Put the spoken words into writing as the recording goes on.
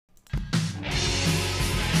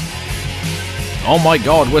Oh my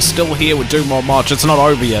god, we're still here with Doom Mod March. It's not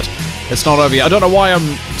over yet. It's not over yet. I don't know why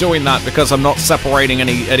I'm doing that, because I'm not separating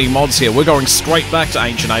any mods here. We're going straight back to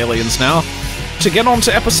Ancient Aliens now to get on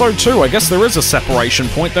to Episode 2. I guess there is a separation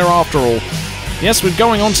point there after all. Yes, we're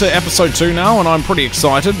going on to Episode 2 now, and I'm pretty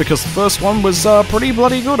excited because the first one was pretty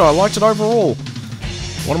bloody good. I liked it overall.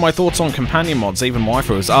 What are my thoughts on companion mods, even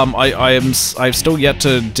waifus? I've still yet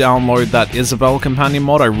to download that Isabel companion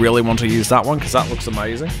mod. I really want to use that one because that looks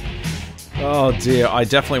amazing. Oh dear, I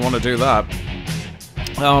definitely want to do that.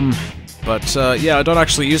 Yeah, I don't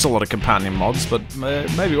actually use a lot of companion mods, but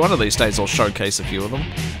maybe one of these days I'll showcase a few of them.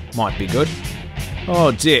 Might be good.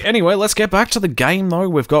 Oh dear. Anyway, let's get back to the game though.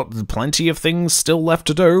 We've got plenty of things still left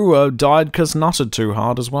to do. Died cause nutted too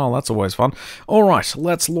hard as well. That's always fun. Alright,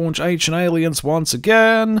 let's launch Ancient Aliens once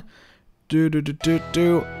again. And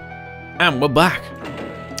we're back.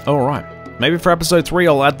 Alright. Maybe for episode 3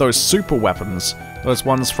 I'll add those super weapons. Those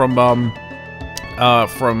ones from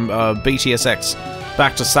BTSX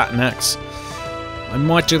back to Saturn X. I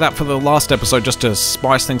might do that for the last episode just to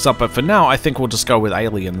spice things up, but for now I think we'll just go with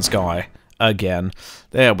Aliens guy. Again.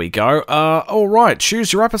 There we go. Alright,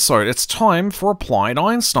 choose your episode. It's time for Applied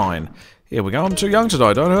Einstein. Here we go. I'm too young to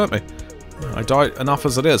die. Don't hurt me. I die enough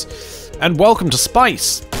as it is. And welcome to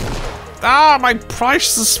space. Ah, my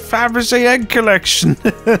priceless Fabergé egg collection.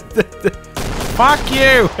 Fuck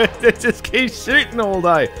you. It just keeps shooting all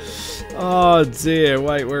day. Oh dear.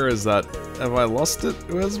 Wait, where is that? Have I lost it?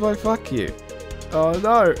 Where's my fuck you? Oh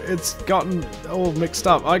no, it's gotten all mixed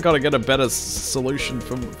up. I gotta get a better solution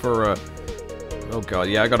for oh god,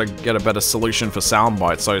 yeah, I gotta get a better solution for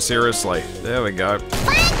soundbite, so seriously. There we go.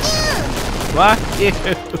 Fuck you!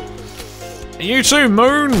 You too,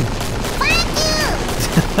 Moon!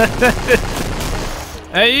 Fuck you!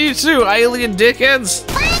 Hey, you too, alien dickheads!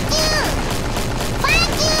 Fuck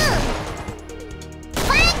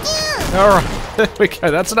you! Alright, there we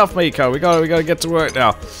go, that's enough, Miko. We gotta get to work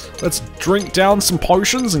now. Let's drink down some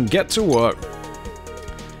potions and get to work.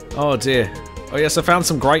 Oh dear. Oh yes, I found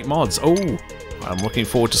some great mods. Oh, I'm looking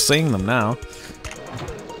forward to seeing them now.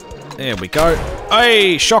 There we go.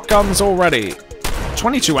 Hey, shotguns already.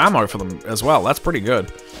 22 ammo for them as well. That's pretty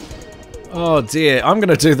good. Oh dear, I'm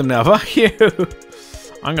gonna do them now. Fuck you.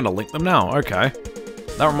 I'm gonna link them now. Okay.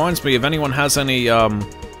 That reminds me, if anyone has any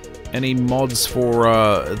mods for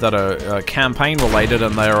that are campaign related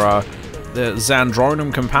and they're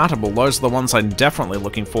Xandronum compatible, those are the ones I'm definitely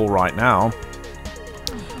looking for right now.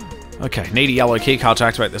 Okay, need a yellow keycard to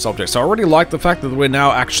activate this object. So I already like the fact that we're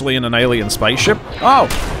now actually in an alien spaceship. Oh!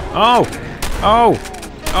 Oh! Oh!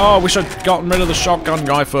 Oh, I wish I'd gotten rid of the shotgun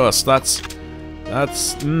guy first. Yeah,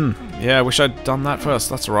 I wish I'd done that first.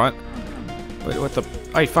 That's alright. Wait, what the...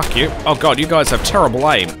 Hey, fuck you. Oh god, you guys have terrible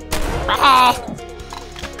aim. Ah!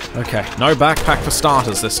 Okay, no backpack for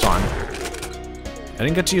starters this time. I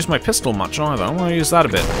didn't get to use my pistol much either. I want to use that a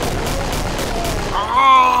bit.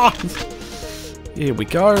 Ah! Here we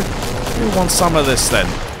go. Who wants some of this then?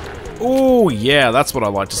 Oh yeah, that's what I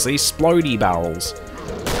like to see. Splody barrels.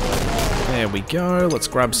 There we go. Let's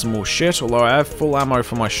grab some more shit, although I have full ammo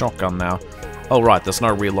for my shotgun now. Oh right, there's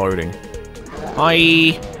no reloading.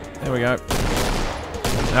 Hi. There we go.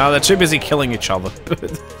 No, they're too busy killing each other.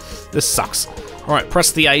 This sucks. Alright,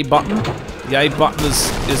 press the A button. The A button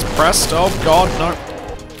is pressed. Oh god, no.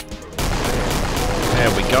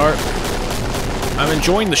 There we go. I'm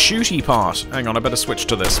enjoying the shooty part. Hang on, I better switch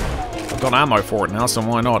to this. I've got ammo for it now, so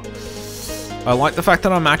why not? I like the fact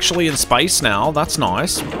that I'm actually in space now. That's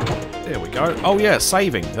nice. There we go. Oh yeah,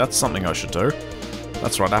 saving. That's something I should do.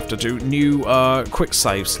 That's right, I have to do new quick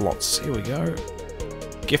save slots. Here we go.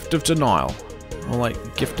 Gift of denial. Or like,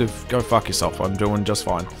 gift of go fuck yourself. I'm doing just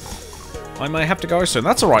fine. I may have to go soon.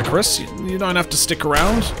 That's alright, Chris. You don't have to stick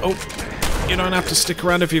around. Oh, you don't have to stick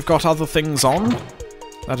around if you've got other things on.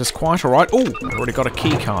 That is quite alright. Oh, I've already got a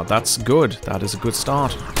key card. That's good. That is a good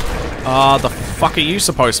start. The fuck are you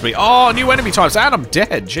supposed to be? Oh, new enemy types, and I'm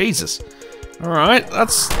dead. Jesus. Alright,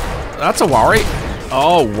 that's a worry.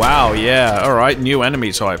 Oh, wow, yeah. Alright, new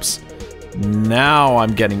enemy types. Now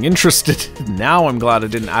I'm getting interested. Now I'm glad I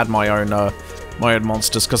didn't add my own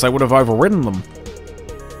monsters, because I would have overridden them.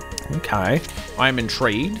 Okay. I am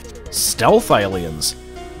intrigued. Stealth aliens.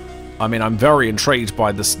 I mean, I'm very intrigued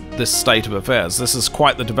by this state of affairs. This is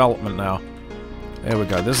quite the development now. There we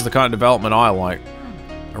go. This is the kind of development I like.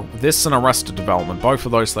 This and Arrested Development. Both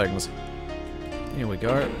of those things. Here we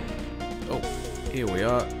go. Oh, here we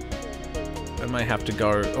are. I may have to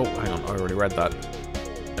go... Oh, hang on. I already read that.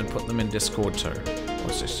 And put them in Discord too.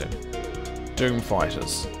 What's this in? Doom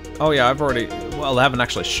Fighters. Oh yeah, I've already... Well, they haven't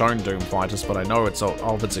actually shown Doom Fighters, but I know it's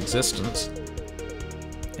of its existence.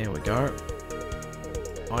 Here we go.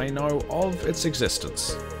 I know of its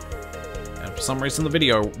existence. And for some reason the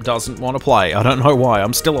video doesn't want to play. I don't know why.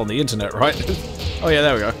 I'm still on the internet, right? Oh yeah,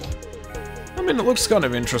 there we go. I mean, it looks kind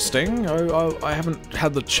of interesting. I haven't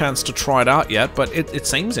had the chance to try it out yet, but it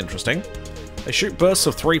seems interesting. They shoot bursts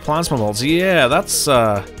of 3 plasma mods. Yeah, that's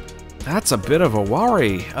a bit of a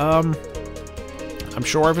worry. I'm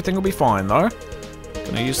sure everything will be fine, though.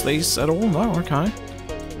 Can I use these at all? No, okay.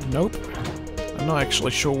 Nope. I'm not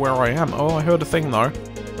actually sure where I am. Oh, I heard a thing, though.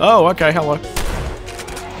 Oh, okay, hello.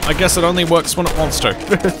 I guess it only works when it wants to.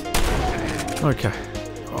 Okay.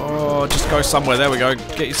 Oh, just go somewhere. There we go.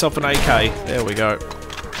 Get yourself an AK. There we go.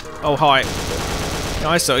 Oh, hi.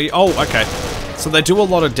 I see. Oh, okay. So they do a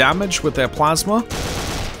lot of damage with their plasma,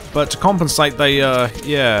 but to compensate, they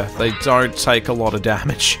don't take a lot of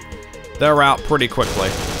damage. They're out pretty quickly.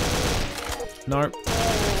 No.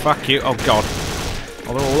 Fuck you. Oh, God.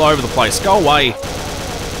 Oh, they're all over the place. Go away.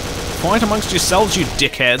 Fight amongst yourselves, you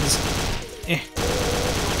dickheads. Eh.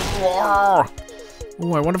 Oh,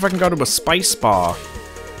 I wonder if I can go to a space bar.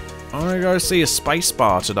 I'm gonna go see a space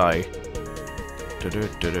bar today.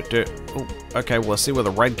 Oh, okay, well, let's see where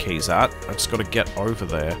the red key's at. I just gotta get over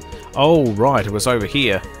there. Oh, right, it was over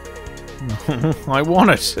here. I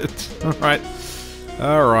want it. Alright.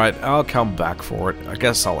 Alright, I'll come back for it. I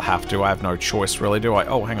guess I'll have to. I have no choice, really, do I?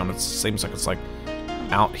 Oh, hang on, it seems like it's, like,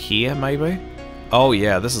 out here, maybe? Oh,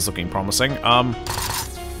 yeah, this is looking promising.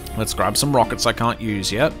 Let's grab some rockets I can't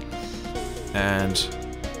use yet. And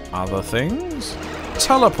other things?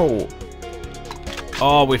 Teleport!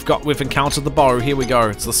 Oh, we've encountered the bow. Here we go.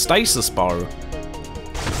 It's the stasis bow.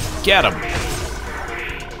 Get him!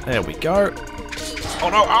 There we go. Oh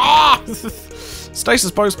no! Ah!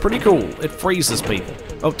 Stasis bow's pretty cool. It freezes people.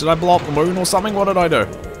 Oh, did I blow up the moon or something? What did I do?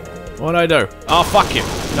 What did I do? Oh, fuck you!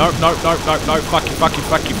 No, no, no, no, no! Fuck you! Fuck you!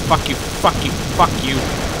 Fuck you! Fuck you! Fuck you! Fuck you!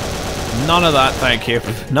 None of that, thank you.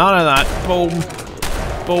 None of that. Boom.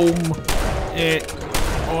 Boom.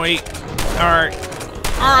 Oi. Alright.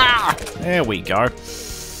 Ah! There we go.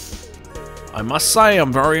 I must say,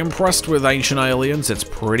 I'm very impressed with Ancient Aliens. It's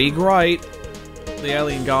pretty great. The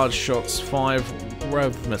Alien Guard shoots 5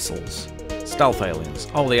 Rev missiles. Stealth aliens.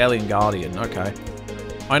 Oh, the Alien Guardian. Okay.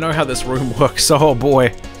 I know how this room works. Oh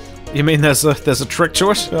boy. You mean there's a trick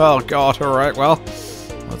to it? Oh god. All right. Well,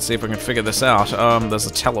 let's see if I can figure this out. There's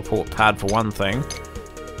a teleport pad for one thing.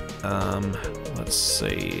 Let's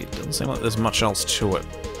see. Doesn't seem like there's much else to it.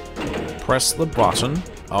 Press the button.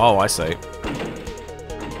 Oh, I see.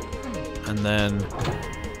 And then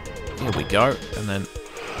here we go. And then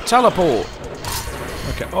teleport.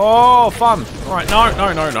 Okay. Oh, fun. All right. No,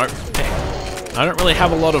 no, no, no. I don't really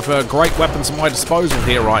have a lot of great weapons at my disposal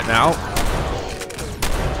here right now.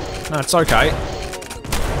 No, it's okay.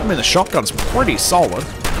 I mean, the shotgun's pretty solid.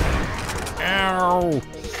 Ow.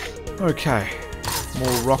 Okay.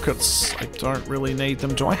 More rockets. I don't really need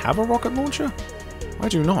them. Do I have a rocket launcher? I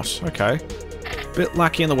do not. Okay. Bit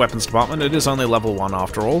lackey in the weapons department. It is only level 1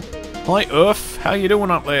 after all. Hi, Earth. How you doing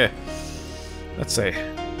up there? Let's see.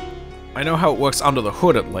 I know how it works under the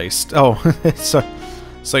hood, at least. Oh,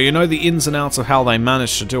 so you know the ins and outs of how they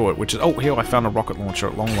managed to do it, which is... Oh, here, I found a rocket launcher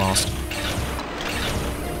at long last.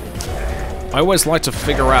 I always like to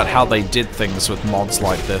figure out how they did things with mods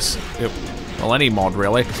like this. Well, any mod,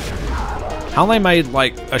 really. How they made,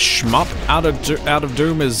 like, a shmup out of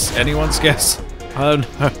Doom is anyone's guess. I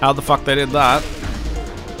don't know how the fuck they did that.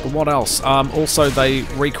 But what else? Also, they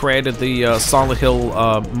recreated the Silent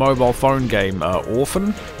Hill mobile phone game,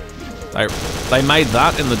 Orphan. They made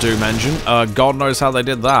that in the Doom engine. God knows how they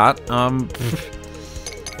did that.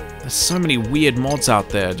 There's so many weird mods out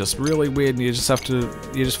there, just really weird, and you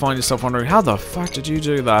just find yourself wondering, how the fuck did you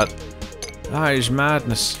do that? That is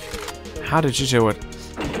madness. How did you do it?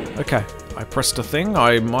 Okay, I pressed a thing.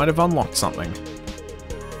 I might have unlocked something.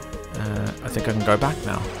 I think I can go back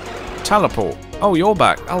now. Teleport. Oh, you're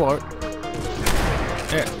back. Hello.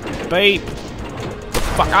 Yeah. Beep.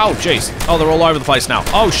 Fuck. Oh, jeez. Oh, they're all over the place now.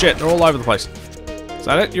 Oh, shit. They're all over the place. Is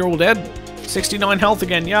that it? You're all dead? 69 health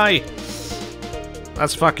again. Yay.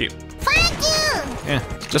 That's fuck you. Fuck you! Yeah,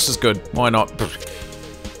 just as good. Why not?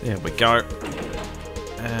 There we go.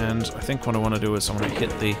 And I think what I want to do is I'm going to hit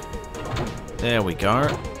the... There we go.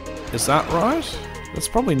 Is that right? That's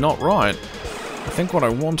probably not right. I think what I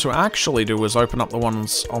want to actually do is open up the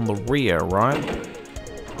ones on the rear, right?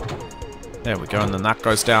 There we go, and then that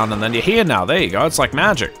goes down, and then you're here now. There you go, it's like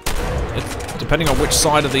magic. Depending on which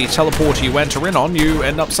side of the teleporter you enter in on, you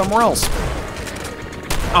end up somewhere else.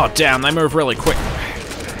 Oh, damn, they move really quick.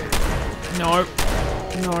 No.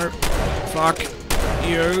 No. Fuck.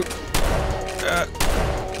 You.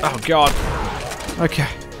 Oh, God. Okay.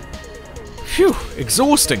 Phew,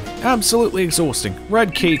 exhausting. Absolutely exhausting.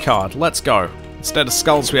 Red key card, let's go. Instead of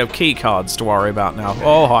skulls, we have key cards to worry about now.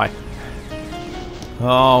 Oh, hi.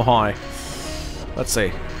 Oh, hi. Let's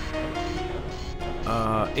see.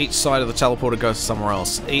 Each side of the teleporter goes somewhere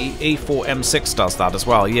else. E4 M6 does that as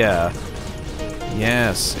well, yeah.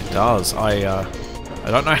 Yes, it does. I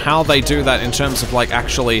don't know how they do that in terms of, like,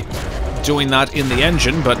 actually doing that in the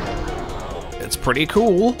engine, but it's pretty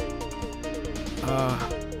cool.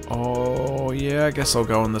 Oh, yeah, I guess I'll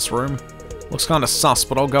go in this room. Looks kind of sus,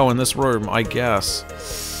 but I'll go in this room, I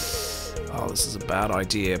guess. Oh, this is a bad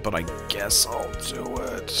idea, but I guess I'll do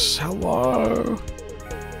it. Hello?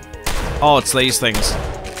 Oh, it's these things.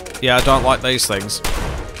 Yeah, I don't like these things.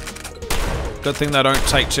 Good thing they don't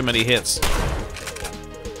take too many hits.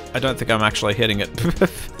 I don't think I'm actually hitting it.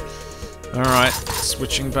 Alright,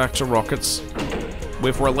 switching back to rockets.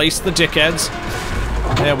 We've released the dickheads.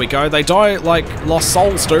 There we go. They die like Lost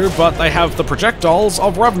Souls do, but they have the projectiles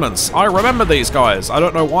of Revenants. I remember these guys. I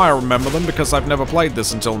don't know why I remember them, because I've never played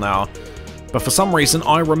this until now. But for some reason,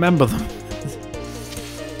 I remember them.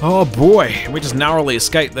 Oh boy, we just narrowly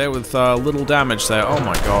escaped there with little damage there. Oh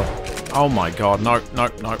my god. Oh my god. No, no,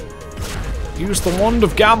 no. Use the Wand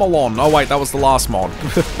of Gamelon. Oh wait, that was the last mod.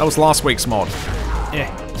 That was last week's mod.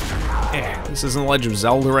 This isn't Legend of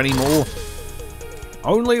Zelda anymore.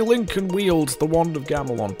 Only Link can wield the Wand of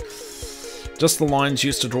Gamelon. Just the lines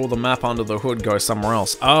used to draw the map under the hood go somewhere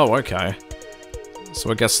else. Oh, okay. So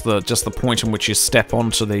I guess just the point in which you step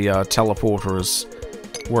onto the teleporter is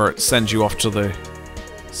where it sends you off to the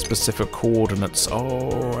specific coordinates. Oh,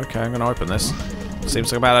 okay, I'm gonna open this.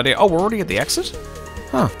 Seems like a bad idea. Oh, we're already at the exit?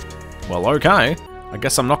 Huh. Well, okay. I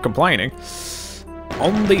guess I'm not complaining.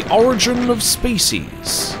 On the origin of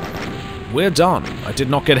species. We're done. I did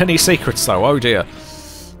not get any secrets, though. Oh, dear.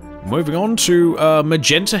 Moving on to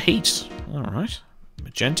Magenta Heat. Alright.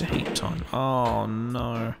 Magenta Heat time. Oh,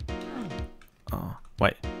 no. Oh,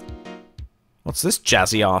 wait. What's this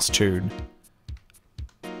jazzy-ass tune?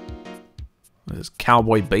 What is this,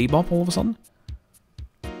 Cowboy Bebop all of a sudden?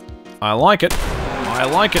 I like it. I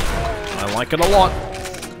like it. I like it a lot.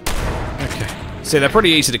 Okay. See, they're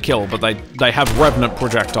pretty easy to kill, but they have Revenant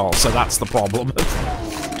projectiles, so that's the problem.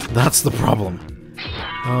 That's the problem.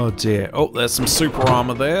 Oh dear. Oh, there's some super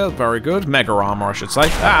armor there. Very good. Mega armor, I should say.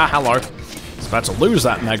 Ah, hello. I was about to lose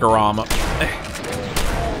that mega armor.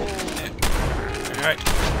 Alright.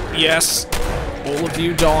 Yes. All of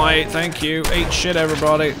you die. Thank you. Eat shit,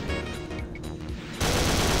 everybody.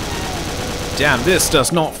 Damn, this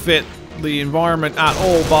does not fit the environment at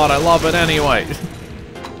all, but I love it anyway.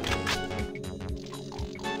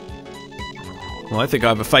 Well, I think I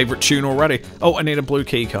have a favourite tune already. Oh, I need a blue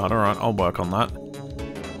key card. Alright, I'll work on that.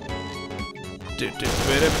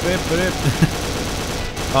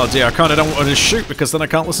 Oh dear, I kinda don't want to shoot because then I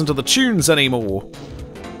can't listen to the tunes anymore.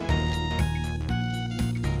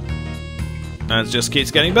 And it just keeps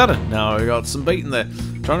getting better. Now we got some beating there.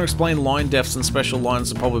 Trying to explain line defs and special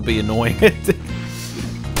lines would probably be annoying.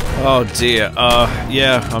 Oh dear.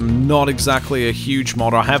 Yeah, I'm not exactly a huge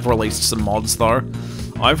mod. I have released some mods though.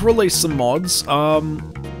 I've released some mods. I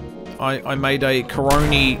made a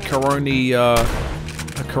Coroni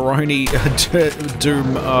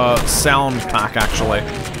Doom sound pack actually,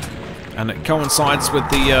 and it coincides with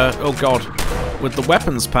the oh god, with the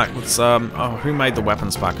weapons pack. That's oh, who made the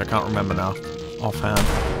weapons pack? I can't remember now, offhand.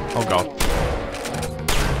 Oh god.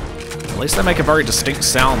 At least they make a very distinct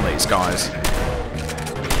sound, these guys.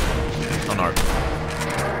 Oh no.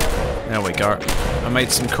 There we go. I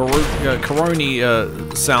made some Coroni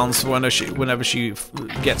sounds whenever she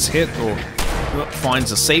gets hit or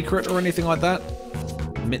finds a secret or anything like that.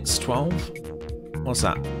 MITS 12? What's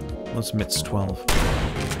that? What's MITS 12?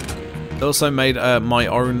 I also made my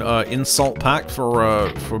own insult pack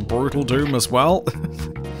for Brutal Doom as well.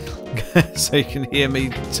 So you can hear me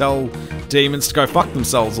tell demons to go fuck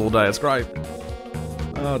themselves all day. It's great.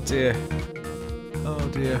 Oh dear. Oh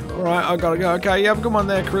dear. Alright, I gotta go. Okay, you have a good one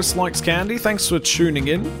there, Chris Likes Candy. Thanks for tuning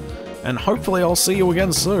in. And hopefully I'll see you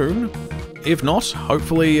again soon. If not,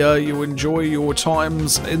 hopefully you enjoy your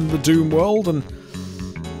times in the Doom world. And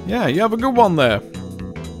yeah, you have a good one there.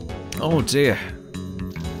 Oh dear.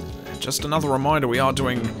 Just another reminder, we are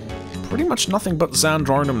doing pretty much nothing but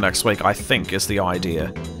Zandronum next week, I think, is the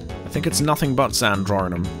idea. I think it's nothing but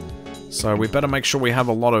Zandronum. So we better make sure we have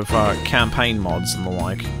a lot of campaign mods and the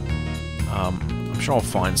like. I'm sure I'll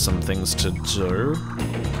find some things to do.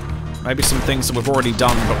 Maybe some things that we've already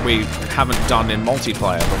done but we haven't done in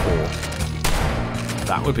multiplayer before.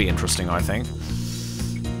 That would be interesting, I think.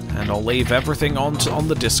 And I'll leave everything on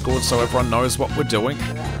the Discord so everyone knows what we're doing.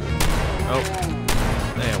 Oh,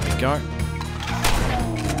 there we go.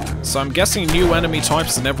 So I'm guessing new enemy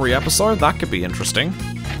types in every episode? That could be interesting.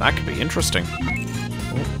 That could be interesting.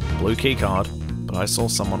 Oh, blue key card. But I saw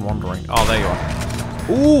someone wandering. Oh, there you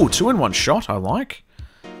are. Ooh, 2 in 1 shot, I like.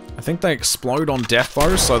 I think they explode on death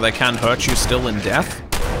though, so they can hurt you still in death.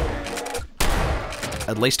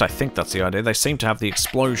 At least I think that's the idea. They seem to have the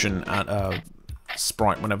explosion at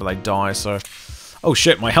sprite whenever they die, so... Oh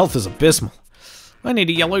shit, my health is abysmal. I need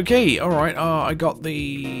a yellow key. Alright, I got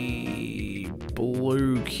the...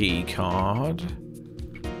 blue key card.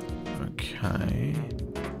 Okay.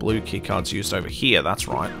 Blue key card's used over here, that's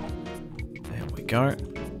right. There we go.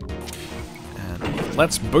 And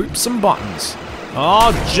let's boop some buttons.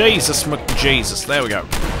 Oh, Jesus, McJesus. There we go.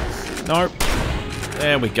 Nope.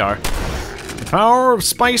 There we go. The power of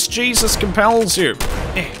Space Jesus compels you.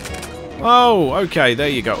 Oh, okay, there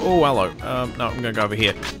you go. Oh, hello. No, I'm gonna go over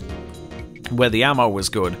here. Where the ammo was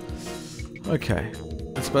good. Okay.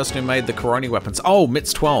 This person who made the Coroni weapons. Oh,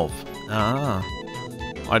 MITS 12. Ah.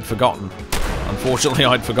 I'd forgotten. Unfortunately,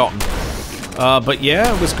 I'd forgotten. But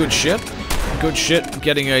yeah, it was good shit. Good shit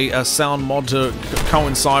getting a sound mod to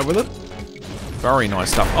coincide with it. Very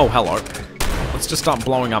nice stuff. Oh, hello. Let's just start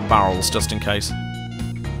blowing up barrels, just in case.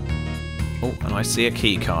 Oh, and I see a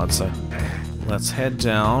key card, so... Let's head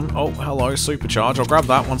down. Oh, hello, supercharge. I'll grab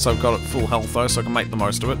that once I've got it full health, though, so I can make the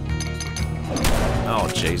most of it. Oh,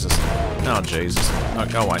 Jesus. Oh, Jesus. No,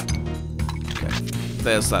 go away. Okay.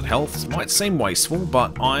 There's that health. Might seem wasteful,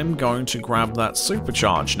 but I'm going to grab that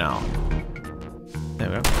supercharge now. There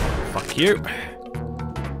we go. Fuck you.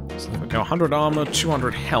 So there we go. 100 armor,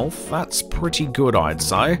 200 health. That's pretty good, I'd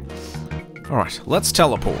say. Alright, let's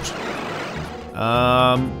teleport.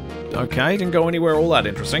 Okay, didn't go anywhere all that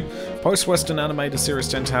interesting. Post-Western animated series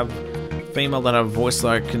tend to have female that have a voice that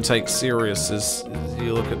I can take serious. As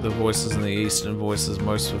you look at the voices in the Eastern voices,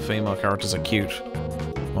 most of the female characters are cute.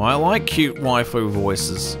 Well, I like cute waifu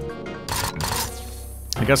voices.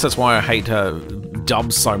 I guess that's why I hate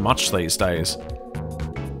dubs so much these days.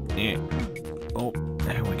 Yeah. Oh,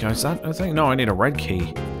 there we go. Is that a thing? No, I need a red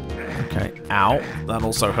key. Okay. Ow. That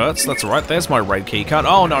also hurts. That's alright. There's my red key card.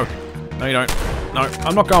 Oh, no. No, you don't. No,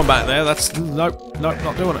 I'm not going back there. That's... Nope. Nope,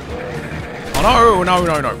 not doing it. Oh, no. No,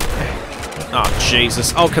 no, no. Oh,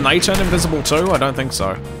 Jesus. Oh, can they turn invisible too? I don't think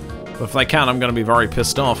so. But if they can, I'm going to be very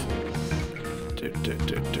pissed off.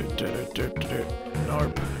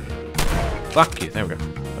 Nope. Fuck you. There we go.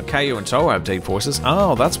 Okay, you and Toho have deep voices.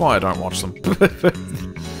 Oh, that's why I don't watch them.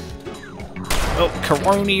 Oh,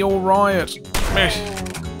 Coronial Riot.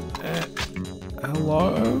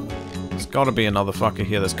 Hello? There's gotta be another fucker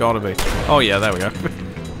here. There's gotta be. Oh, yeah, there we go.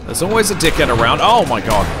 There's always a dickhead around. Oh, my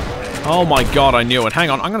God. Oh, my God, I knew it. Hang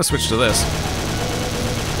on, I'm gonna switch to this.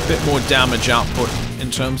 A bit more damage output in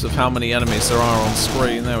terms of how many enemies there are on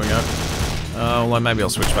screen. There we go. Well, maybe I'll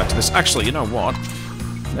switch back to this. Actually, you know what?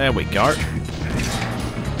 There we go.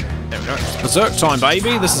 There we go. It's Berserk time,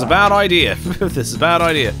 baby. This is a bad idea. This is a bad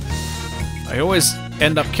idea. I always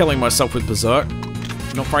end up killing myself with Berserk.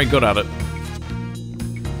 Not very good at it.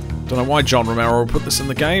 Don't know why John Romero put this in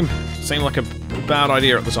the game. Seemed like a bad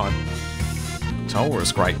idea at the time. Tower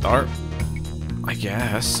is great, though. I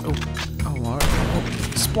guess. Oh, hello. Oh,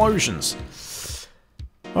 explosions.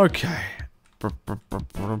 Okay.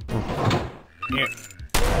 Yeah.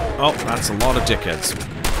 Oh, that's a lot of dickheads.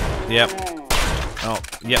 Yep. Oh,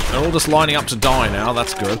 yep, they're all just lining up to die now,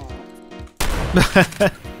 that's good.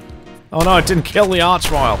 Oh no, it didn't kill the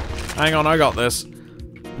Archvile. Hang on, I got this.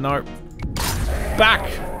 No.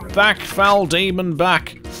 Back! Back, foul demon,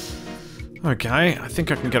 back! Okay, I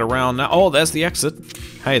think I can get around now. Oh, there's the exit.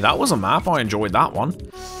 Hey, that was a map, I enjoyed that one.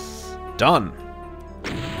 Done.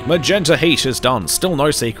 Magenta Heat is done, still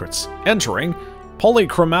no secrets. Entering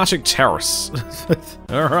Polychromatic Terrace.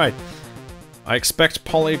 Alright. I expect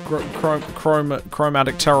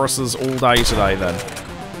polychromatic terraces all day today, then.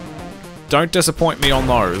 Don't disappoint me on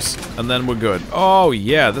those, and then we're good. Oh,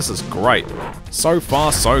 yeah, this is great. So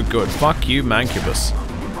far, so good. Fuck you, Mancubus.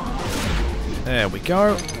 There we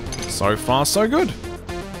go. So far, so good.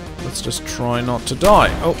 Let's just try not to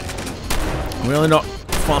die. Oh. I'm really not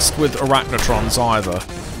fussed with arachnotrons either.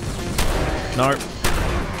 Nope.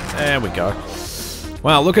 There we go.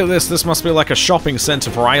 Wow, look at this. This must be like a shopping center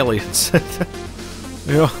for aliens.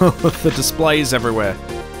 The displays everywhere.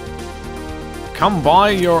 Come by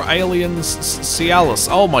your aliens, Cialis.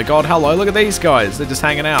 Oh my god, hello. Look at these guys. They're just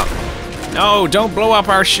hanging out. No, don't blow up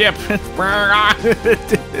our ship. It's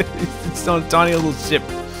not a tiny little ship.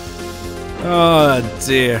 Oh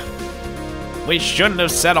dear. We shouldn't have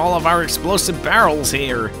set all of our explosive barrels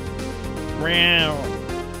here.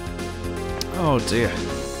 Oh dear.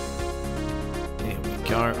 There we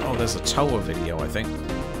go. Oh, there's a Toa video, I think.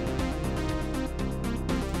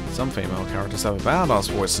 Some female characters have a badass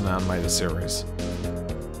voice in animated series.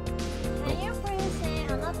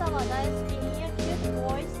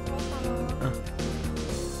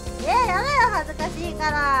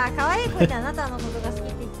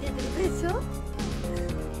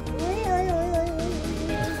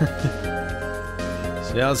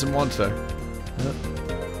 She doesn't want to.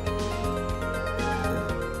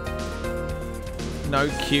 No,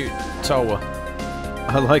 cute Towa.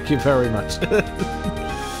 I like you very much.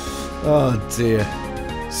 Oh dear.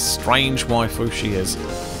 Strange waifu she is.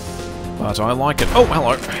 But I like it. Oh,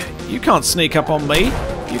 hello. You can't sneak up on me.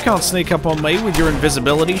 You can't sneak up on me with your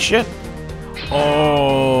invisibility shit.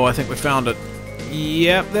 Oh, I think we found it.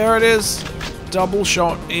 Yep, there it is. Double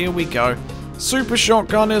shot. Here we go. Super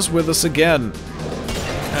Shotgun is with us again.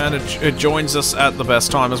 And it joins us at the best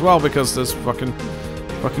time as well because there's fucking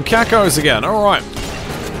cacos again. Alright.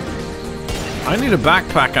 I need a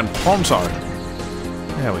backpack and pronto.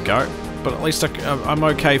 There we go. But at least I'm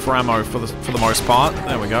okay for ammo for the most part.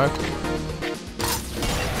 There we go.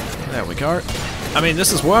 There we go. I mean,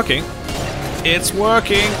 this is working. It's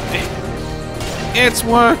working. It's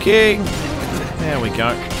working. There we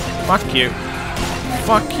go. Fuck you.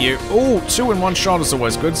 Fuck you. Ooh, 2 in 1 shot is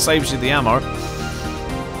always good. Saves you the ammo.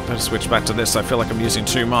 Better switch back to this. I feel like I'm using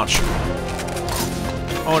too much.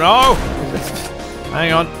 Oh no!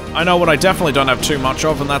 Hang on. I know what I definitely don't have too much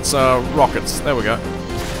of, and that's rockets. There we go.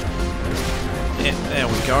 Yeah, there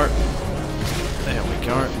we go. There we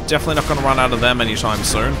go. Definitely not going to run out of them anytime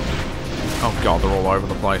soon. Oh god, they're all over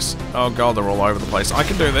the place. Oh god, they're all over the place. I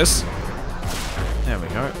can do this. There we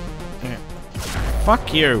go. Yeah.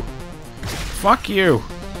 Fuck you. Fuck you.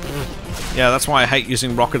 Yeah, that's why I hate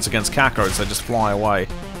using rockets against cacos. They just fly away.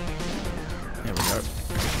 There we go.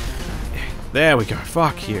 There we go.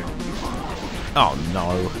 Fuck you. Oh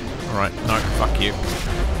no. Alright, no, fuck you.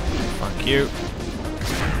 Fuck you.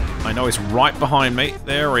 I know he's right behind me.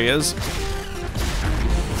 There he is.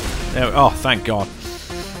 There, oh, thank God.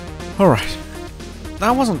 Alright.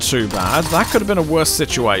 That wasn't too bad. That could have been a worse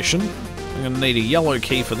situation. I'm going to need a yellow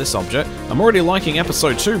key for this object. I'm already liking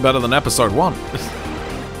episode 2 better than episode 1.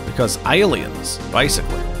 Because aliens,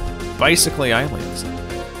 basically. Basically aliens.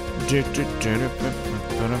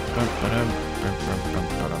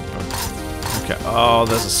 Okay, oh,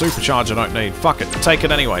 there's a supercharge I don't need. Fuck it, take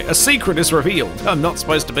it anyway. A secret is revealed. I'm not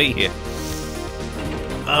supposed to be here.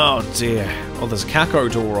 Oh dear. Oh, there's a Caco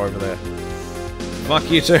door over there. Fuck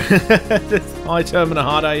you too. Hi, Terminator,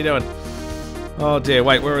 how you doing? Oh dear,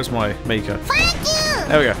 wait, where is my Mika? Fuck you!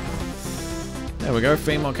 There we go. There we go,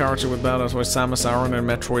 female character with badass voice, Samus Aran in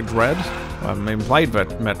Metroid Dread. I haven't even played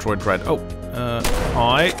Metroid Dread. Oh,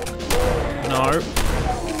 hi. No.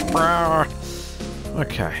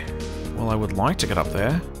 Okay. Well, I would like to get up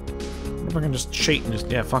there. What if I can just cheat and just...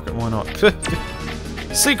 Yeah, fuck it, why not?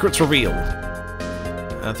 Secrets revealed.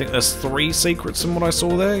 I think there's 3 secrets in what I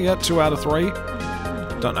saw there. Yeah, 2 out of 3.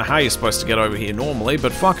 Don't know how you're supposed to get over here normally,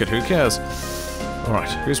 but fuck it, who cares?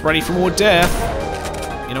 Alright, who's ready for more death?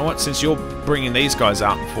 You know what, since you're bringing these guys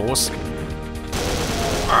out in force...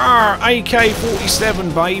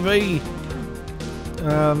 AK-47, baby!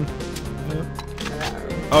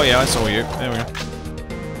 Oh yeah, I saw you. There we go.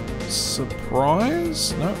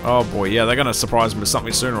 Surprise? No? Oh boy, yeah, they're gonna surprise me with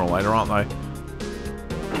something sooner or later, aren't they?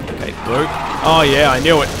 Okay, blue. Oh yeah, I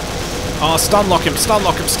knew it. Oh, stun lock him, stun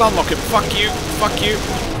lock him, stun lock him. Fuck you, fuck you.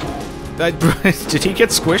 Did he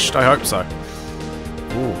get squished? I hope so.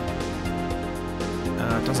 Ooh.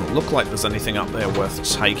 It doesn't look like there's anything up there worth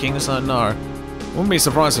taking, so no. Wouldn't be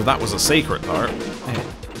surprised if that was a secret, though. Yeah.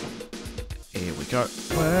 Here we go.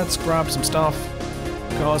 Let's grab some stuff.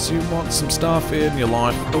 Because you want some stuff in your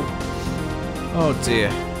life. Oh. Oh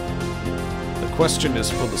dear. The question is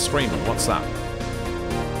for the streamer. What's that?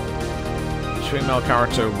 Which female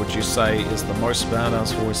character would you say is the most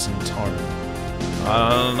badass voice in tone? I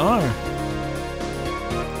don't know.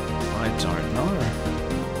 I don't know.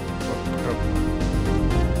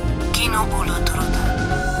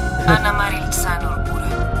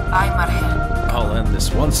 I'll end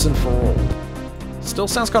this once and for all. Still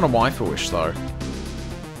sounds kind of waifu-ish though.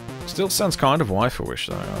 Still sounds kind of waifu-ish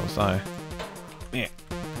though, I'll say. Yeah.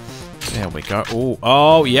 There we go. Ooh.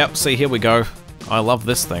 Oh, yep, see, here we go. I love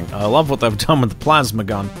this thing. I love what they've done with the plasma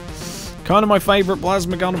gun. Kind of my favourite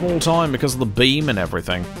plasma gun of all time because of the beam and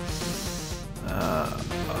everything.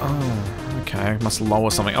 Oh, okay. Must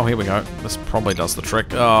lower something. Oh, here we go. This probably does the trick.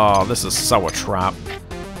 Oh, this is so a trap.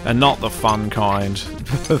 And not the fun kind.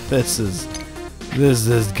 This is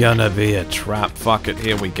gonna be a trap. Fuck it.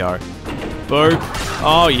 Here we go. Boo.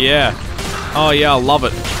 Oh, yeah. Oh, yeah, I love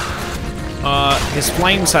it. His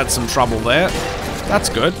flames had some trouble there. That's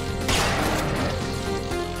good.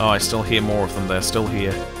 Oh, I still hear more of them. They're still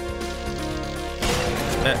here.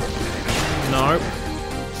 No.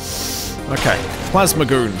 Okay. Plasma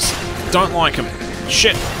goons. Don't like them.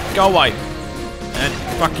 Shit. Go away. And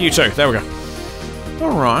fuck you too. There we go.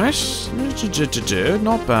 Alright.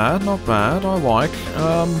 Not bad, not bad. I like.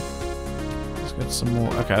 Let's get some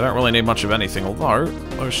more. Okay, I don't really need much of anything, although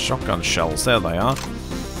those shotgun shells, there they are.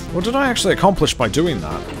 What did I actually accomplish by doing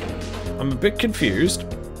that? I'm a bit confused.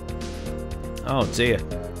 Oh dear.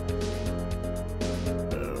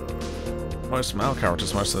 Most male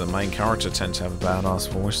characters, most of the main character tend to have a badass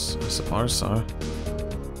voice, I suppose so.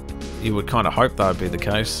 You would kind of hope that would be the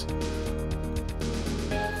case.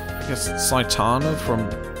 I guess Saitama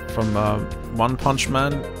from One Punch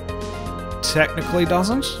Man technically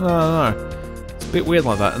doesn't? I don't know. It's a bit weird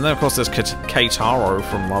like that. And then of course there's Keitaro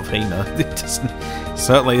from Love Hina. It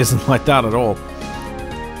certainly isn't like that at all.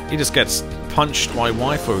 He just gets punched by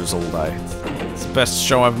waifus all day. It's the best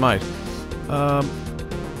show I've made.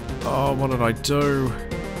 Oh, what did I do?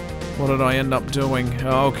 What did I end up doing?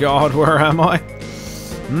 Oh god, where am I?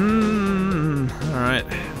 Alright.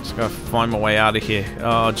 Just gotta find my way out of here.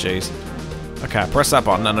 Oh, jeez. Okay, I press that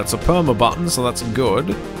button, and it's a perma button, so that's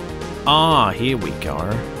good. Ah, here we go.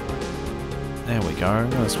 There we go. I'm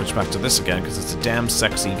gonna switch back to this again, because it's a damn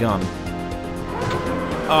sexy gun.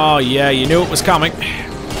 Oh, yeah, you knew it was coming.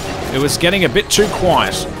 It was getting a bit too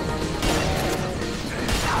quiet.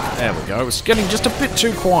 There we go. It was getting just a bit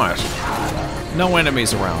too quiet. No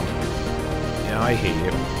enemies around. Yeah, I hear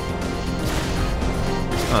you.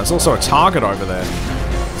 Oh, there's also a target over there.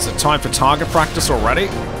 Is it time for target practice already?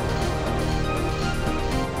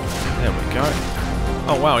 There we go.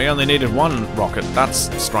 Oh wow, he only needed one rocket. That's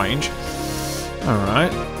strange.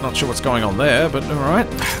 Alright. Not sure what's going on there, but alright.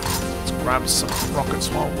 Let's grab some rockets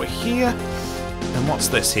while we're here. And what's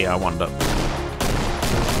this here, I wonder?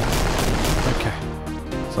 Okay.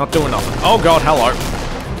 It's not doing nothing. Oh god, hello.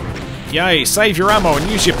 Yay, save your ammo and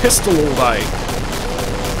use your pistol all day.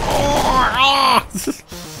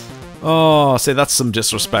 Oh, see, that's some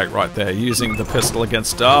disrespect right there. Using the pistol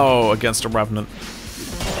against a Revenant.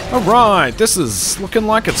 Alright, this is looking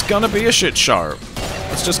like it's gonna be a shit show.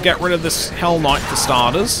 Let's just get rid of this Hell Knight for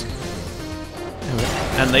starters.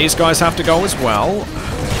 And these guys have to go as well.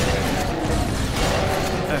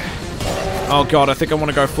 Oh god, I think I want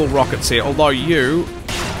to go full rockets here. Although you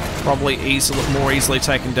probably more easily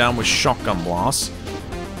taken down with shotgun blasts.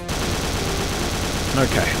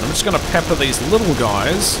 Okay, I'm just going to pepper these little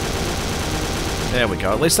guys. There we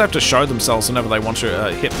go. At least they have to show themselves whenever they want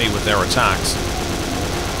to hit me with their attacks.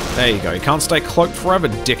 There you go. You can't stay cloaked forever,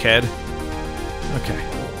 dickhead. Okay.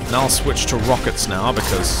 Now I'll switch to rockets now,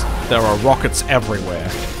 because there are rockets everywhere.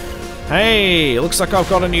 Hey! Looks like I've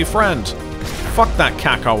got a new friend. Fuck that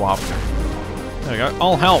Kako up. There we go.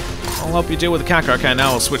 I'll help. I'll help you deal with the Kako. Okay,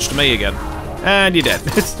 now I'll switch to me again. And you're dead.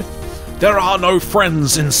 There are no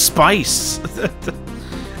friends in space!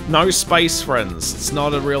 No space friends. It's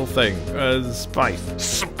not a real thing. Space.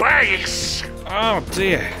 Space! Oh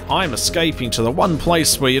dear. I'm escaping to the one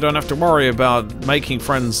place where you don't have to worry about making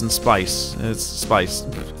friends in space. It's space.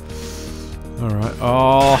 Alright.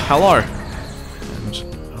 Oh, hello.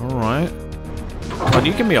 Alright. God,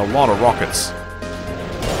 you give me a lot of rockets.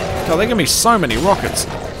 God, they give me so many rockets.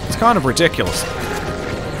 It's kind of ridiculous.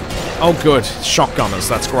 Oh good, shotgunners,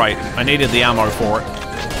 that's great. I needed the ammo for it.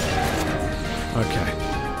 Okay.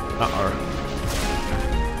 Uh-oh.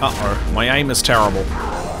 Uh-oh, my aim is terrible.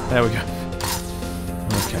 There we go.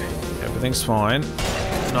 Okay, everything's fine.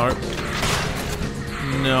 No.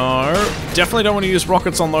 No. Definitely don't want to use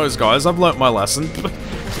rockets on those guys, I've learnt my lesson.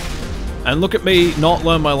 And look at me not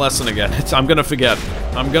learn my lesson again. I'm gonna forget.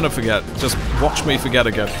 I'm gonna forget. Just watch me forget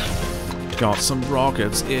again. Got some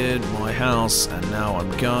rockets in my house, and now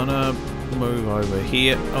I'm gonna move over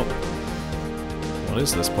here. Oh. What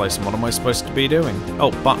is this place, and what am I supposed to be doing?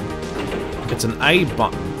 Oh, button. It's an A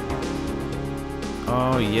button.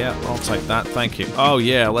 Oh, yeah, I'll take that, thank you. Oh,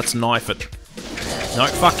 yeah, let's knife it. No,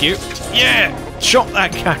 fuck you. Yeah! Chop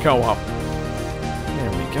that Kako up. There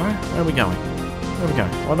we go. Where are we going? Where are we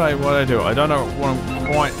going? What did I do? I don't know what I'm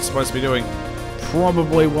quite supposed to be doing.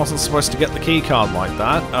 Probably wasn't supposed to get the keycard like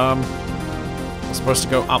that. I'm supposed to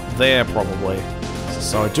go up there, probably.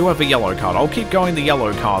 So I do have a yellow card. I'll keep going the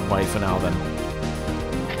yellow card way for now, then.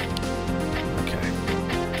 Okay.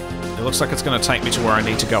 It looks like it's going to take me to where I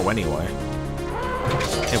need to go anyway.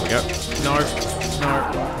 Here we go. No.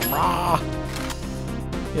 No. Rah!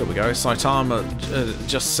 Here we go. Saitama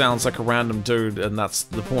just sounds like a random dude, and that's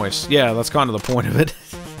the point. Yeah, that's kind of the point of it.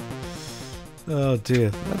 Oh dear.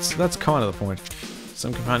 That's kind of the point.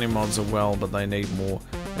 Some companion mods are well, but they need more.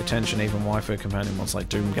 Attention, even waifu companion ones like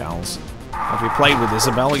Doom Gals. Have you played with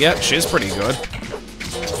Isabelle yet? She's pretty good.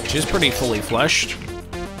 She's pretty fully fleshed.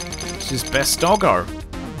 She's best doggo.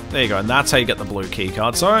 There you go, and that's how you get the blue key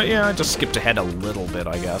card. So, yeah, I just skipped ahead a little bit,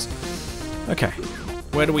 I guess. Okay.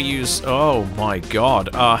 Where do we use... Oh, my god.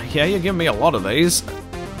 Yeah, you give me a lot of these.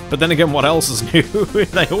 But then again, what else is new?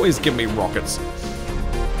 They always give me rockets.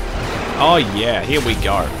 Oh, yeah, here we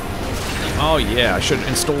go. Oh, yeah, I should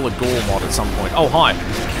install a Gore mod at some point. Oh, hi.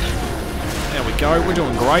 There we go. We're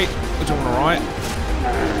doing great. We're doing alright.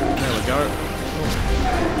 There we go.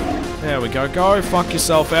 There we go. Go fuck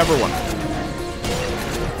yourself, everyone.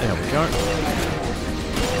 There we go.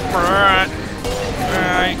 Alright.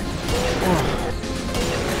 Alright.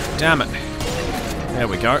 Damn it. There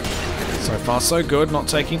we go. So far, so good. Not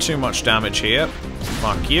taking too much damage here.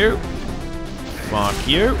 Fuck you. Fuck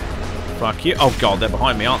you. Fuck you. Oh god, they're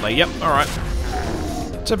behind me, aren't they? Yep, alright.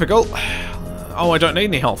 Typical. Oh, I don't need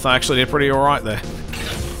any health. I actually did pretty alright there.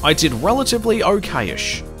 I did relatively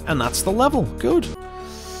okay-ish. And that's the level. Good.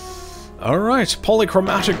 Alright,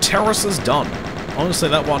 Polychromatic Terrace is done. Honestly,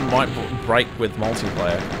 that one might break with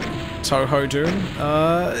multiplayer. Touhou Doom?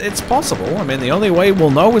 It's possible. I mean, the only way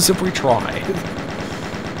we'll know is if we try.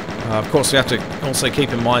 Of course, we have to also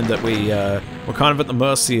keep in mind that we're kind of at the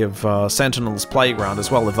mercy of Sentinel's Playground as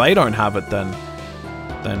well. If they don't have it, then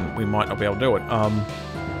we might not be able to do it.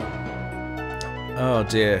 Oh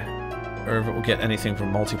dear. Or if it will get anything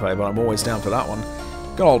from multiplayer, but I'm always down for that one.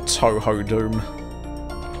 Good old Touhou Doom.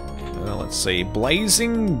 Let's see.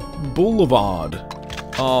 Blazing Boulevard.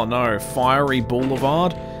 Oh no, Fiery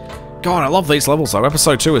Boulevard. God, I love these levels though.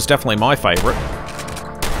 Episode 2 is definitely my favourite.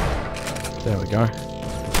 There we go.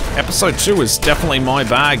 Episode 2 is definitely my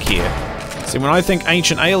bag here. See, when I think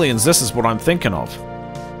Ancient Aliens, this is what I'm thinking of.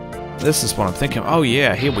 This is what I'm thinking of. Oh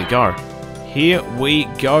yeah, here we go. Here we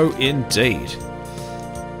go indeed.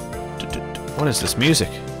 What is this music?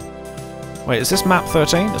 Wait, is this map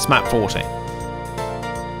 13? It's map 14.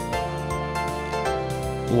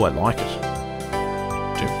 Ooh, I like it.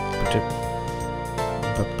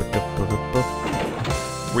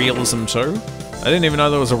 Realism 2? I didn't even know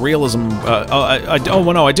there was a Realism... oh,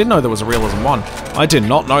 well, no, I did know there was a Realism 1. I did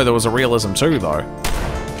not know there was a Realism 2, though.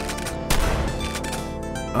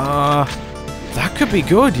 That could be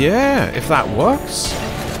good, yeah, if that works.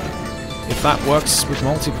 If that works with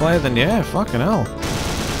multiplayer, then yeah, fucking hell.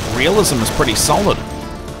 Realism is pretty solid.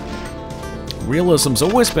 Realism's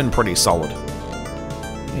always been pretty solid.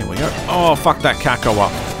 Here we go. Oh, fuck that Kako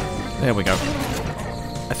up. There we go.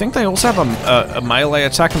 I think they also have a melee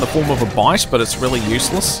attack in the form of a bite, but it's really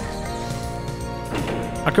useless.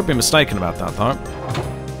 I could be mistaken about that, though.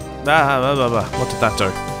 What did that do?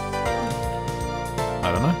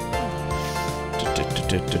 I don't know.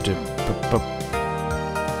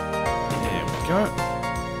 There we go.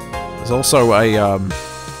 There's also a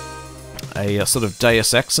sort of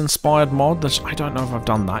Deus Ex inspired mod that I don't know if I've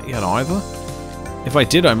done that yet either. If I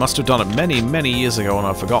did, I must have done it many, many years ago and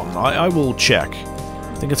I've forgotten. I will check.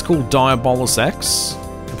 I think it's called Diabolus X.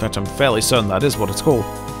 In fact, I'm fairly certain that is what it's called.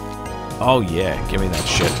 Oh yeah, give me that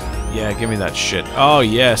shit. Yeah, give me that shit. Oh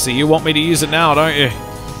yeah, so you want me to use it now, don't you?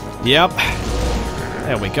 Yep.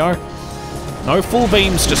 There we go. No full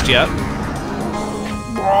beams just yet.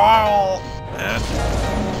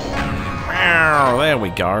 There we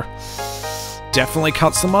go. Definitely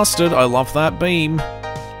cuts the mustard. I love that beam.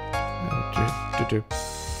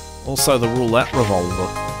 Also the roulette revolver.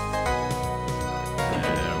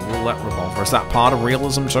 Roulette revolver. Is that part of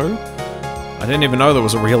Realism 2? I didn't even know there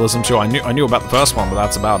was a Realism 2. I knew about the first one, but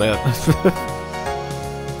that's about it.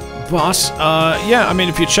 But yeah, I mean,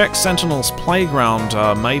 if you check Sentinel's Playground,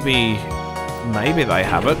 maybe they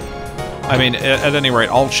have it. I mean, at any rate,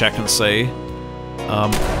 I'll check and see.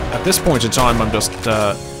 At this point in time, I'm just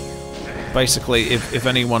basically, if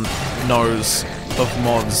anyone knows of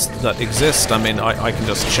mods that exist, I mean, I can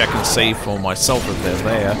just check and see for myself if they're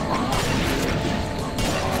there.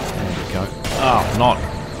 There we go. Oh,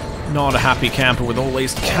 not a happy camper with all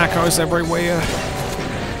these cacos everywhere.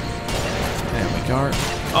 There we go.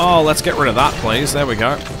 Oh, let's get rid of that, please. There we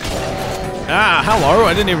go. Ah, hello.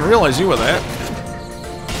 I didn't even realize you were there.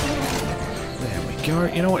 There we go.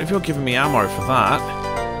 You know what? If you're giving me ammo for that.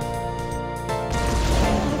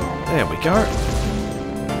 There we go.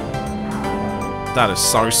 That is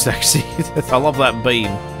so sexy. I love that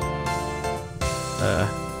beam. Oh,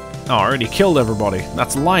 I already killed everybody.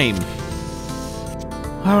 That's lame.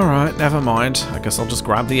 Alright, never mind. I guess I'll just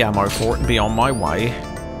grab the ammo for it and be on my way.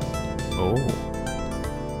 Oh.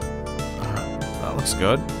 That looks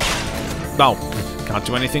good. Oh, can't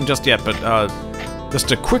do anything just yet, but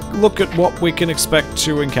just a quick look at what we can expect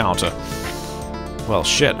to encounter. Well,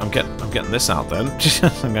 shit, I'm getting this out then.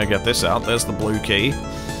 I'm gonna get this out. There's the blue key.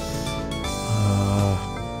 Oh,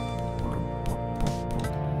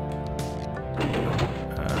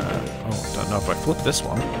 don't know if I flip this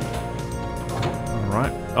one.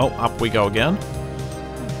 Alright. Oh, up we go again.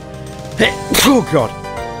 Oh, God.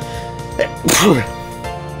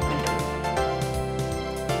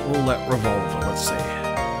 Roulette revolver, let's see.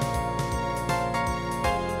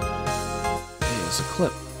 Here's a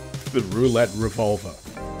clip. The roulette revolver.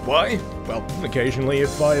 Why? Well, occasionally it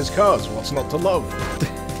fires cars. What's not to love?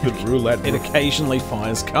 The roulette. It occasionally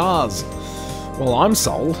fires cars. Well, I'm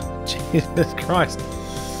sold. Jesus Christ.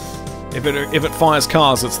 If it fires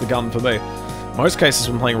cars, it's the gun for me. Most cases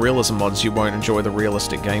when playing realism mods, you won't enjoy the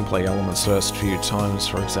realistic gameplay elements first few times.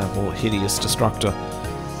 For example, Hideous Destructor.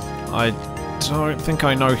 I don't think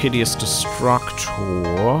I know Hideous Destructor.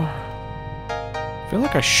 I feel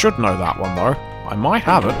like I should know that one though. I might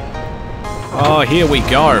have it. Oh, here we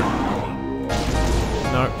go.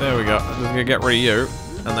 No, there we go. I'm just gonna get rid of you,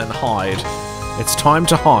 and then hide. It's time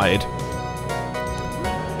to hide.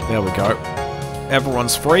 There we go.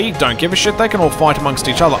 Everyone's free. Don't give a shit. They can all fight amongst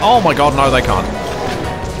each other. Oh my god, no, they can't.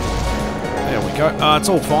 There we go. It's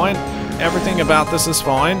all fine. Everything about this is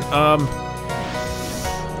fine.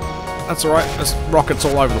 That's alright. There's rockets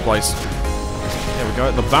all over the place. There we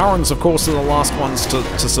go. The Barons, of course, are the last ones to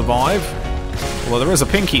survive. Well, there is a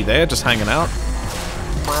Pinky there, just hanging out.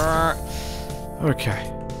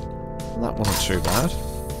 Okay. That wasn't too bad.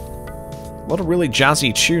 A lot of really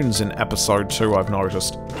jazzy tunes in episode 2, I've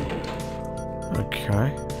noticed.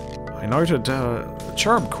 Okay. I noted,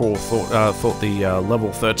 Cherub Core thought the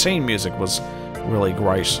level 13 music was really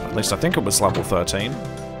great. At least I think it was level 13.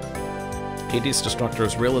 Hideous Destructor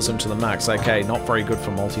is realism to the max. Okay, not very good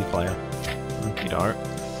for multiplayer. Okey-doke.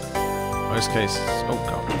 Most cases... Oh,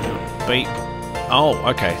 god. Beat... Oh,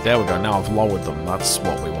 okay, there we go. Now I've lowered them. That's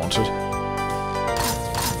what we wanted.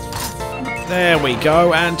 There we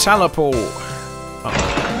go, and teleport.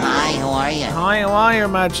 Hi, how are you? Hi, how are you,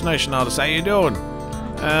 Imagination Artist? How you doing?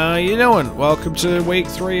 You doing? Welcome to week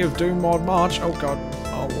 3 of Doom Mod March. Oh god,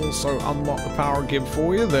 I'll also unlock the power give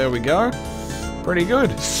for you. There we go. Pretty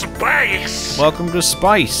good. Space! Welcome to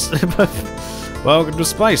space. Welcome to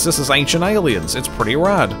space. This is Ancient Aliens. It's pretty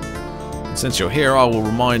rad. And since you're here, I will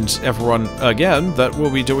remind everyone again that we'll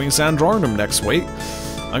be doing Zandronum next week.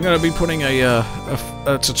 I'm going to be putting a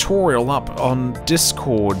tutorial up on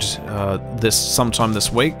Discord sometime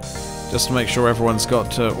this week, just to make sure everyone's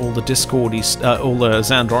got all the all the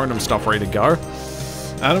Zandronum stuff ready to go.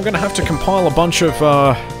 And I'm going to have to compile a bunch of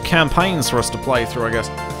campaigns for us to play through, I guess.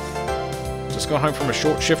 Just got home from a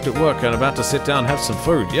short shift at work and about to sit down and have some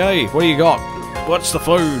food. Yay! What do you got? What's the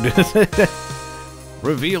food?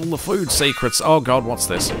 Reveal the food secrets. Oh god, what's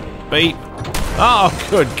this? Beep. Oh,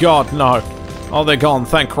 good god, no. Oh, they're gone.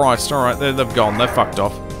 Thank Christ. Alright, they've gone. They're fucked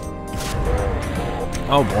off.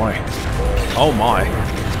 Oh boy. Oh my.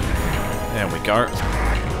 There we go.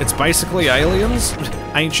 It's basically aliens?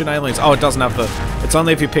 Ancient aliens. Oh, it doesn't have the... It's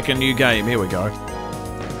only if you pick a new game. Here we go.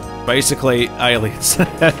 Basically, aliens.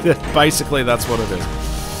 Basically, that's what it is.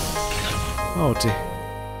 Oh, dear.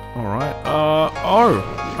 Alright. Oh,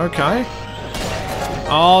 okay.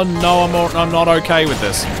 Oh, no, I'm not okay with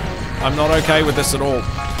this. I'm not okay with this at all.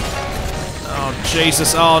 Oh,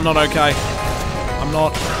 Jesus. Oh, not okay. I'm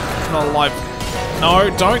not alive. No,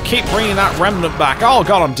 don't keep bringing that remnant back. Oh,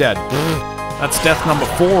 God, I'm dead. That's death number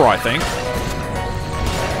 4, I think.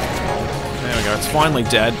 There we go. It's finally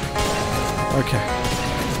dead. Okay.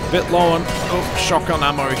 Bit low on... Oh, shotgun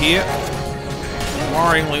ammo here.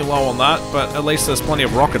 Worryingly low on that, but at least there's plenty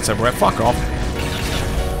of rockets everywhere. Fuck off.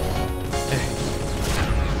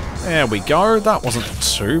 There we go. That wasn't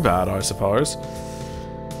too bad, I suppose.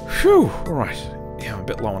 Whew. Alright. Yeah, I'm a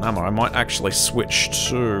bit low on ammo. I might actually switch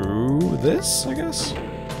to this, I guess?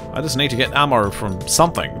 I just need to get ammo from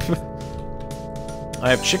something. I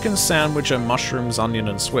have chicken sandwich and mushrooms, onion,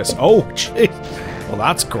 and Swiss. Oh, gee. Well,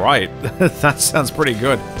 that's great. That sounds pretty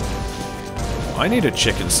good. I need a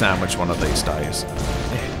chicken sandwich one of these days.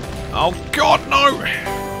 Oh, God, no!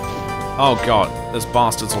 Oh, God. There's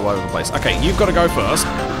bastards all over the place. Okay, you've got to go first.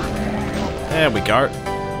 There we go.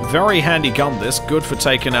 Very handy gun, this. Good for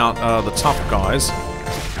taking out the tough guys.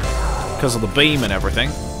 Because of the beam and everything.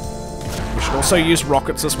 We should also use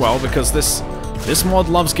rockets as well, because this mod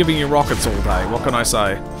loves giving you rockets all day. What can I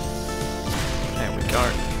say? There we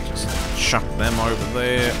go. Just chuck them over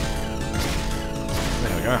there.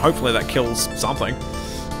 There we go. Hopefully that kills something.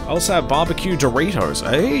 I also have barbecue Doritos.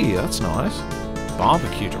 Hey, that's nice.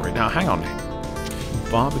 Barbecue Dorito. Now, hang on.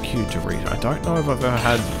 Barbecue Dorito. I don't know if I've ever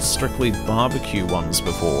had strictly barbecue ones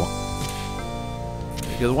before.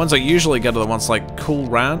 There you The ones I usually get are the ones like Cool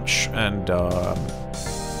Ranch and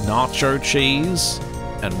nacho cheese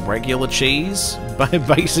and regular cheese.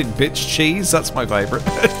 Basic bitch cheese, that's my favourite.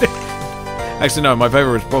 Actually, no, my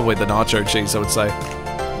favourite is probably the nacho cheese, I would say.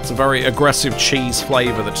 It's a very aggressive cheese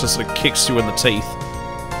flavour that just sort of kicks you in the teeth.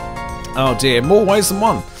 Oh dear, more ways than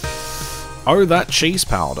one. Oh, that cheese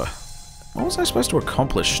powder. What was I supposed to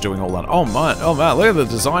accomplish doing all that? Oh man, look at the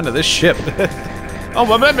design of this ship. Oh,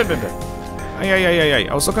 hey,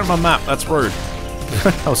 I was looking at my map, that's rude.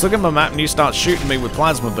 I was looking at my map and you start shooting me with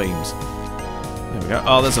plasma beams. There we go.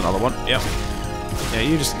 Oh, there's another one. Yep. Yeah,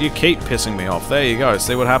 you keep pissing me off. There you go.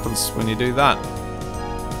 See what happens when you do that.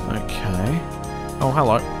 Okay. Oh,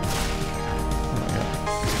 hello.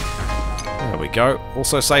 There we go.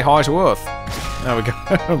 Also say hi to Earth. There we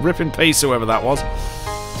go. Rip in peace, whoever that was.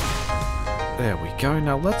 There we go.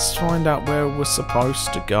 Now let's find out where we're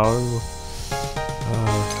supposed to go.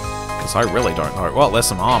 Because I really don't know. Well, there's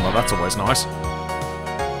some armor. That's always nice.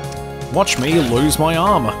 Watch me lose my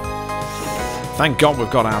armor. Thank God we've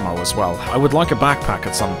got ammo as well. I would like a backpack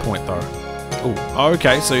at some point, though. Oh,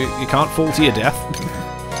 okay, so you can't fall to your death.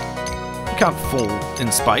 You can't fall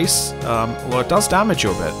in space. Although it does damage you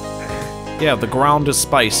a bit. Yeah, the ground is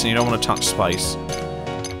space, and you don't want to touch space.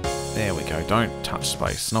 There we go. Don't touch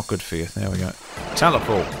space. Not good for you. There we go.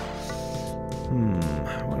 Teleport.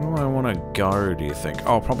 Where do I want to go, do you think?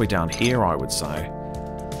 Oh, probably down here, I would say.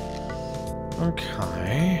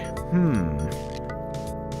 Okay.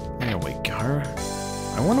 There we go.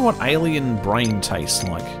 I wonder what alien brain tastes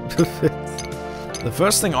like. The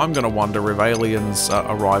first thing I'm going to wonder if aliens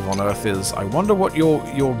arrive on Earth is, I wonder what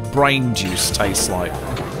your brain juice tastes like.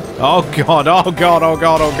 Oh god, oh god, oh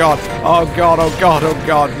god, oh god, oh god, oh god, oh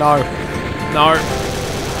god, no. No.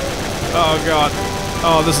 Oh god.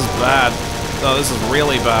 Oh, this is bad. Oh, this is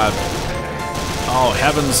really bad. Oh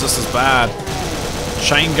heavens, this is bad.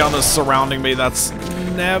 Chain gunners surrounding me, that's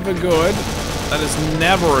never good. That is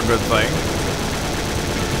never a good thing.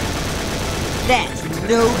 That's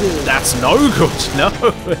no good. That's no good. No,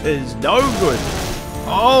 it's no good.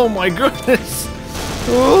 Oh my goodness.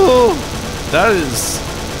 Oh,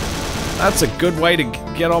 that's a good way to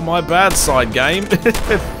get on my bad side, game.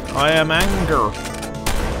 I am anger.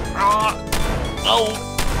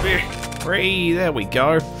 Free. There we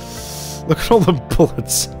go. Look at all the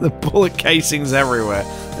bullets. The bullet casings everywhere.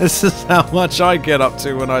 This is how much I get up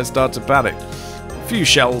to when I start to panic. A few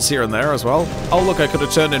shells here and there as well. Oh look, I could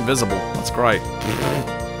have turned invisible. That's great.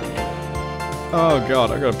 Oh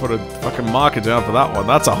god, I gotta put a fucking marker down for that one.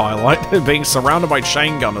 That's a highlight. Being surrounded by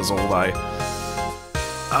chain gunners all day.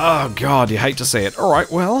 Oh god, you hate to see it.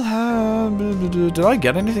 Alright, well, did I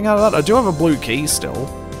get anything out of that? I do have a blue key still.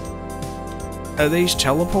 Are these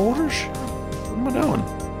teleporters? What am I doing?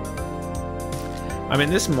 I mean,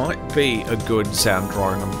 this might be a good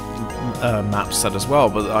Zandrone map set as well,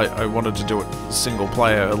 but I wanted to do it single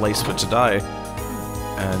player, at least for today.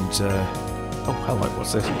 And, oh, hello,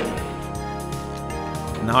 what's this?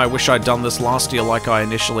 No, I wish I'd done this last year like I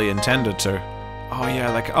initially intended to. Oh yeah,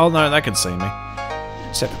 like, oh no, they can see me.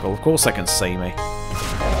 Typical, of course they can see me.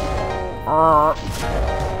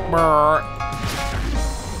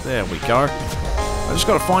 There we go. I just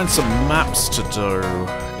gotta find some maps to do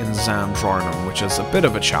in Zandronum, which is a bit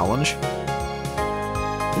of a challenge.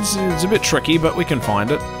 It's a bit tricky, but we can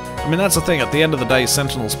find it. I mean, that's the thing, at the end of the day,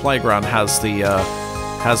 Sentinel's Playground has the,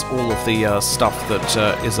 has all of the stuff that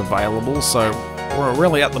is available, so we're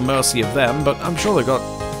really at the mercy of them, but I'm sure they've got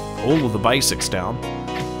all of the basics down.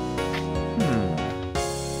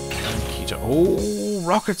 Oh,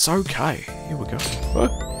 rockets, okay. Here we go.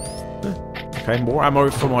 Okay, more ammo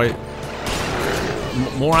for my...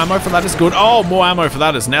 More ammo for that is good. Oh, more ammo for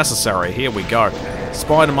that is necessary. Here we go.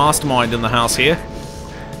 Spider Mastermind in the house here.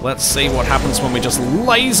 Let's see what happens when we just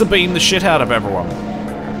laser beam the shit out of everyone.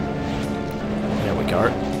 There we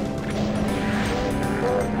go.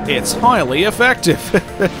 It's highly effective.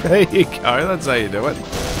 There you go, that's how you do it.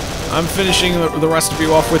 I'm finishing the rest of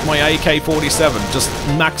you off with my AK-47. Just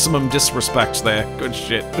maximum disrespect there. Good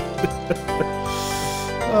shit.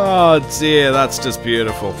 Oh dear, that's just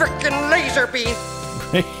beautiful. Frickin' laser beam!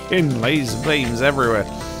 Frickin' laser beams everywhere.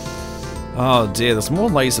 Oh dear, there's more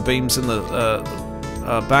laser beams in the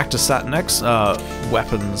back to Saturn X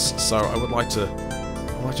weapons, so I would like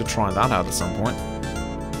to try that out at some point.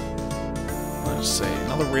 Let's see,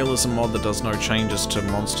 another realism mod that does no changes to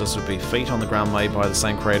monsters would be Feet on the Ground, made by the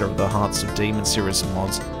same creator of the Hearts of Demon series of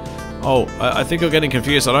mods. Oh, I think you're getting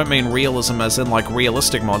confused. I don't mean realism as in like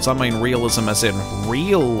realistic mods, I mean realism as in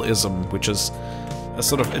realism, which is a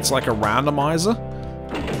sort of, it's like a randomizer.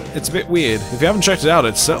 It's a bit weird. If you haven't checked it out,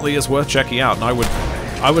 it certainly is worth checking out, and I would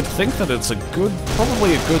I would think that it's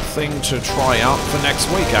probably a good thing to try out for next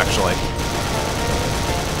week, actually.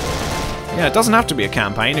 Yeah, it doesn't have to be a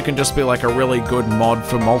campaign, it can just be like a really good mod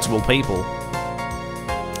for multiple people.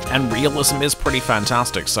 And realism is pretty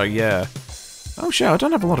fantastic, so yeah. Oh shit, I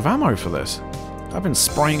don't have a lot of ammo for this. I've been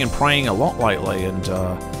spraying and praying a lot lately, and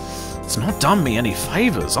it's not done me any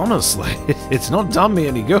favors, honestly. It's not done me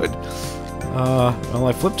any good. Well,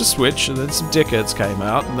 I flipped a switch, and then some dickheads came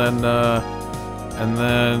out, and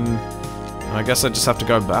then I guess I just have to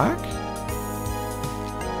go back?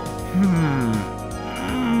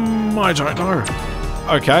 I don't know.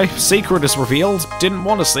 Okay, secret is revealed. Didn't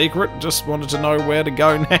want a secret, just wanted to know where to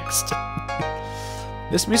go next.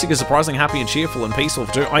 This music is surprisingly happy and cheerful and peaceful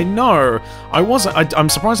too. I know. I'm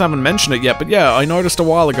surprised I haven't mentioned it yet, but yeah, I noticed a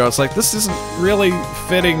while ago. It's like, this isn't really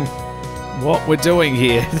fitting what we're doing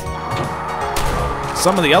here.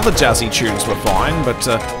 Some of the other jazzy tunes were fine, but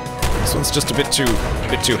this one's just a bit too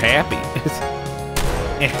happy.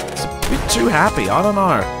 It's a bit too happy. I don't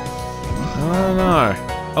know.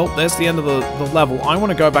 Oh, there's the end of the level. I want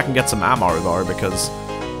to go back and get some ammo, though, because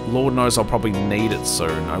Lord knows I'll probably need it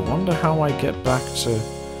soon. I wonder how I get back to...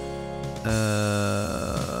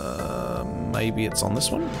 maybe it's on this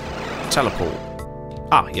one? Teleport.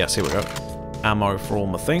 Ah, yes, here we go. Ammo for all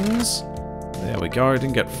my things. There we go.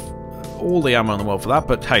 Didn't get all the ammo in the world for that,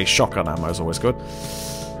 but hey, shotgun ammo is always good.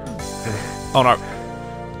 Oh, no.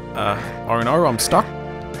 Oh, no, I'm stuck.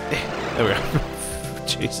 There we go.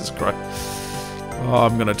 Jesus Christ. Oh,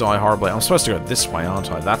 I'm gonna die horribly. I'm supposed to go this way,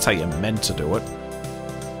 aren't I? That's how you're meant to do it.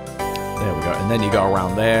 There we go. And then you go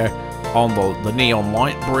around there on the neon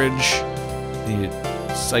light bridge. You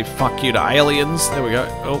say fuck you to aliens. There we go.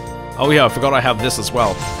 Oh yeah, I forgot I have this as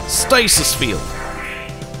well. Stasis field.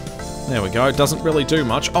 There we go. It doesn't really do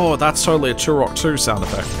much. Oh, that's totally a Turok 2 sound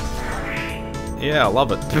effect. Yeah, I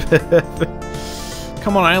love it.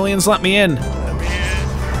 Come on, aliens, let me in.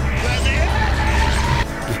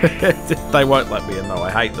 They won't let me in though, I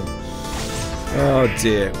hate them. Oh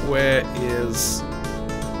dear, where's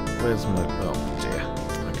my... oh dear,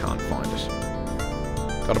 I can't find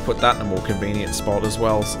it. Gotta put that in a more convenient spot as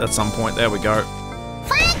well at some point. There we go.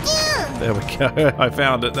 Thank you! There we go, I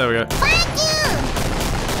found it, there we go. Thank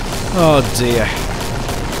you! Oh dear.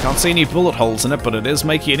 Can't see any bullet holes in it, but it is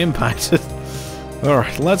making an impact.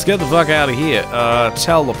 Alright, let's get the fuck out of here.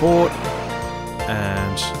 Teleport.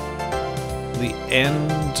 And... the end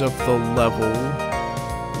of the level.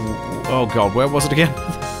 Oh god, where was it again?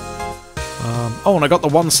 Oh, and I got the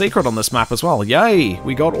one secret on this map as well. Yay!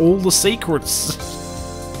 We got all the secrets.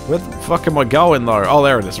 Where the fuck am I going though? Oh,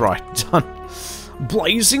 there it is. Right, done.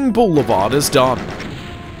 Blazing Boulevard is done.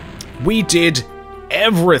 We did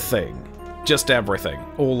everything. Just everything.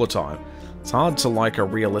 All the time. It's hard to like a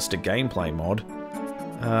realistic gameplay mod.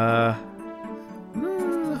 I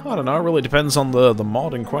don't know. It really depends on the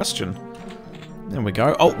mod in question. There we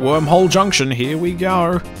go. Oh, Wormhole Junction. Here we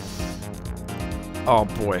go. Oh,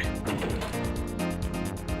 boy.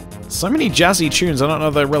 So many jazzy tunes. I don't know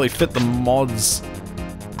if they really fit the mod's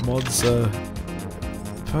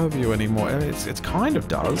purview anymore. It kind of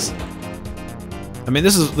does. I mean,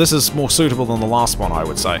 this is more suitable than the last one, I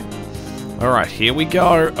would say. All right, here we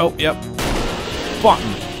go. Oh, yep.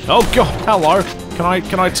 Button. Oh god. Hello.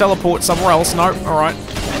 Can I teleport somewhere else? No. All right.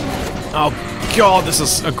 Oh god, this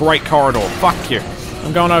is a great corridor. Fuck you.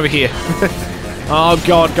 I'm going over here. Oh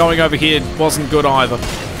god, going over here wasn't good either.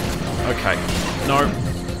 Okay. No.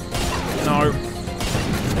 No.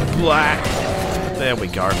 Blah. There we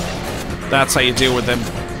go. That's how you deal with them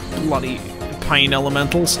bloody pain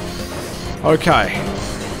elementals. Okay.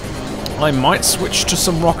 I might switch to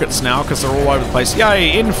some rockets now because they're all over the place.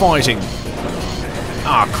 Yay, infighting.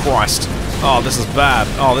 Ah, Christ. Oh, this is bad.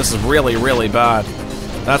 Oh, this is really, really bad.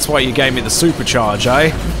 That's why you gave me the supercharge,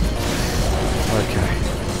 eh? Okay.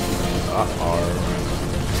 Uh-oh.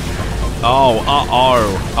 Oh,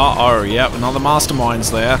 uh-oh. Uh-oh, yep, another mastermind's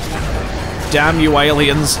there. Damn you,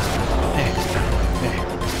 aliens.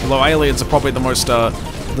 Although aliens are probably the most, the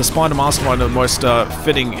Spider Mastermind are the most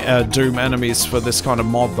fitting Doom enemies for this kind of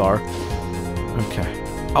mod, though. Okay.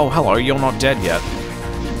 Oh, hello, you're not dead yet.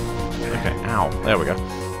 Okay, ow. There we go.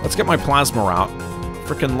 Let's get my plasma out.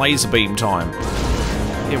 Frickin' laser beam time.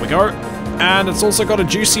 Here we go. And it's also got a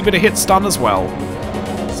juicy bit of hit stun as well.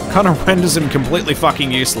 So it kind of renders him completely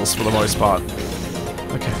fucking useless for the most part.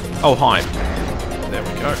 Okay. Oh, hi. There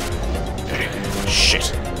we go.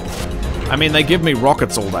 Shit. I mean, they give me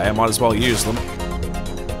rockets all day. I might as well use them.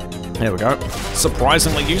 There we go.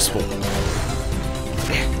 Surprisingly useful.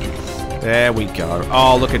 There we go.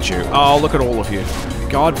 Oh, look at you. Oh, look at all of you.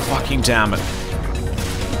 God fucking damn it.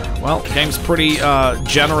 Well, the game's pretty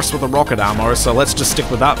generous with the rocket ammo, so let's just stick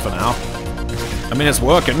with that for now. I mean, it's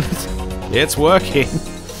working. It's working.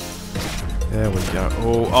 There we go.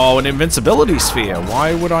 Oh, an invincibility sphere.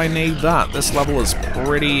 Why would I need that? This level is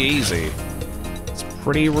pretty easy. It's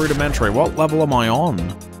pretty rudimentary. What level am I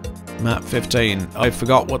on? Map 15. I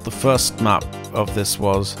forgot what the first map of this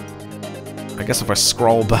was. I guess if I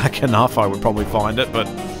scroll back enough, I would probably find it, but...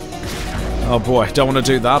 Oh boy, don't want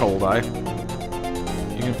to do that all day.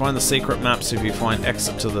 You can find the secret maps if you find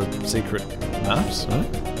exit to the secret maps? Huh?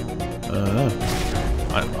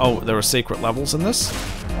 Oh, there are secret levels in this?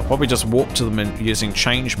 I'll probably just walk to them using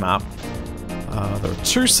change map. There are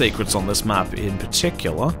 2 secrets on this map in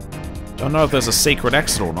particular. Don't know if there's a secret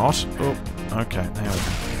exit or not. Oh, okay,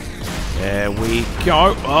 there we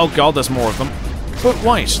go. Oh god, there's more of them. But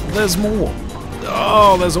wait, there's more.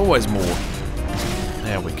 Oh, there's always more.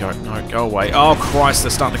 There we go. No, go away. Oh Christ,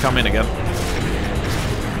 they're starting to come in again.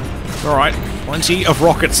 Alright, plenty of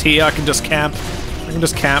rockets here. I can just camp. I can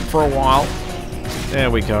just camp for a while. There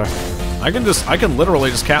we go. I can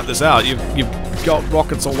literally just camp this out. You've got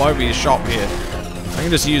rockets all over your shop here. I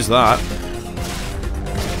can just use that.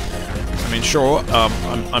 I mean, sure,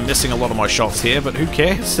 I'm missing a lot of my shots here, but who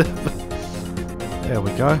cares? There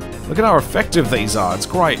we go. Look at how effective these are. It's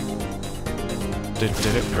great. There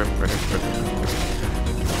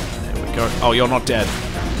we go. Oh, you're not dead.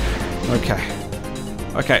 Okay.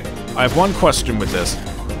 Okay, I have one question with this.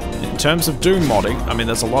 In terms of Doom modding, I mean,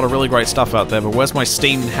 there's a lot of really great stuff out there, but where's my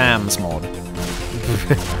steamed hams mod?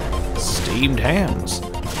 Steamed hams.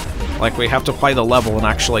 Like, we have to play the level and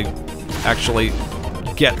actually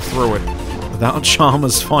get through it without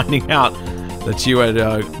Chalmers finding out that you had,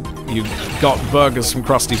 you got burgers from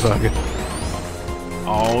Krusty Burger.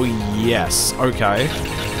 Oh, yes. Okay.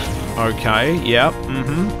 Okay, yep,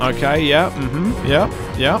 okay, yep,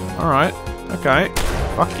 yep, alright. Okay.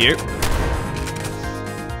 Fuck you.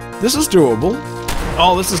 This is doable.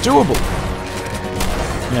 Oh, this is doable.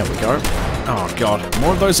 There we go. Oh god,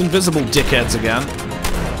 more of those invisible dickheads again.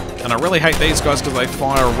 And I really hate these guys because they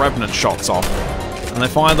fire Revenant shots off. And they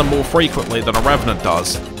fire them more frequently than a Revenant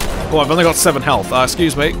does. Oh, I've only got 7 health.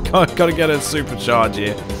 Excuse me. Gotta get a supercharge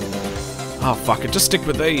here. Oh, fuck it. Just stick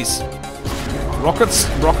with these. Rockets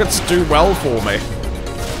do well for me.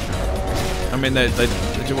 I mean, they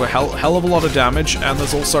do a hell of a lot of damage, and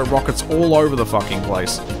there's also rockets all over the fucking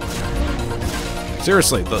place.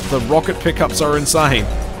 Seriously, the rocket pickups are insane.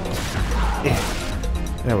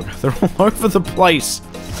 There we go. They're all over the place.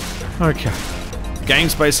 Okay. The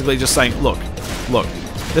game's basically just saying, look,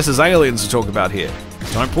 this is aliens to talk about here.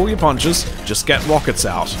 Don't pull your punches, just get rockets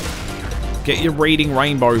out. Get your reading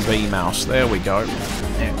rainbow beam out. There we go.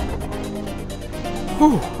 Yeah.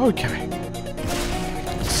 Whew, okay.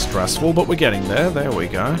 It's stressful, but we're getting there. There we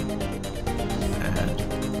go. And...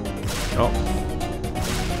 oh.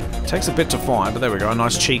 Takes a bit to fire, but there we go. A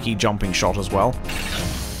nice cheeky jumping shot as well.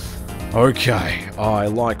 Okay. I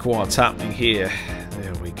like what's happening here.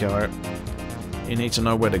 There we go. You need to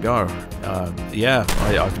know where to go. Yeah,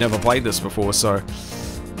 I've never played this before, so...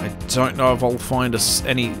 I don't know if I'll find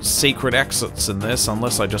any secret exits in this,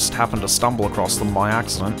 unless I just happen to stumble across them by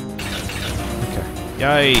accident. Okay.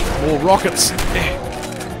 Yay! More rockets! Okay.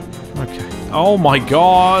 Oh my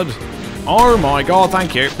god! Oh my god,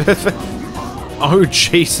 thank you! Oh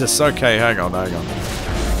Jesus, okay, hang on.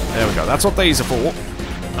 There we go, that's what these are for.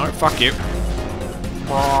 No, fuck you.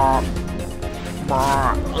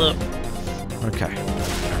 Okay.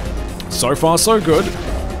 So far, so good.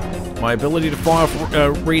 My ability to fire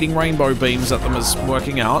reading rainbow beams at them is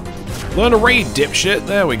working out. Learn to read, dipshit.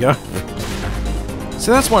 There we go.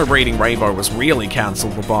 So that's why reading rainbow was really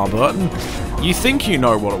cancelled with Bar Burton. You think you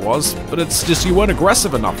know what it was, but it's just you weren't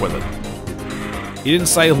aggressive enough with it. You didn't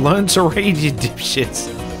say learn to read, you dipshits.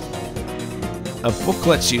 A book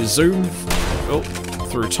lets you zoom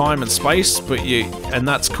through time and space, and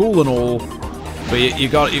that's cool and all. But you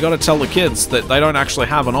got to tell the kids that they don't actually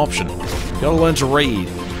have an option. You got to learn to read.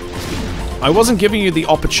 I wasn't giving you the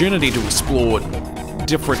opportunity to explore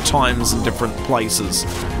different times and different places.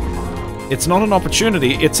 It's not an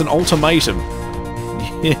opportunity, it's an ultimatum.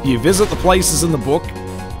 You visit the places in the book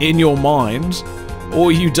in your mind,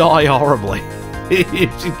 or you die horribly.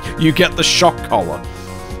 You get the shock collar.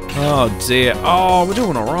 Oh dear. Oh, we're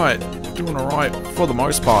doing alright. We're doing alright for the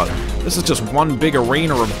most part. This is just one big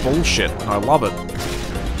arena of bullshit, and I love it.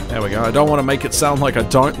 There we go. I don't want to make it sound like I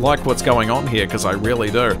don't like what's going on here, because I really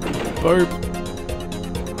do. Boop.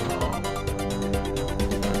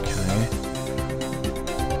 Okay.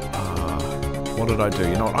 What did I do?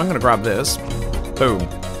 You know what? I'm going to grab this. Boom.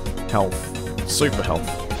 Health. Super health.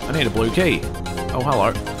 I need a blue key. Oh,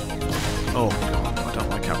 hello. Oh, God. I don't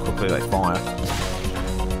like how quickly they fire.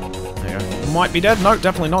 There you go. Might be dead. No,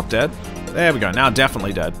 definitely not dead. There we go. Now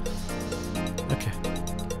definitely dead. Okay.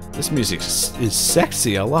 This music is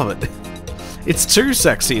sexy. I love it. It's too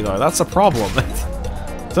sexy, though. That's a problem.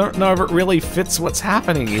 Don't know if it really fits what's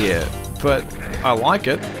happening here, but I like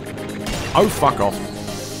it. Oh, fuck off.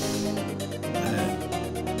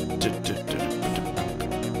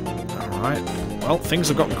 Alright. Well, things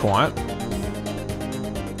have gotten quiet.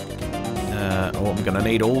 Oh, I'm gonna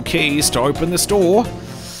need all keys to open this door.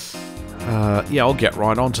 Yeah, I'll get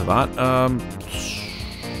right onto that.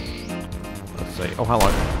 Let's see. Oh, hello.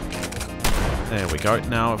 There we go.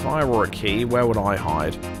 Now, if I were a key, where would I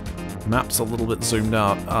hide? Map's a little bit zoomed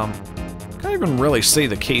out. Can't even really see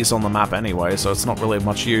the keys on the map anyway, so it's not really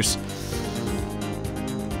much use.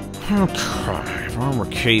 Okay, if I were a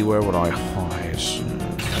key, where would I hide?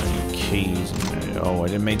 Keys. Oh, I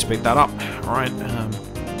didn't mean to pick that up. Alright,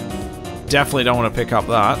 definitely don't want to pick up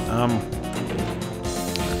that.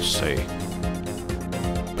 Let's see.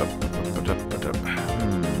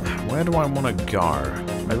 Where do I want to go?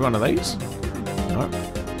 Maybe one of these? No.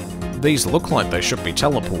 These look like they should be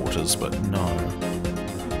teleporters, but no.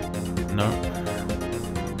 No.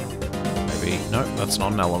 Maybe... No, that's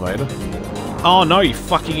not an elevator. Oh no, you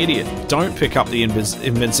fucking idiot. Don't pick up the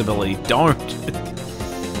invincibility. Don't.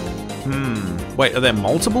 Wait, are there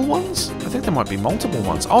multiple ones? I think there might be multiple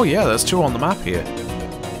ones. Oh yeah, there's 2 on the map here.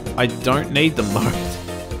 I don't need them though.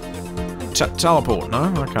 Teleport,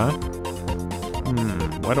 no? Okay.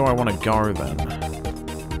 Where do I want to go then?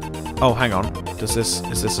 Oh, hang on. Is this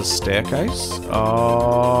a staircase?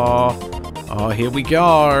 Oh, here we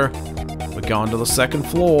go. We're going to the 2nd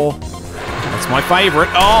floor. That's my favorite.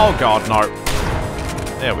 Oh god, no.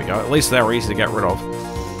 There we go. At least they're easy to get rid of.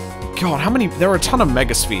 God, how many... There are a ton of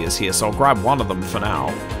megaspheres here, so I'll grab one of them for now.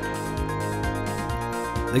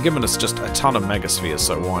 They're giving us just a ton of megaspheres,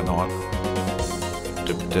 so why not?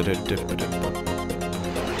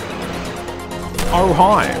 Oh,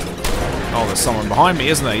 hi. Oh, there's someone behind me,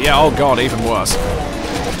 isn't there? Yeah, oh god, even worse.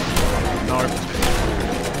 No.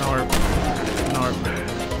 No. No.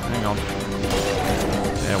 Hang on.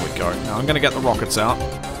 There we go. Now I'm gonna get the rockets out.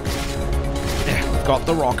 Yeah, we've got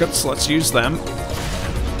the rockets. Let's use them.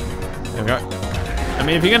 There we go. I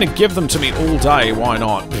mean, if you're gonna give them to me all day, why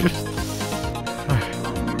not?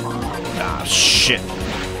 Ah, shit.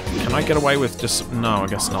 Can I get away with just... No, I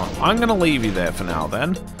guess not. I'm gonna leave you there for now,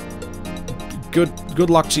 then. Good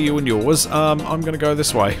luck to you and yours. I'm gonna go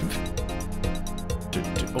this way.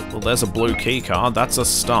 Oh, well, there's a blue key card. That's a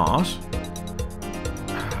start.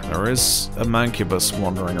 There is a Mancubus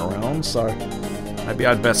wandering around, so maybe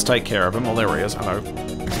I'd best take care of him. Oh, there he is. Hello.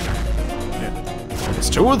 Yeah. There's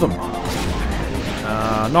 2 of them.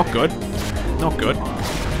 Not good. Not good.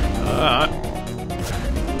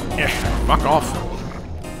 Yeah, fuck off.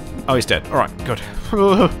 Oh, he's dead. Alright, good.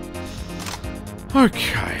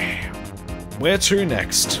 Okay. Where to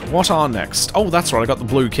next? What are next? Oh, that's right, I got the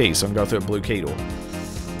blue key, so I can go through a blue key door.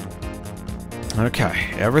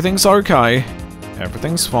 Okay, everything's okay.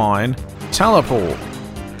 Everything's fine. Teleport.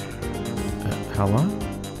 Hello?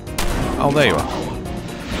 Oh, there you are.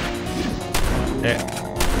 Yeah.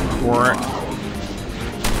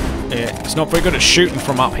 Yeah, it's not very good at shooting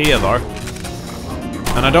from up here, though.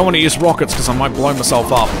 And I don't want to use rockets because I might blow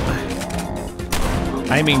myself up.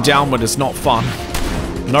 Aiming downward is not fun.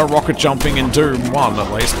 No rocket jumping in Doom 1,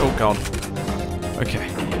 at least. Oh, god. Okay.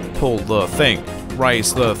 Pull the thing.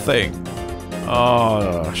 Raise the thing.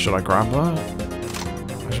 Should I grab that?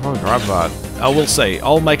 I should probably grab that. Oh, we'll see.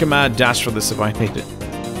 I'll make a mad dash for this if I need it.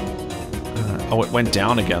 Oh, it went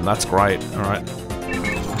down again. That's great. Alright.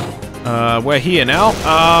 We're here now.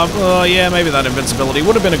 Yeah, maybe that invincibility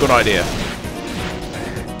would have been a good idea.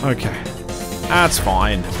 Okay. That's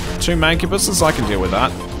fine. 2 Mancubuses, I can deal with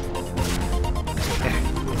that.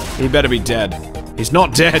 He better be dead. He's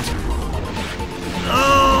not dead.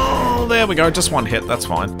 Oh, there we go. Just 1 hit. That's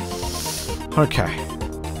fine. Okay.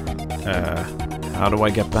 How do I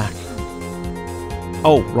get back?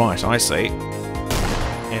 Oh, right. I see.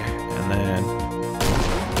 Yeah, and then...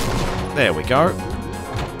 There we go.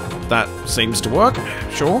 That seems to work.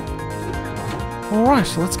 Sure. Alright,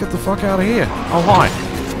 so let's get the fuck out of here. Oh, hi.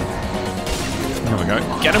 There we go.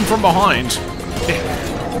 Get him from behind. Yeah.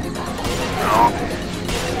 Oh,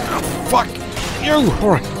 fuck you!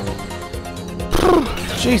 Alright.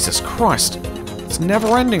 Jesus Christ. It's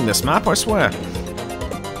never ending, this map, I swear.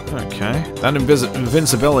 Okay. That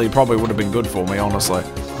invincibility probably would have been good for me, honestly.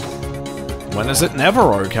 When is it never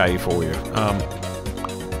okay for you? Alright.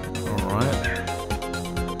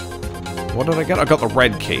 What did I get? I got the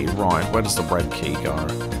red key. Right, where does the red key go?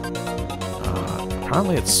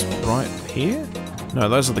 Apparently it's right here? No,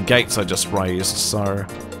 those are the gates I just raised, so...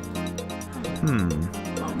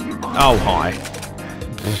 Oh, hi.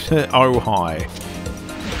 Oh, hi.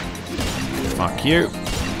 Fuck you.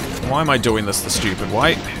 Why am I doing this the stupid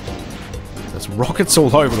way? There's rockets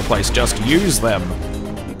all over the place. Just use them.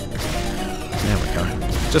 There we go.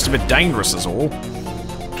 Just a bit dangerous is all.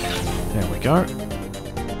 There we go.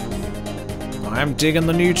 I am digging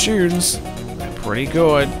the new tunes. They're pretty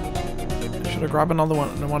good. Should I grab another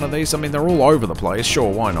one of these? I mean, they're all over the place.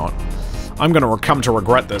 Sure, why not? I'm going to come to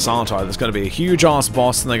regret this, aren't I? There's going to be a huge-ass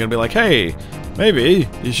boss, and they're going to be like, hey, maybe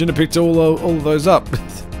you shouldn't have picked all of those up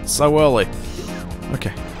so early.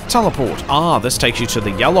 Okay. Teleport. Ah, this takes you to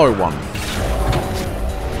the yellow one.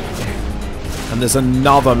 And there's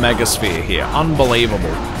another Megasphere here.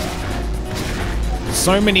 Unbelievable.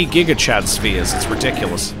 So many Giga Chad spheres, it's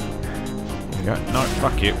ridiculous. There we go. No,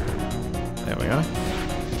 fuck you. There we go.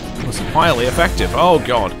 It was highly effective. Oh,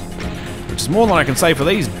 God. Which is more than I can say for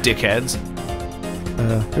these dickheads.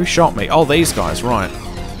 Who shot me? Oh, these guys, right.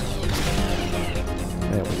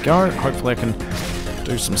 There we go. Hopefully I can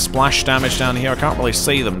do some splash damage down here. I can't really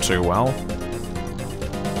see them too well.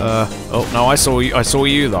 Oh, no, I saw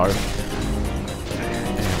you, though.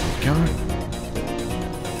 There we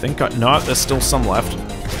go. No, there's still some left.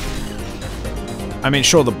 I mean,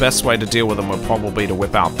 sure, the best way to deal with them would probably be to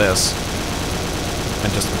whip out this.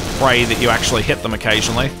 And just pray that you actually hit them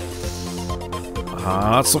occasionally.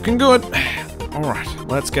 It's looking good. Alright,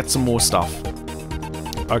 let's get some more stuff.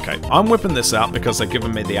 Okay, I'm whipping this out because they're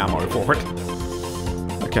giving me the ammo for it.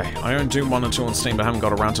 Okay, I own Doom 1 and 2 on Steam, but I haven't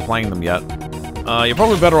got around to playing them yet. You're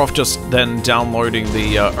probably better off just then downloading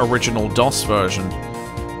the original DOS version.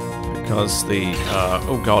 Because the,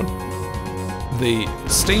 oh god, the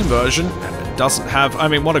Steam version doesn't have, I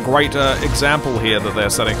mean, what a great example here that they're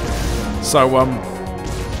setting. So,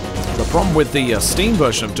 the problem with the Steam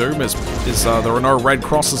version of Doom is there are no red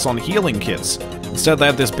crosses on healing kits. Instead, they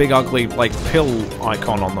have this big, ugly, like, pill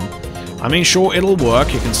icon on them. I mean, sure, it'll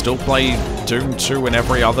work. You can still play Doom 2 in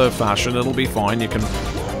every other fashion. It'll be fine. You can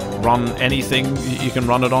run anything. You can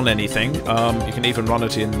run it on anything. You can even run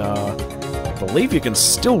it in, I believe you can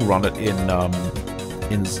still run it in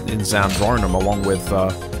Zandronum along with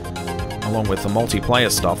the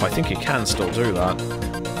multiplayer stuff. I think you can still do that.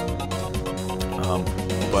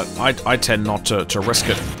 But I tend not to risk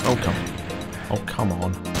it. Oh, come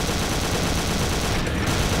on.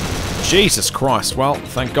 Jesus Christ, well,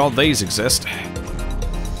 thank God these exist.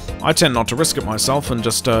 I tend not to risk it myself and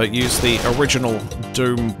just use the original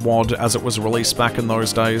Doom WOD as it was released back in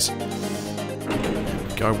those days. There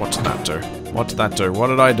we go, what did that do? What did that do? What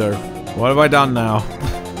did I do? What have I done now?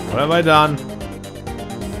 What have I done?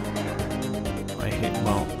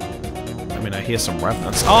 I hear some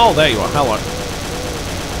revenants. Oh, there you are, hello.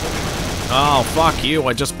 Oh, fuck you,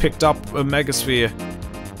 I just picked up a Megasphere.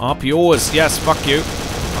 Up yours, yes, fuck you.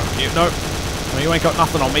 Fuck you, no, you ain't got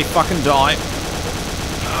nothing on me, fucking die.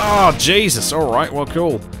 Oh, Jesus, alright, well,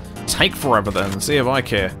 cool. Take forever then, see if I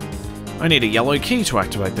care. I need a yellow key to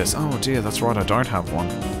activate this. Oh dear, that's right, I don't have one.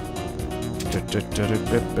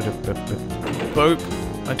 Boop,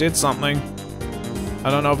 I did something.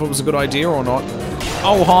 I don't know if it was a good idea or not.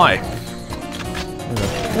 Oh, hi.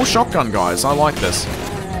 More shotgun guys, I like this.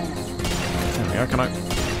 There we go, can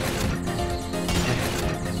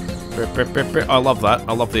I love that.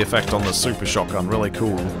 I love the effect on the super shotgun. Really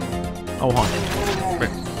cool. Oh, hi.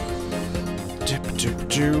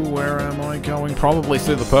 Where am I going? Probably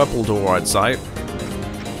through the purple door, I'd say.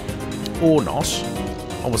 Or not.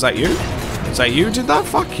 Oh, was that you? Was that you did that?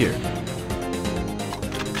 Fuck you.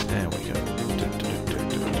 There we go.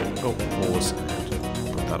 Oh, pause.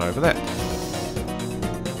 Put that over there.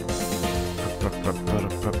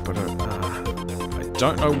 I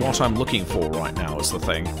don't know what I'm looking for right now is the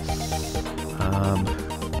thing.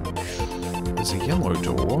 There's a yellow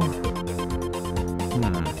door.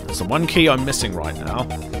 There's the one key I'm missing right now.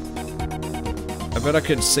 I bet I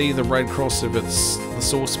could see the red cross if it's the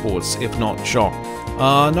source ports, if not Shock.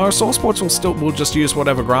 No, source ports will just use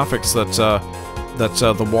whatever graphics that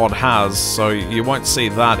the WOD has, so you won't see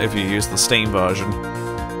that if you use the Steam version.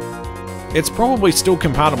 It's probably still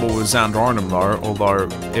compatible with Zandronum though, although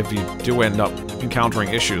if you do end up encountering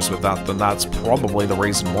issues with that, then that's probably the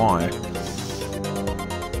reason why.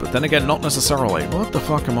 But then again, not necessarily. What the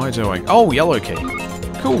fuck am I doing? Oh, yellow key.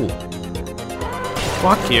 Cool.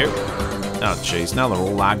 Fuck you. Oh jeez, now they're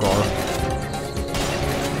all aggro.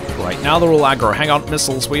 Great, now they're all aggro. Hang on,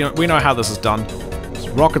 missiles, we know how this is done. There's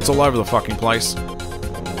rockets all over the fucking place.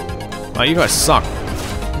 Oh, you guys suck.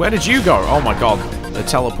 Where did you go? Oh my god. They're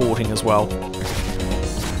teleporting as well.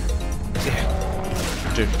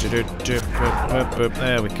 There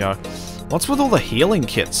we go. What's with all the healing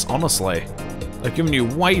kits, honestly? They've given you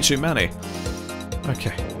way too many.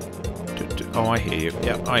 Okay. Oh, I hear you.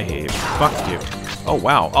 Yep, I hear you. Fuck you. Oh,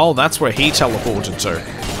 wow. Oh, that's where he teleported to.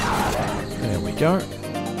 There we go.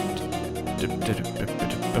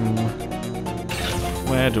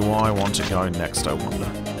 Where do I want to go next, I wonder?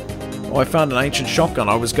 Oh, I found an ancient shotgun.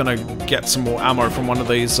 I was going to get some more ammo from one of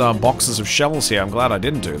these boxes of shells here. I'm glad I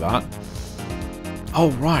didn't do that.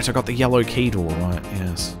 Oh, right. I got the yellow key door, right.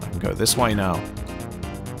 Yes. I can go this way now.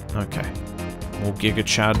 Okay. More Giga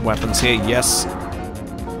Chad weapons here. Yes.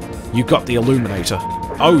 You got the Illuminator.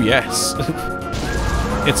 Oh, yes.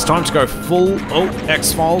 It's time to go full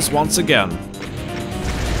X-Files once again.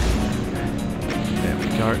 There we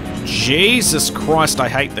go. Jesus Christ, I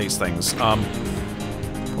hate these things.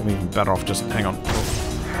 Probably even better off just... Hang on.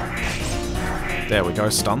 There we go.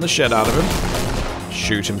 Stun the shit out of him.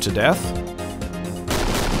 Shoot him to death.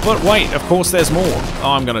 But wait, of course there's more.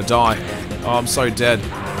 Oh, I'm gonna die. Oh, I'm so dead.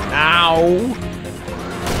 Ow!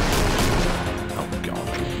 Oh, God.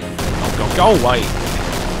 Oh, God. Go away.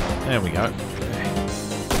 There we go.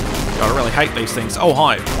 God, I really hate these things. Oh,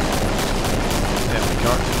 hi. There we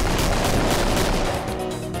go.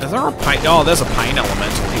 Is there a pain? Oh, there's a pain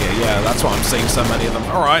elemental here. Yeah, that's why I'm seeing so many of them.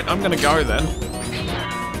 Alright, I'm gonna go then.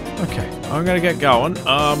 Okay, I'm gonna get going.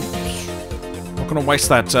 Not gonna waste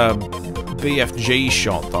that BFG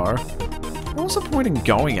shot, though. What was the point in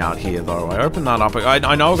going out here, though? I opened that up.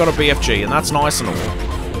 I know I got a BFG, and that's nice and all.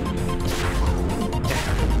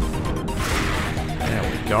 There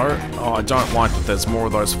we go. Oh, I don't like that there's more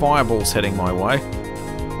of those fireballs heading my way.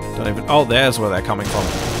 Don't even... Oh, there's where they're coming from.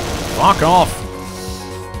 Fuck off!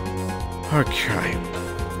 Okay.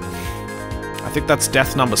 I think that's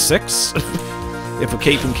death number 6. If we're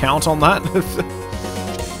keeping count on that.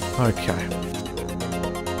 Okay.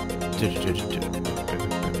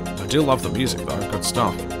 I do love the music though, good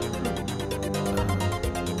stuff.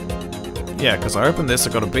 Yeah, because I opened this, I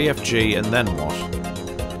got a BFG, and then what?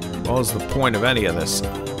 What was the point of any of this?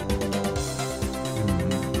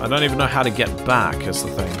 I don't even know how to get back, is the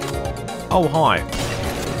thing. Oh, hi.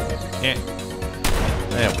 Yeah.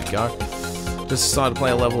 There we go. Just decided to play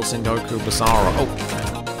a level of Sengoku Basara. Oh,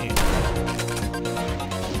 yeah.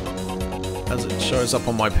 As it shows up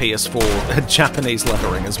on my PS4, Japanese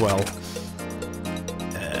lettering as well.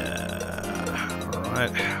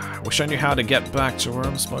 Alright. Wish I knew how to get back to where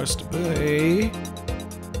I'm supposed to be. I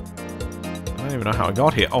don't even know how I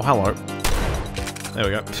got here. Oh, hello. There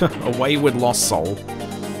we go. A wayward lost soul.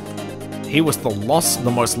 He was the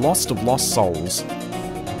most lost of lost souls.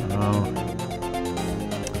 Oh.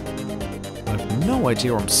 No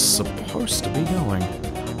idea where I'm supposed to be going.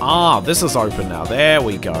 Ah, this is open now. There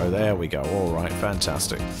we go. There we go. Alright,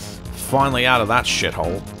 fantastic. Finally out of that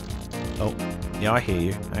shithole. Oh, yeah, I hear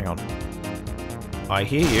you. Hang on. I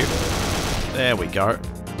hear you. There we go.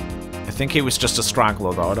 I think he was just a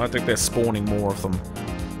straggler, though. I don't think they're spawning more of them.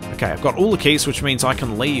 Okay, I've got all the keys, which means I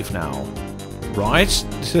can leave now. Right?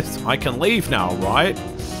 I can leave now, right?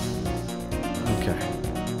 Okay.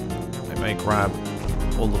 I may grab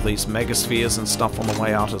all of these megaspheres and stuff on the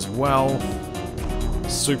way out as well.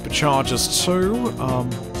 Superchargers too.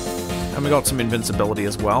 And we got some invincibility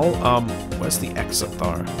as well. Where's the exit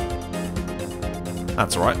though?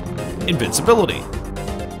 That's right. Invincibility.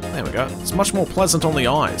 There we go. It's much more pleasant on the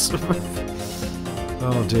eyes.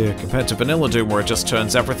 Oh dear. Compared to Vanilla Doom where it just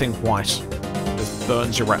turns everything white. Just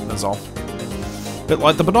burns your retinas off. Bit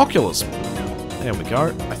like the binoculars. There we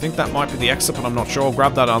go. I think that might be the exit, but I'm not sure. I'll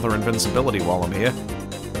grab that other invincibility while I'm here.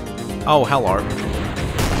 Oh, hello.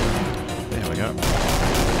 There we go.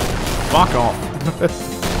 Fuck off.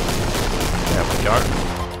 There we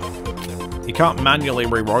go. You can't manually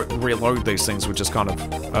reload these things, which is kind of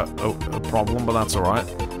a problem, but that's alright.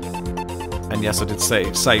 And yes, I did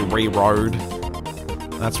say re-road.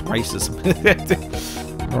 That's racism.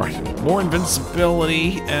 Alright, more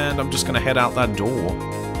invincibility, and I'm just going to head out that door.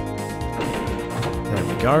 There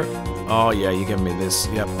we go. Oh yeah, you're giving me this.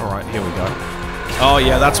 Yep, alright, here we go. Oh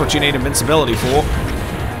yeah, that's what you need invincibility for.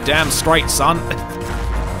 Damn straight, son.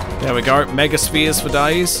 There we go. Megaspheres for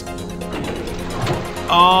days.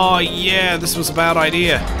 Oh yeah, this was a bad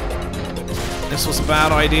idea. This was a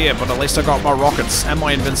bad idea, but at least I got my rockets and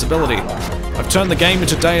my invincibility. I've turned the game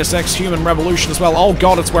into Deus Ex Human Revolution as well. Oh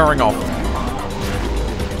god, it's wearing off.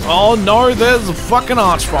 Oh no, there's a fucking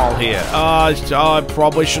archvile here. I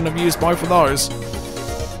probably shouldn't have used both of those.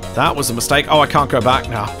 That was a mistake. Oh, I can't go back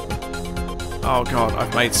now. Oh god,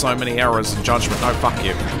 I've made so many errors in judgment. No, fuck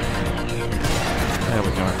you. There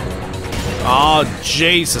we go. Oh,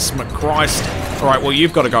 Jesus Christ. Alright, well,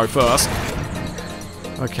 you've got to go first.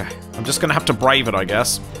 Okay, I'm just going to have to brave it, I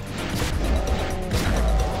guess.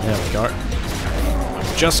 There we go.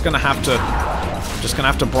 I'm just gonna have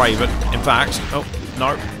to brave it. In fact, oh,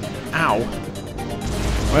 no. Ow.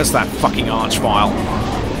 Where's that fucking archvile?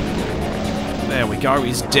 There we go,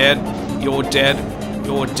 he's dead. You're dead.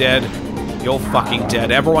 You're dead. You're fucking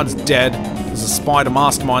dead. Everyone's dead. There's a spider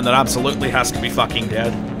mastermind that absolutely has to be fucking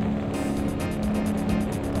dead.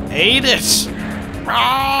 Eat it!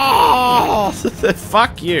 Oh,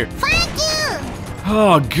 fuck you. Fuck you!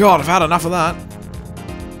 Oh god, I've had enough of that.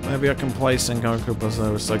 Maybe I can play Sengoku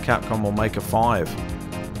Bazooka so Capcom will make a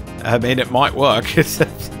 5. I mean, it might work. I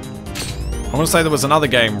want to say there was another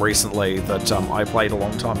game recently that I played a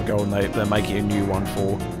long time ago and they're making a new one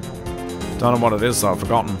for. Don't know what it is though, I've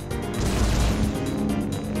forgotten.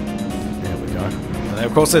 There we go. And then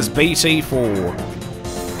of course there's BT4.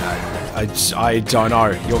 I don't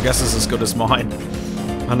know. Your guess is as good as mine.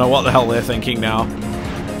 I don't know what the hell they're thinking now.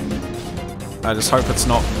 I just hope it's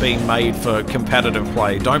not being made for competitive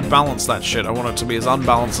play. Don't balance that shit. I want it to be as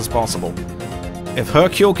unbalanced as possible. If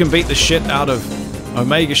Hercule can beat the shit out of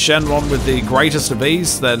Omega Shenron with the greatest of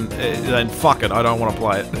ease, then fuck it, I don't want to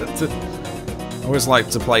play it. I always like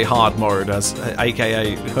to play hard mode, as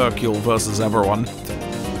aka Hercule versus everyone.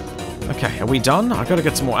 Okay, are we done? I gotta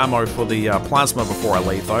get some more ammo for the plasma before I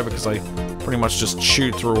leave, though, because I pretty much just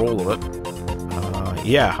chewed through all of it.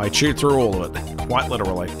 Yeah, I chewed through all of it. Quite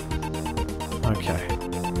literally. Okay.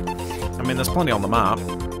 I mean, there's plenty on the map.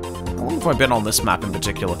 How long have I been on this map in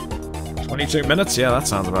particular? 22 minutes? Yeah, that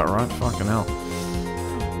sounds about right. Fucking hell.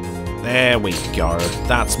 There we go.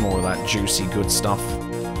 That's more of that juicy good stuff.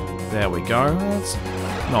 There we go. That's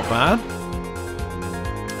not bad.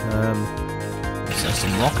 So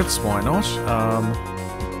some rockets, why not?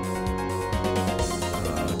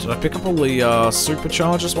 Did I pick up all the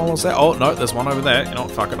superchargers while I was there? Oh, no, there's one over there. You know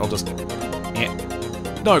what, fuck it, I'll just... Yeah.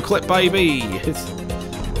 No, clip, baby!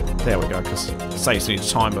 There we go, because it saves me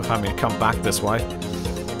time of having to come back this way.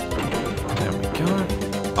 There we go.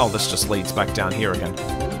 Oh, this just leads back down here again.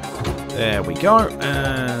 There we go,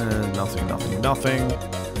 and nothing, nothing, nothing.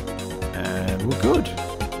 And we're good.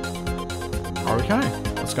 Okay,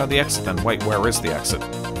 let's go to the exit then. Wait, where is the exit?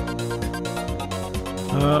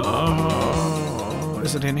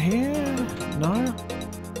 Is it in here? No?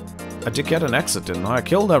 I did get an exit, didn't I? I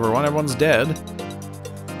killed everyone, everyone's dead.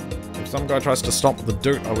 If some guy tries to stop the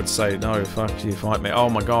Doot, I would say, no, fuck you, fight me. Oh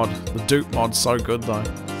my god, the Doot mod's so good though.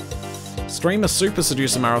 Stream a Super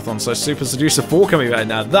Seducer Marathon, so Super Seducer 4 can be made.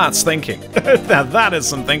 Now that's thinking. Now that is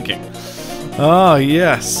some thinking. Oh,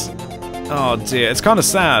 yes. Oh dear, it's kind of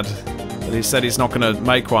sad that he said he's not going to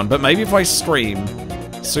make one, but maybe if I stream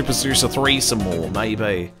Super Seducer 3 some more,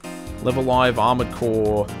 maybe. Live Alive, Armored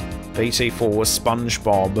Core, BT4,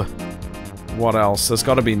 SpongeBob. What else? There's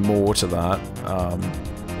got to be more to that. Oh,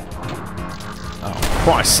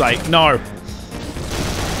 Christ's sake, no!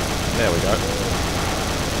 There we go.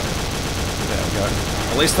 There we go.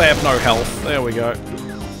 At least they have no health. There we go.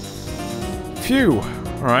 Phew.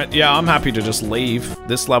 Alright, yeah, I'm happy to just leave.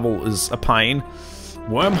 This level is a pain.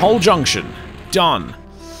 Wormhole Junction. Done.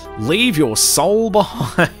 Leave your soul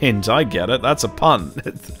behind. I get it. That's a pun.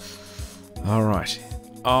 Alright.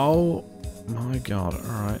 Oh my god.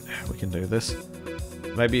 Alright, we can do this.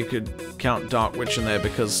 Maybe you could count Dark Witch in there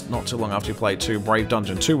because not too long after you played 2, Brave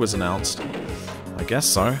Dungeon 2 was announced. I guess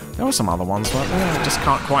so. There were some other ones, but I just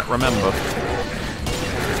can't quite remember.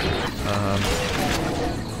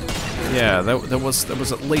 Yeah, there was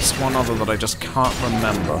at least one other that I just can't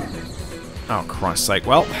remember. Oh, Christ's sake.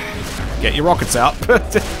 Well, get your rockets out.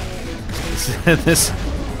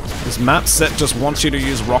 This map set just wants you to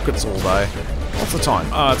use rockets all day. What's the time?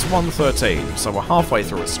 It's 1:13, so we're halfway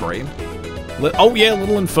through a stream. Oh yeah,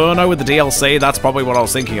 Little Inferno with the DLC. That's probably what I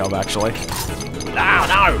was thinking of, actually. Oh,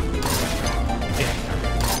 no!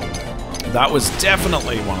 That was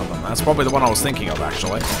definitely one of them. That's probably the one I was thinking of,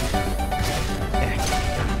 actually.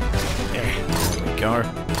 There we go.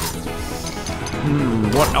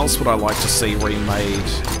 What else would I like to see remade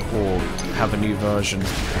or have a new version?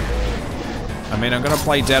 I mean, I'm going to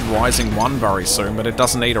play Dead Rising 1 very soon, but it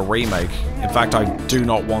doesn't need a remake. In fact, I do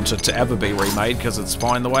not want it to ever be remade because it's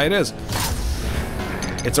fine the way it is.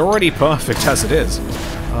 It's already perfect as it is.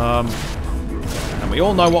 And we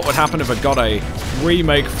all know what would happen if it got a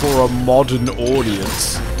remake for a modern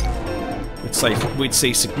audience. We'd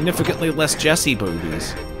see significantly less Jessie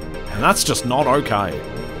boobies. And that's just not okay.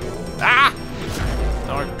 Ah!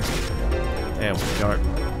 No. There we go.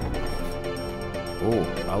 Ooh,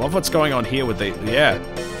 I love what's going on here with the... Yeah,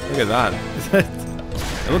 look at that.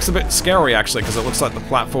 It looks a bit scary, actually, because it looks like the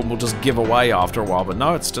platform will just give away after a while. But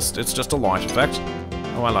no, it's just a light effect.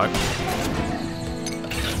 Oh, hello.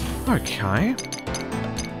 Okay.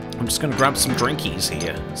 I'm just gonna grab some drinkies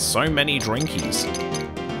here. So many drinkies.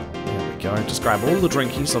 There we go. Just grab all the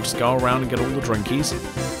drinkies. I'll just go around and get all the drinkies.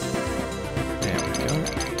 There we go.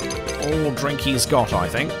 All drinkies got, I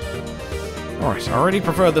think. Alright, I already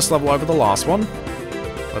prefer this level over the last one.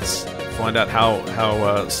 Let's find out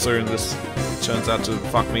how soon this turns out to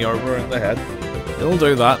fuck me over in the head. It'll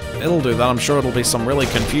do that. It'll do that. I'm sure it'll be some really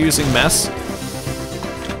confusing mess.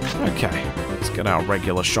 Okay, let's get our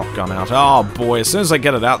regular shotgun out. Oh boy, as soon as I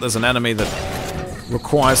get it out, there's an enemy that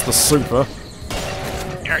requires the super.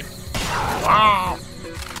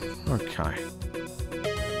 Okay.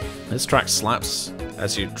 This track slaps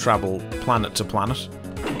as you travel planet to planet.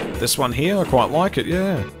 This one here, I quite like it,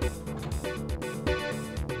 yeah.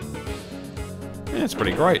 Yeah, it's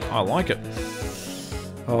pretty great. I like it.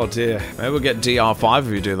 Oh dear. Maybe we'll get DR5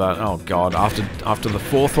 if you do that. Oh god. After the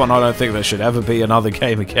fourth one, I don't think there should ever be another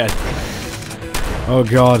game again. Oh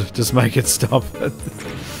god. Just make it stop.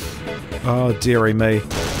 Oh dearie me.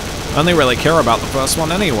 I only really care about the first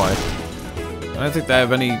one anyway. I don't think they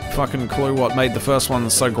have any fucking clue what made the first one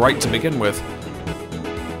so great to begin with.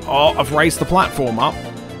 Oh, I've raised the platform up.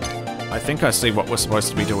 I think I see what we're supposed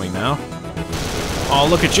to be doing now. Oh,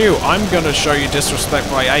 look at you. I'm gonna show you disrespect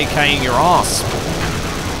by AKing your ass.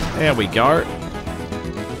 There we go.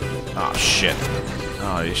 Oh, shit.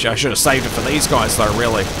 Oh, I should have saved it for these guys, though,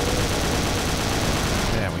 really.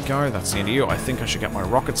 There we go. That's the end of you. I think I should get my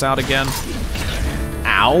rockets out again.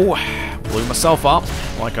 Ow. Blew myself up,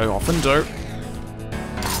 like I often do.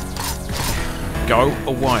 Go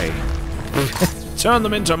away. Turn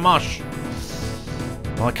them into mush.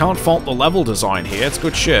 Well, I can't fault the level design here. It's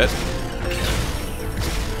good shit.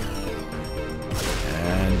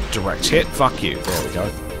 And direct hit. Fuck you. There we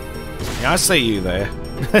go. Yeah, I see you there.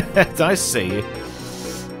 I see you.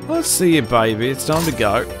 I see you, baby. It's time to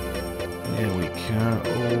go. There we go.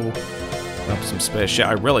 Oh, grab some spare shit.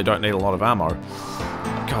 I really don't need a lot of ammo.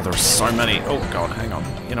 God, there are so many. Oh, God, hang on.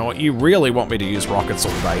 You know what? You really want me to use rockets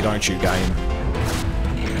all day, don't you, game?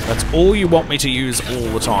 That's all you want me to use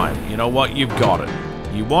all the time. You know what? You've got it.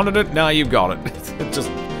 You wanted it, now you've got it.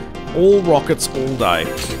 Just all rockets all day.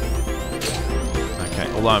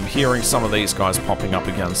 Okay, although I'm hearing some of these guys popping up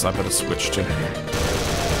again, so I better switch to...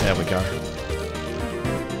 There we go.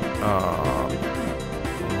 Alright.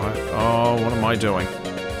 Oh, what am I doing?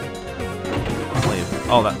 Leave.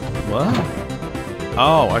 Oh, that... What?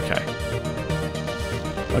 Oh, okay.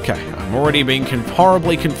 Okay, I'm already being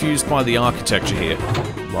horribly confused by the architecture here.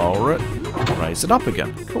 Lower it. Raise it up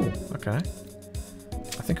again. Cool, okay.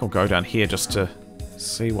 I think I'll go down here just to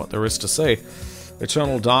see what there is to see.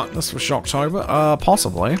 Eternal Darkness for Shocktober?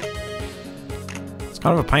 Possibly. It's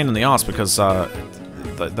kind of a pain in the ass because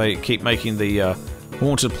they keep making the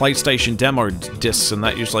haunted PlayStation demo discs, and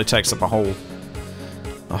that usually takes up a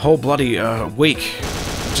whole bloody week,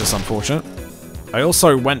 which is unfortunate. I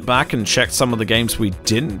also went back and checked some of the games we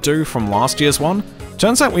didn't do from last year's one.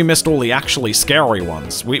 Turns out we missed all the actually scary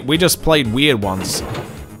ones. We just played weird ones.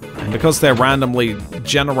 And because they're randomly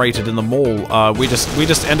generated in the mall, we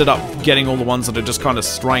just ended up getting all the ones that are just kind of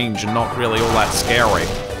strange and not really all that scary.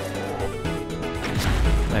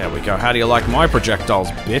 There we go. How do you like my projectiles,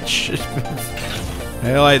 bitch? How do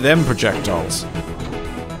you like them projectiles?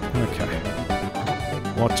 Okay.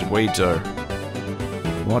 What did we do?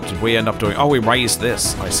 What did we end up doing? Oh, we raised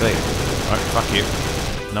this. I see. Oh, fuck you.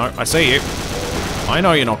 No, I see you. I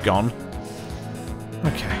know you're not gone.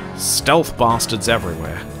 Okay. Stealth bastards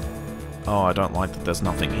everywhere. Oh, I don't like that there's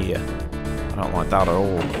nothing here. I don't like that at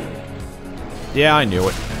all. Yeah, I knew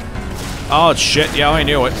it. Oh, shit. Yeah, I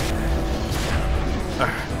knew it.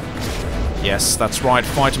 Yes, that's right.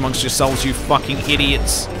 Fight amongst yourselves, you fucking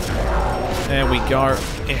idiots. There we go.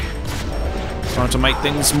 Trying to make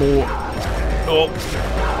things more... Oh,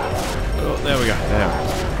 there we go. There.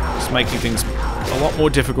 Just making things a lot more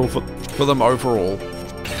difficult for them overall.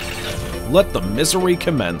 Let the misery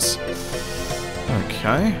commence.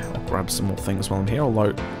 Okay, I'll grab some more things while I'm here,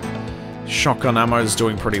 although shotgun ammo is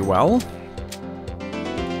doing pretty well.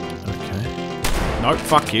 Okay. Nope,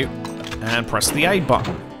 fuck you. And press the A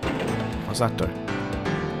button. What does that do?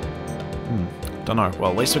 Don't know.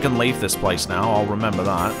 Well, at least we can leave this place now. I'll remember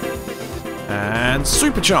that. And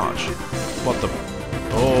supercharge. What the...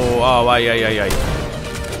 Oh, yeah.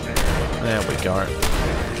 There we go.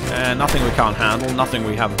 And nothing we can't handle. Nothing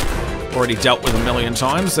we haven't already dealt with a million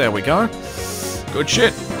times. There we go. Good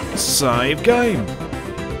shit. Save game.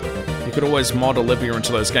 You could always mod Olivia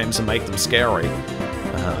into those games and make them scary.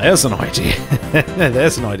 There's an idea.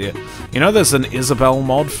 There's an idea. You know there's an Isabelle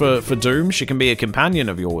mod for Doom? She can be a companion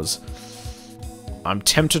of yours. I'm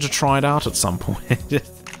tempted to try it out at some point.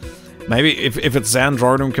 Maybe if it's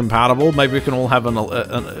Zandronum compatible, maybe we can all have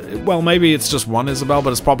well, maybe it's just one Isabelle,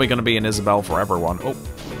 but it's probably going to be an Isabelle for everyone. Oh,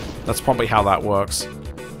 that's probably how that works.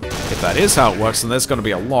 If that is how it works, then there's going to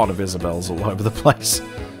be a lot of Isabelles all over the place,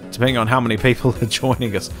 depending on how many people are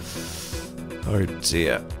joining us. Oh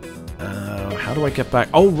dear. How do I get back?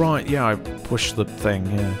 Oh, right, yeah, I pushed the thing,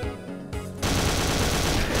 yeah.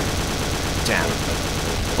 Damn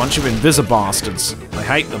it. Bunch of Invisibastards. I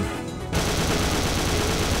hate them.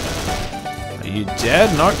 Are you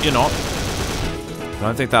dead? No, you're not. I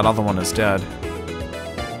don't think that other one is dead.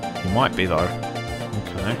 You might be, though.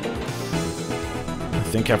 Okay. I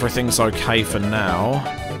think everything's okay for now.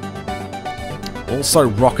 Also,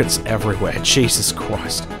 rockets everywhere. Jesus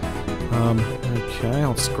Christ. Okay,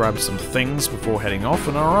 I'll just grab some things before heading off,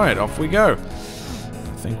 and alright, off we go. I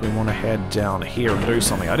think we want to head down here and do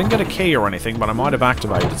something. I didn't get a key or anything, but I might have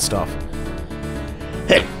activated stuff.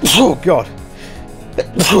 Oh, God.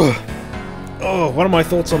 Oh, what are my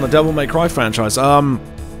thoughts on the Devil May Cry franchise? The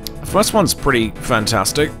first one's pretty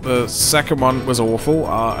fantastic. The second one was awful,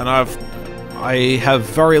 and I have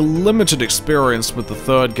very limited experience with the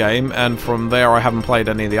third game, and from there I haven't played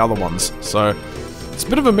any of the other ones, so it's a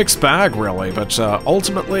bit of a mixed bag, really, but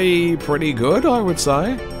ultimately pretty good, I would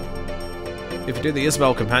say. If you do the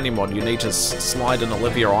Isabelle Companion mod, you need to slide an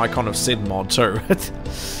Olivia Icon of Sid mod, too.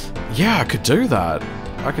 Yeah, I could do that.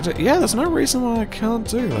 Yeah, there's no reason why I can't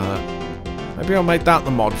do that. Maybe I'll make that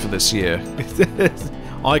the mod for this year.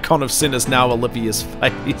 Icon of Sin is now Olivia's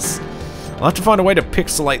face. I'll have to find a way to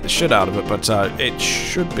pixelate the shit out of it, but it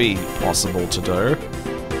should be possible to do.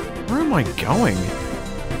 Where am I going?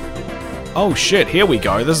 Oh shit, here we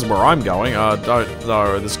go. This is where I'm going. Don't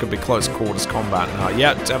know. This could be close quarters combat.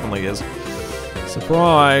 Yeah, it definitely is.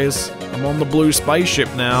 Surprise! I'm on the blue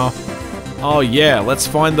spaceship now. Oh yeah, let's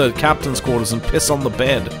find the captain's quarters and piss on the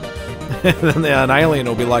bed. And then an alien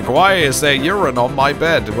will be like, why is there urine on my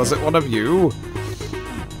bed? Was it one of you?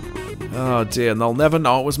 Oh dear, and they'll never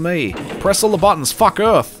know it was me. Press all the buttons, fuck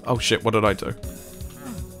Earth! Oh shit, what did I do?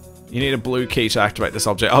 You need a blue key to activate this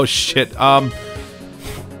object. Oh shit,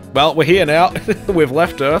 well, we're here now. We've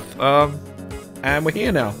left Earth, and we're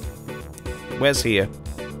here now. Where's here?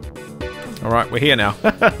 Alright, we're here now.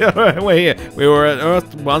 We're here. We were at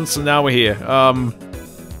Earth once, and now we're here.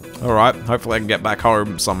 Alright, hopefully I can get back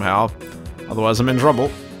home somehow. Otherwise I'm in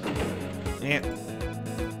trouble. Yeah.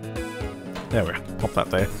 There we go. Pop that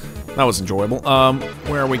there. That was enjoyable.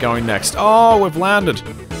 Where are we going next? Oh, we've landed.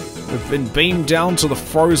 We've been beamed down to the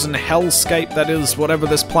frozen hellscape that is whatever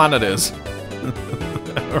this planet is.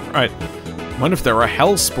 Alright. I wonder if there are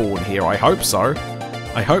hell spawn here. I hope so.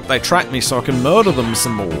 I hope they track me so I can murder them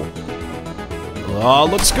some more. Oh,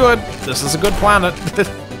 looks good. This is a good planet.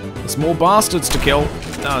 There's more bastards to kill.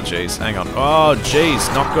 Oh, jeez. Hang on. Oh,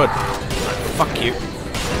 jeez. Not good. Fuck you.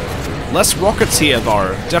 Less rockets here,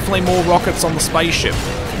 though. Definitely more rockets on the spaceship.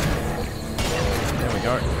 There we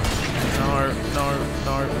go. No, no,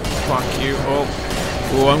 no. Fuck you.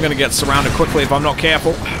 Oh, I'm going to get surrounded quickly if I'm not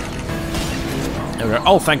careful. There we go.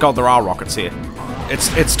 Oh, thank God there are rockets here.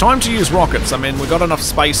 It's time to use rockets. I mean, we've got enough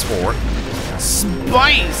space for it.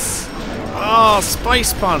 Space! Oh,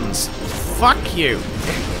 space puns. Fuck you.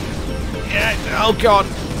 Yeah, oh god.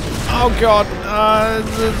 Oh god.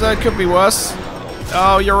 That could be worse.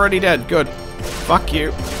 Oh, you're already dead. Good. Fuck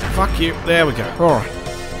you. Fuck you. There we go. Alright.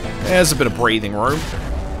 There's a bit of breathing room.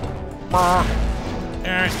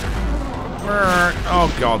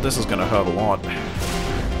 Oh god, this is going to hurt a lot.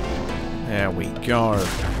 There we go.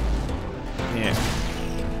 Yeah.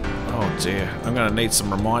 Oh dear. I'm going to need some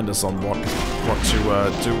reminders on what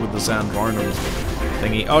to do with the Zandronum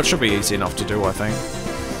thingy. Oh, it should be easy enough to do, I think.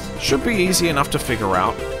 Should be easy enough to figure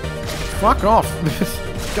out. Fuck off.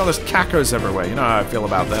 God, there's cacos everywhere. You know how I feel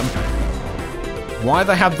about them. Why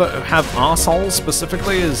they have arseholes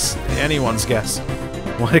specifically is anyone's guess.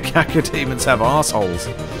 Why do caco demons have arseholes?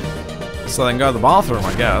 So they can go to the bathroom,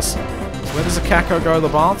 I guess. Where does a caco go to the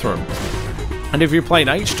bathroom? And if you played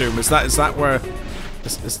H-Doom, is that where...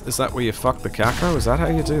 Is that where you fuck the caco? Is that how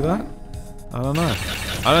you do that? I don't know.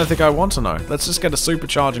 I don't think I want to know. Let's just get a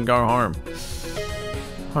supercharge and go home.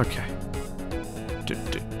 Okay.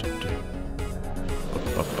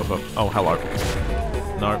 Oh, hello.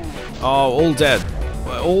 No. Oh, all dead.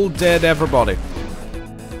 All dead, everybody.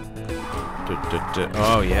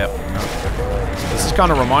 Oh, yeah. No. This is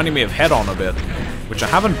kind of reminding me of Head-On a bit, which I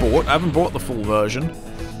haven't bought. I haven't bought the full version.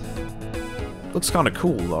 Looks kind of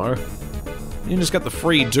cool, though. You can just get the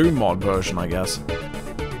free Doom mod version, I guess.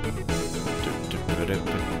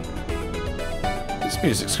 This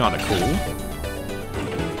music's kind of cool.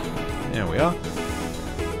 There we are.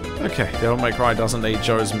 Okay, Devil May Cry doesn't need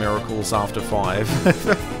Joe's Miracles after 5.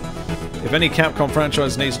 If any Capcom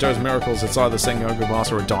franchise needs those miracles, it's either Sengoku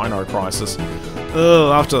Blast or a Dino Crisis.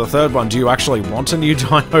 Ugh, after the third one, do you actually want a new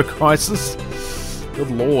Dino Crisis? Good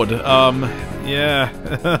lord. Yeah.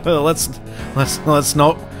 let's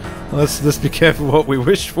be careful what we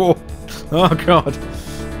wish for. Oh god.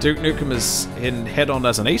 Duke Nukem is in head-on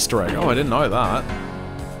as an Easter egg. Oh, I didn't know that.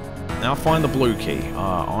 Now find the blue key.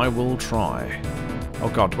 I will try. Oh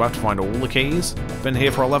god, do I have to find all the keys? I've been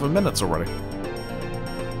here for 11 minutes already.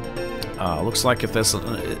 Looks like if there's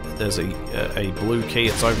a blue key,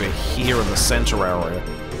 it's over here in the center area.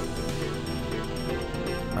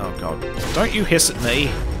 Oh god. Don't you hiss at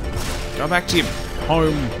me. Go back to your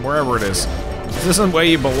home, wherever it is. This isn't where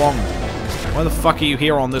you belong. Why the fuck are you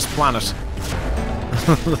here on this planet?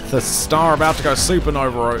 The star about to go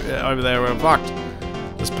supernova over there. We're fucked.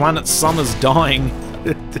 This planet's sun is dying.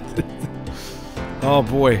 Oh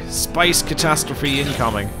boy. Space catastrophe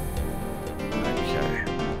incoming. Okay.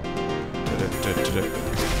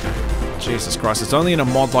 Jesus Christ. It's only in a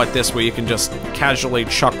mod like this where you can just casually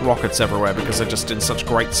chuck rockets everywhere because they're just in such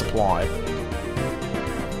great supply.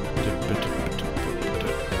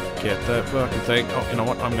 Get that fucking thing. Oh, you know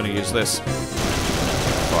what? I'm gonna use this.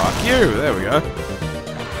 Fuck you. There we go.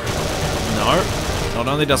 No. Not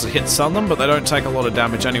only does it hit some of them, but they don't take a lot of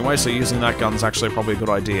damage anyway, so using that gun's actually probably a good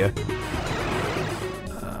idea.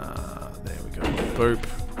 There we go. Boop.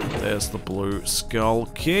 There's the blue skull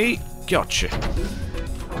key. Gotcha.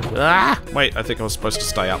 Ah! Wait, I think I was supposed to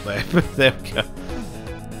stay up there. There we go.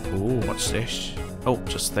 Ooh, what's this? Oh,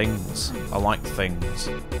 just things. I like things.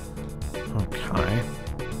 Okay.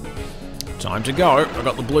 Time to go. I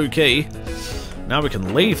got the blue key. Now we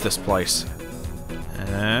can leave this place.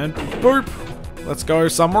 And boop! Let's go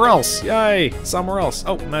somewhere else. Yay! Somewhere else.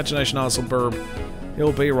 Oh, Imagination Arsenal Burb.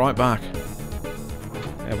 He'll be right back.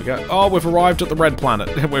 There we go. Oh, we've arrived at the red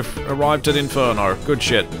planet. We've arrived at Inferno. Good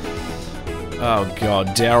shit. Oh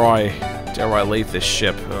god, dare I leave this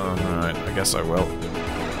ship? Oh, alright, I guess I will.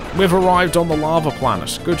 We've arrived on the lava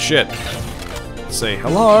planet. Good shit. Let's see.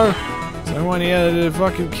 Hello? Is anyone here to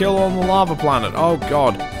fucking kill on the lava planet? Oh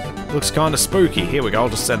god. Looks kinda spooky. Here we go, I'll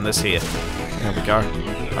just send this here. There we go.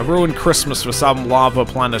 I ruined Christmas for some lava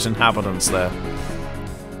planet inhabitants there.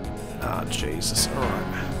 Ah, Jesus.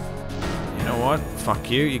 Alright. You know what?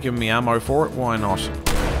 Fuck you. You're giving me ammo for it? Why not?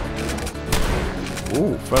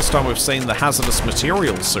 Ooh, first time we've seen the hazardous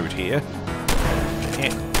material suit here.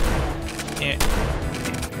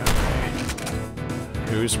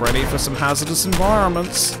 Who's ready for some hazardous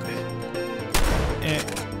environments? There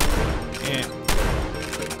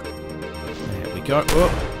we go. Oh.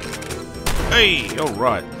 Hey,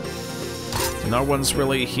 alright. No one's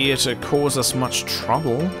really here to cause us much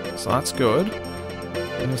trouble, so that's good.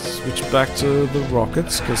 Let's switch back to the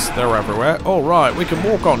rockets, because they're everywhere. Alright, we can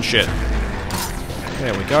walk on shit.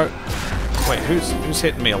 There we go. Wait, who's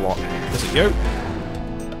hitting me a lot? Is it you?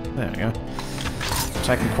 There we go.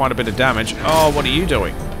 Taking quite a bit of damage. Oh, what are you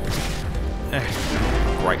doing?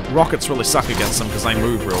 Great. Rockets really suck against them because they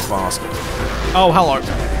move real fast. Oh, hello.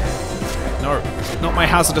 No, not my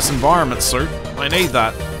hazardous environment suit. I need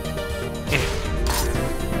that.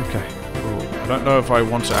 Okay. Ooh, I don't know if I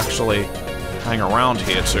want to actually hang around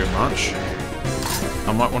here too much.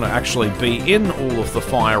 I might want to actually be in all of the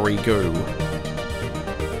fiery goo.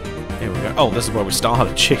 Here we go. Oh, this is where we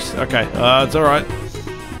started. Jeez. Okay. It's alright.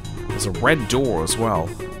 There's a red door as well.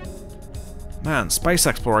 Man, space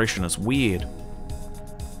exploration is weird.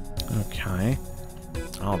 Okay.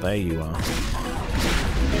 Oh, there you are.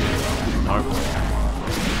 No.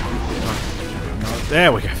 No.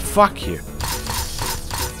 There we go. Fuck you.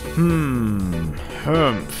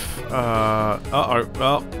 Uh-oh.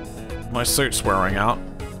 Well, my suit's wearing out.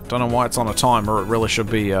 Don't know why it's on a timer. It really should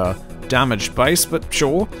be, damage based, but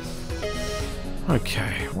sure.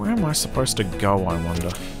 Okay, where am I supposed to go, I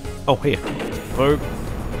wonder? Oh, here. Boop.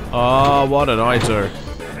 Oh, what did I do?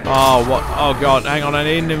 Oh, what? Oh, God, hang on, I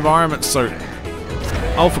need an environment suit.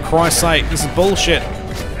 Oh, for Christ's sake, this is bullshit.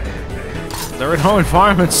 There are no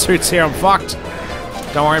environment suits here, I'm fucked.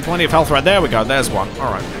 Don't worry, plenty of health right there. We go, there's one.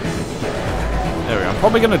 Alright. There we go. I'm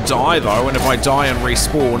probably gonna die, though, and if I die and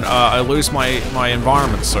respawn, I lose my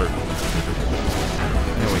environment suit.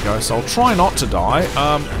 There we go, so I'll try not to die.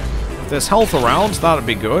 If there's health around, that'd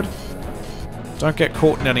be good. Don't get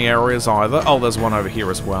caught in any areas either. Oh, there's one over here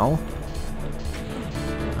as well.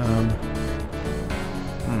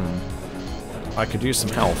 I could use some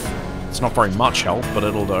health. It's not very much health, but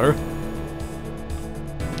it'll do.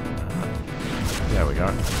 There we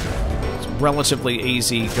go. It's relatively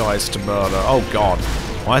easy guys to murder. Oh god.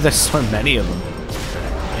 Why are there so many of them?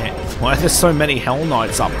 Why are there so many Hell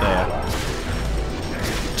Knights up there?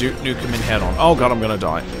 Duke Nukem in head on. Oh god, I'm gonna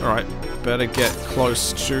die. Alright. better get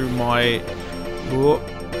close to my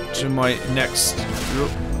next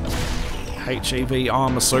HEV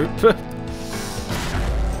armor suit.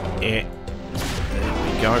 Yeah. There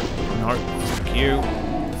we go. No, fuck you.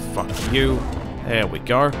 Fuck you. There we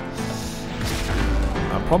go.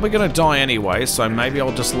 I'm probably gonna die anyway, so maybe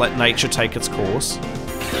I'll just let nature take its course.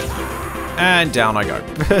 And down I go.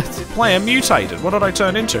 Player mutated. What did I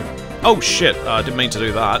turn into? Oh shit, I didn't mean to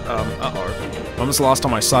do that. Uh-oh. When was the last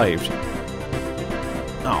time I saved?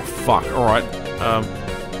 Oh, fuck. Alright. Alright,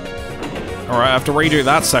 I have to redo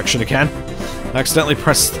that section again. I accidentally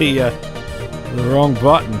pressed the wrong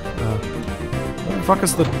button. What the fuck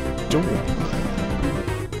is the door?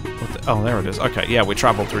 What the, oh, there it is. Okay, yeah, we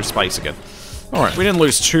traveled through space again. Alright, we didn't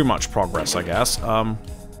lose too much progress, I guess.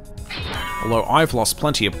 Although I've lost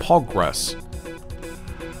plenty of progress.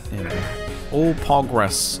 Yeah. All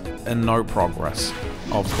progress and no progress,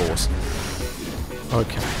 of course.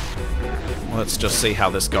 Okay. Let's just see how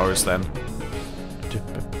this goes then.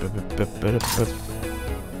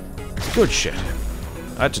 Good shit.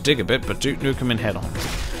 I had to dig a bit, but Duke Nukem in head on.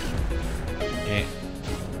 Yeah.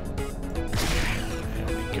 There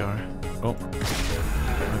we go. Oh.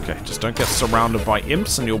 Okay, just don't get surrounded by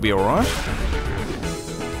imps and you'll be alright.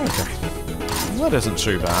 Okay. Well, that isn't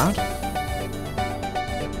too bad.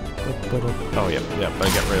 Oh, yeah,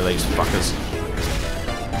 better get rid of these fuckers.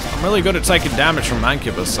 I'm really good at taking damage from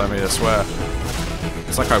Mancubus, I mean, I swear.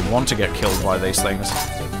 It's like I want to get killed by these things.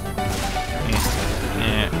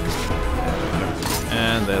 Yeah.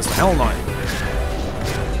 And there's the Hell Knight.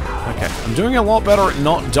 Okay, I'm doing a lot better at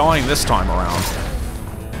not dying this time around.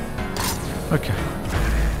 Okay.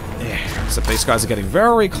 Yeah, except these guys are getting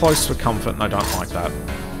very close for comfort, and I don't like that.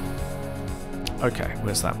 Okay,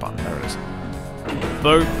 where's that button? There it is.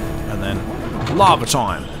 Boom. And then lava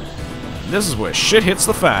time. This is where shit hits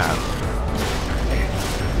the fan.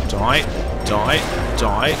 Die, die,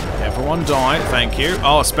 die. Everyone die. Thank you.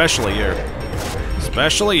 Oh, especially you.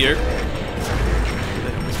 Especially you.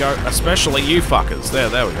 There we go. Especially you fuckers. There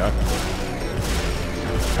we go.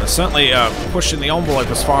 They're certainly pushing the envelope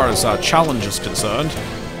as far as challenge is concerned.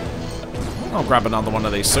 I'll grab another one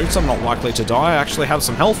of these suits. I'm not likely to die. I actually have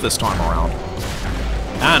some health this time around.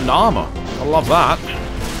 And armor. I love that.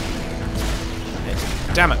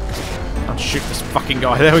 Damn it. I'll shoot this fucking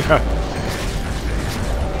guy. There we go.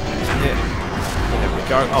 Yeah. There we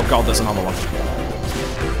go. Oh god, there's another one.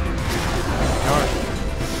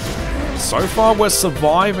 Alright. So far we're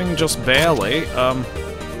surviving just barely.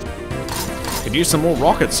 Could use some more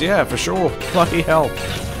rockets, yeah, for sure. Bloody hell.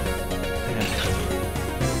 Yeah.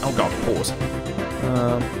 Oh god, pause.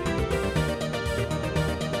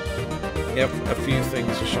 Yep, a few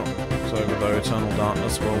things are shot over though. Eternal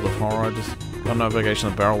Darkness, World of Horror. Just got a notification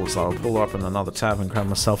of barrels though. I'll pull up in another tab and grab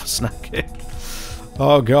myself a snack.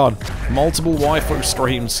 Oh god. Multiple waifu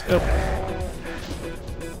streams. Yep.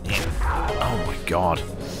 Oh my god.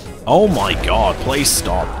 Oh my god. Please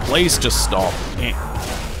stop. Please just stop.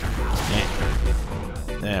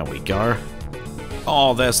 There we go.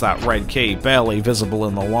 Oh, there's that red key. Barely visible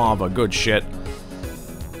in the lava. Good shit.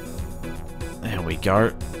 There we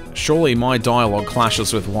go. Surely my dialogue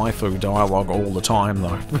clashes with waifu dialogue all the time,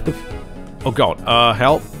 though. Oh god,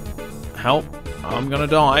 help. Help. I'm gonna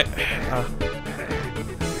die.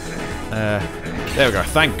 There we go,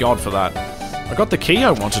 thank god for that. I got the key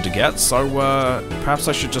I wanted to get, so, perhaps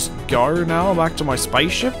I should just go now back to my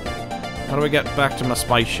spaceship? How do I get back to my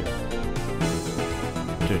spaceship?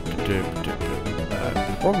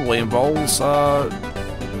 Probably involves,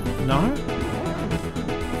 no?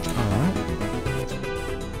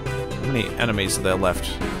 How many enemies are there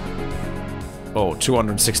left? Oh,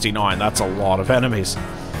 269. That's a lot of enemies.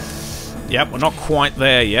 Yep, we're not quite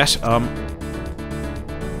there yet.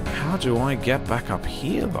 How do I get back up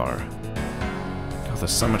here, though? God,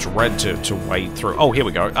 there's so much red to wade through. Oh, here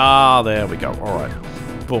we go. Ah, there we go. Alright.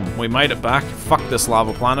 Boom. We made it back. Fuck this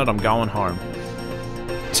lava planet. I'm going home.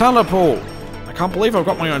 Teleport! I can't believe I've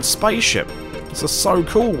got my own spaceship. This is so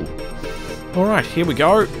cool. Alright, here we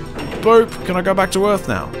go. Boop. Can I go back to Earth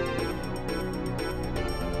now?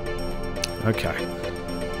 Okay.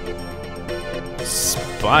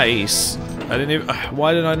 Space. I didn't even...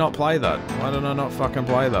 Why did I not play that? Why did I not fucking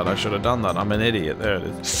play that? I should have done that. I'm an idiot. There it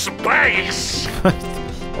is. Space!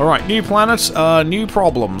 Alright, new planet, new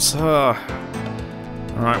problems.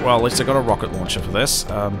 Alright, well, at least I got a rocket launcher for this.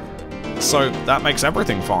 So, that makes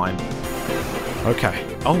everything fine. Okay.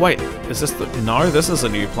 Oh, wait. Is this the... No, this is a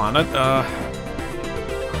new planet.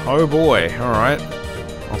 Oh boy. Alright.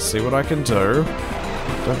 I'll see what I can do.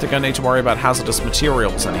 Don't think I need to worry about hazardous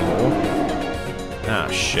materials anymore. Ah,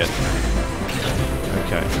 shit.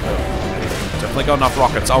 Okay. Definitely got enough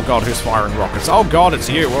rockets. Oh god, who's firing rockets? Oh god, it's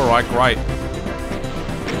you. Alright, great.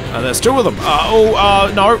 There's 2 of them.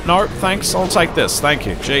 No, thanks. I'll take this. Thank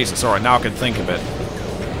you. Jesus, alright, now I can think of it.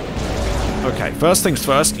 Okay, first things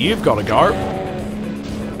first, you've got to go.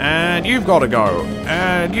 And you've got to go.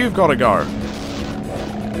 And you've got to go.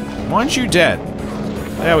 Why aren't you dead?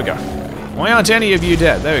 There we go. Why aren't any of you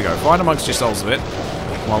dead? There we go. Find amongst yourselves a bit.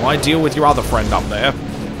 While I deal with your other friend up there.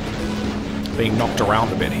 Being knocked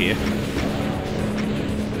around a bit here.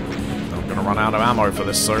 I'm gonna run out of ammo for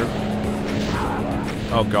this soon.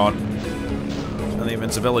 Oh god. And the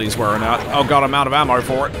invincibility's wearing out. Oh god, I'm out of ammo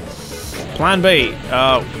for it. Plan B.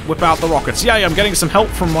 Whip out the rockets. Yay, I'm getting some help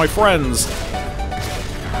from my friends.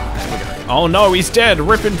 Oh no, he's dead.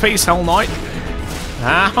 Rip in peace, Hell Knight.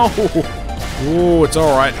 Ow. Ooh, it's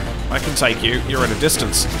alright. I can take you. You're at a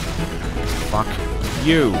distance. Fuck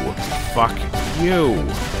you. Fuck you.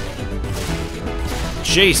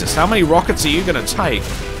 Jesus, how many rockets are you gonna take?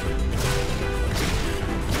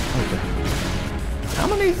 Okay. How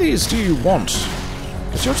many of these do you want?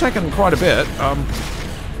 Because you're taking quite a bit.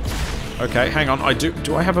 Okay, hang on.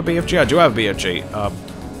 Do I have a BFG? I do have a BFG.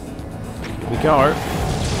 Here we go.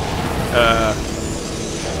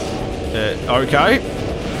 Okay.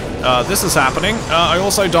 This is happening. I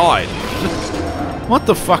also died. What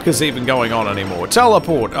the fuck is even going on anymore?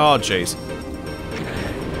 Teleport. Oh, jeez.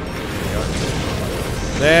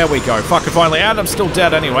 There we go. Fuck it, finally. And I'm still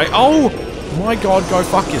dead anyway. Oh, my god, go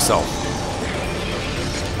fuck yourself.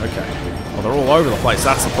 Okay. Well, they're all over the place.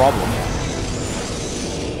 That's the problem.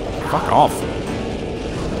 Fuck off.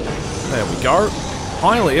 There we go.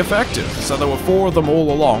 Highly effective. So there were 4 of them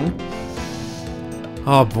all along.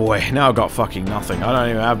 Oh boy, now I've got fucking nothing. I don't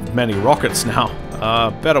even have many rockets now.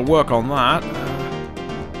 Better work on that.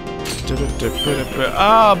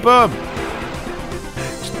 Ah, bub!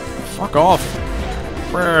 Fuck off.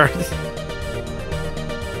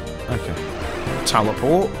 Okay.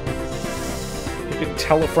 Teleport. You can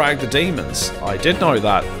telefrag the demons. I did know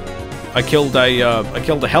that. I killed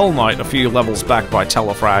a Hell Knight a few levels back by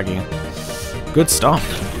telefragging. Good stuff.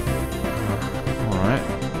 Alright.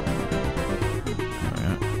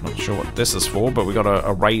 Not sure what this is for, but we got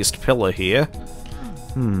a raised pillar here.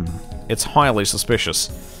 It's highly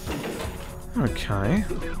suspicious. Okay.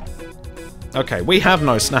 Okay, we have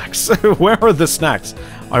no snacks. Where are the snacks?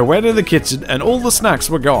 I went in the kitchen and all the snacks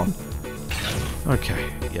were gone.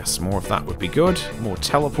 Okay, yes, more of that would be good. More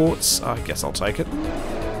teleports. I guess I'll take it.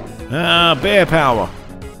 Ah, bear power.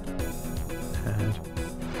 And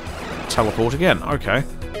teleport again. Okay.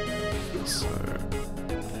 So,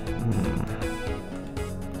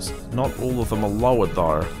 not all of them are lowered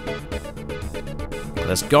though.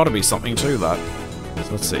 There's got to be something to that.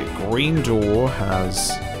 So let's see. Green door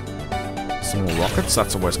has some more rockets.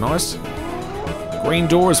 That's always nice. Green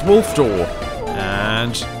door is wolf door.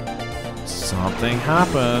 And something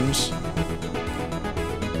happened.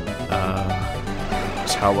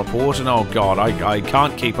 Teleport and oh god, I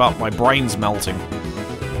can't keep up. My brain's melting.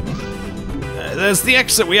 There's the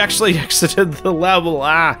exit. We actually exited the level.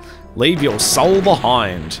 Ah, leave your soul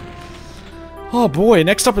behind. Oh boy,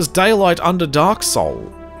 next up is Daylight Under Dark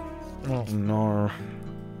Soul. Oh no.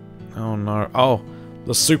 Oh no. Oh,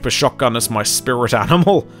 the super shotgun is my spirit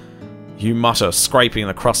animal. You mutter, scraping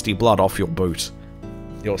the crusty blood off your boot.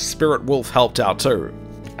 Your spirit wolf helped out too.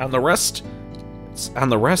 And the rest?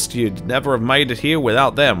 And the rest, you'd never have made it here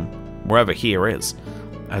without them, wherever here is.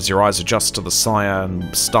 As your eyes adjust to the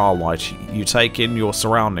cyan starlight, you take in your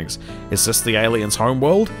surroundings. Is this the aliens'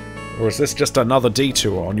 homeworld? Or is this just another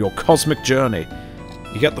detour on your cosmic journey?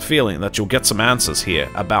 You get the feeling that you'll get some answers here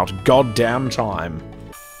about goddamn time.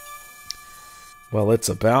 Well, it's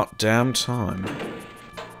about damn time.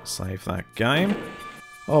 Save that game.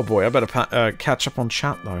 Oh boy, I better catch up on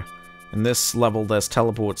chat though. In this level, there's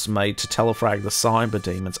teleports made to telefrag the cyber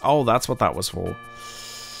demons. Oh, that's what that was for.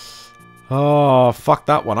 Oh, fuck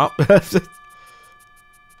that one up.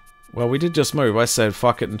 Well, we did just move. I said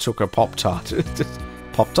fuck it and took a Pop-Tart.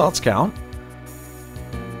 Pop-Tarts count?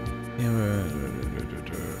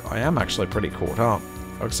 I am actually pretty caught up.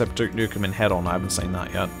 Except Duke Nukem in Head-On. I haven't seen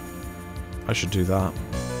that yet. I should do that.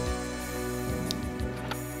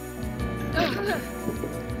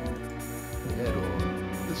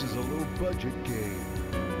 This is a low-budget game.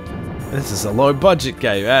 This is a low-budget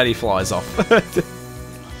game. And he flies off.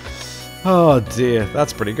 Oh dear,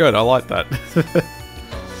 that's pretty good. I like that.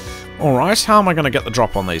 Alright, how am I going to get the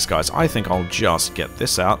drop on these guys? I think I'll just get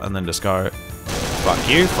this out and then just go... Fuck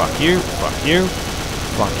you, fuck you, fuck you,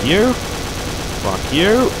 fuck you, fuck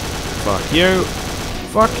you, fuck you,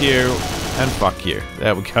 fuck you, and fuck you.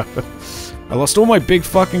 There we go. I lost all my big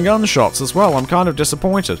fucking gunshots as well. I'm kind of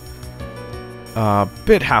disappointed.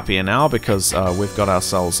 Bit happier now because we've got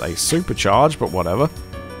ourselves a supercharge, but whatever.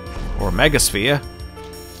 Or a megasphere.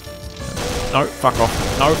 No, fuck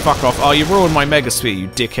off. No, fuck off. Oh, you ruined my megasphere, you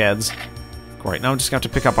dickheads. Great, now I'm just going to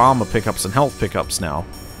have to pick up armor pickups and health pickups now.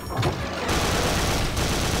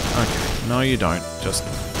 Okay, no you don't. Just,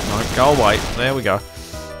 no, go away. There we go.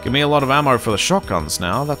 Give me a lot of ammo for the shotguns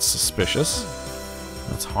now. That's suspicious.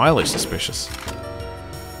 That's highly suspicious.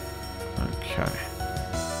 Okay.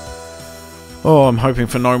 Oh, I'm hoping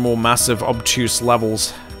for no more massive, obtuse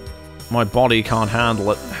levels. My body can't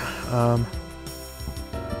handle it.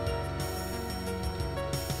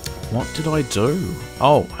 What did I do?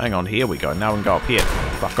 Oh, hang on, here we go. Now we can go up here.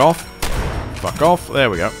 Fuck off. Fuck off. There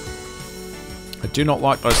we go. I do not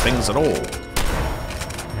like those things at all.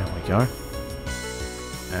 There we go.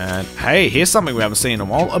 And, hey, here's something we haven't seen in a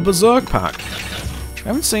while. A Berserk pack. I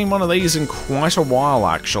haven't seen one of these in quite a while,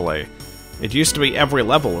 actually. It used to be every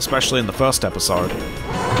level, especially in the first episode.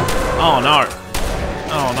 Oh, no.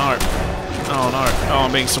 Oh, no. Oh, no. Oh,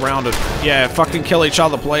 I'm being surrounded. Yeah, fucking kill each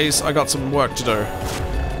other, please. I got some work to do.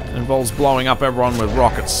 It involves blowing up everyone with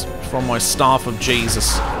rockets from my staff of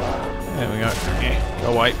Jesus. There we go. Yeah,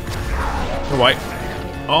 go away. Go away.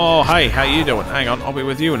 Oh, hey, how you doing? Hang on, I'll be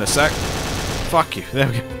with you in a sec. Fuck you. There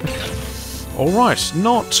we go. Alright,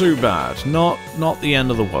 not too bad. Not the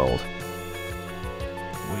end of the world.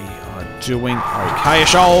 We are doing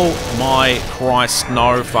okay-ish. Oh my Christ,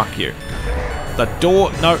 no, fuck you. The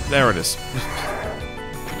door, no, there it is.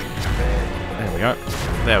 There we go.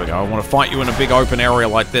 There we go. I want to fight you in a big open area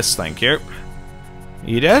like this, thank you.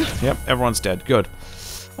 You dead? Yep, everyone's dead. Good.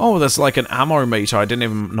 Oh, there's like an ammo meter. I didn't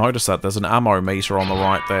even notice that. There's an ammo meter on the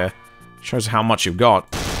right there. Shows how much you've got.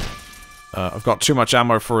 I've got too much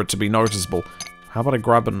ammo for it to be noticeable. How about I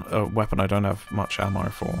grab a weapon I don't have much ammo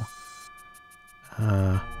for?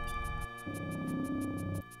 I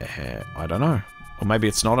don't know. Or maybe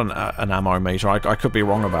it's not an ammo meter. I could be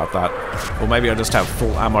wrong about that. Or maybe I just have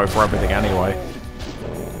full ammo for everything anyway.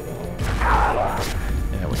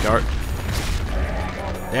 There we go.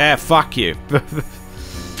 Yeah, fuck you.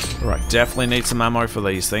 Right, definitely need some ammo for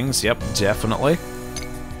these things. Yep, definitely.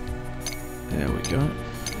 There we go.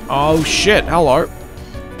 Oh shit, hello.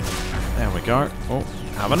 There we go. Oh,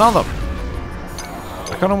 have another.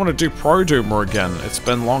 I kind of want to do Pro Doomer again. It's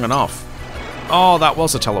been long enough. Oh, that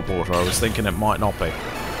was a teleporter. I was thinking it might not be.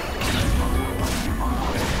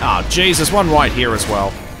 Ah, jeez, there's one right here as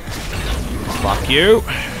well. Fuck you.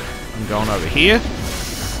 I'm going over here.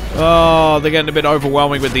 Oh, they're getting a bit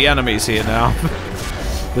overwhelming with the enemies here now.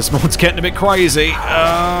 This mod's getting a bit crazy.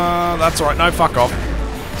 That's alright. No, fuck off.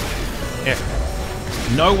 Yeah.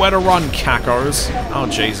 Nowhere to run, cacos. Oh,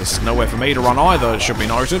 Jesus. Nowhere for me to run either, it should be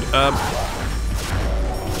noted.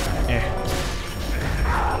 Yeah.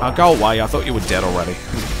 Oh, go away. I thought you were dead already.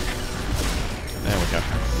 There we go.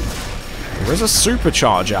 There is a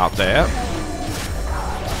supercharge out there.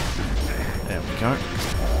 There we go.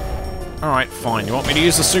 Alright, fine. You want me to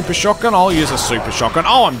use a super shotgun? I'll use a super shotgun.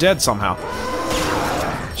 Oh, I'm dead somehow.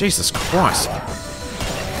 Jesus Christ.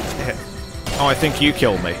 Yeah. Oh, I think you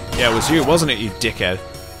killed me. Yeah, it was you, wasn't it, you dickhead?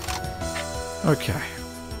 Okay.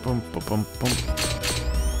 Boom, boom, boom, boom.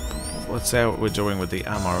 Let's see what we're doing with the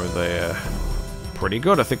ammo there. Pretty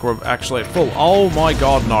good. I think we're actually at full. Oh my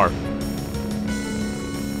god, no.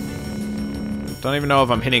 Don't even know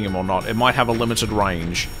if I'm hitting him or not. It might have a limited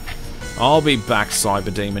range. I'll be back,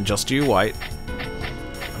 Cyber Demon. Just you wait.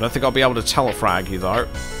 I don't think I'll be able to telefrag you, though.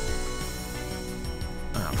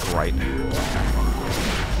 Oh, great. There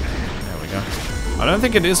we go. I don't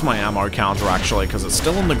think it is my ammo counter, actually, because it's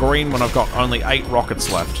still in the green when I've got only 8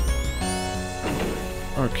 rockets left.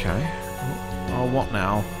 Okay. Oh, what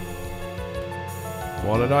now?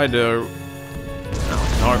 What did I do? Oh,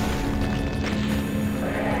 no.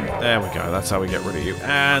 There we go. That's how we get rid of you.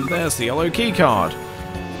 And there's the yellow key card.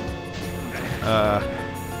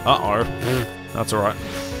 Uh-oh. That's alright.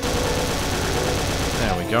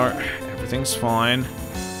 There we go. Everything's fine.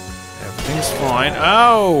 Everything's fine.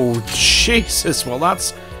 Oh, Jesus. Well,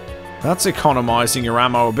 that's economizing your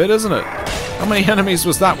ammo a bit, isn't it? How many enemies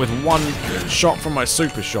was that with one shot from my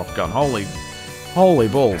super shotgun? Holy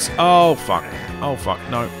balls. Oh, fuck. Oh, fuck.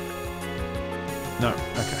 No. No.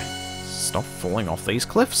 Okay. Stop falling off these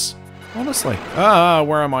cliffs. Honestly.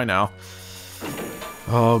 Where am I now?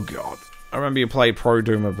 Oh, God. I remember you played Pro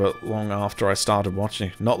Doomer, but long after I started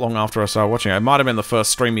watching. Not long after I started watching. It might have been the first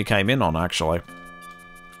stream you came in on, actually.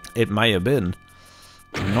 It may have been.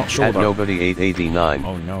 I'm not sure, though. Nobody889.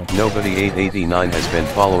 Oh, no. Nobody889 has been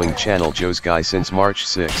following Channel Joe's Guy since March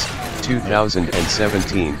 6,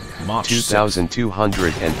 2017. March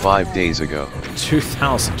 2,205 days ago.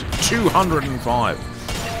 2,205.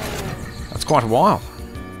 That's quite a while.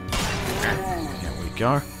 There we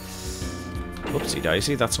go. Whoopsie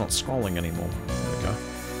daisy, that's not scrolling anymore. There we go.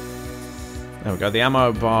 There we go. The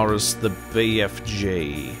ammo bar is the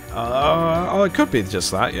BFG. Oh, it could be just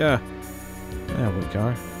that, yeah. There we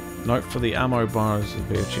go. Note for the ammo bar is the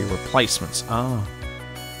BFG replacements. Ah.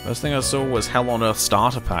 First thing I saw was Hell on Earth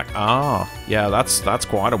starter pack. Ah. Yeah, that's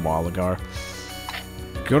quite a while ago.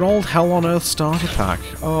 Good old Hell on Earth starter pack.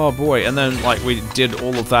 Oh boy. And then, like, we did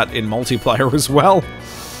all of that in multiplayer as well.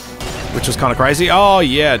 Which was kind of crazy. Oh,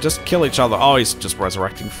 yeah, just kill each other. Oh, he's just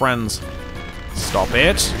resurrecting friends. Stop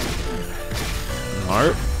it.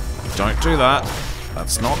 No. Don't do that.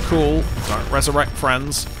 That's not cool. Don't resurrect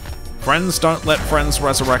friends. Friends don't let friends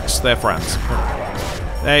resurrect their friends.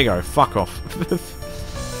 There you go. Fuck off.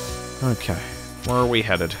 Okay. Where are we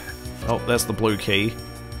headed? Oh, there's the blue key.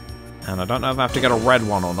 And I don't know if I have to get a red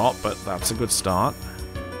one or not, but that's a good start.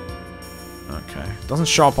 Okay. Doesn't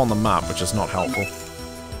show up on the map, which is not helpful.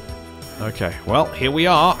 Okay, well, here we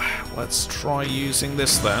are. Let's try using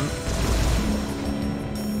this then.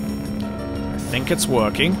 I think it's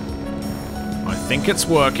working. I think it's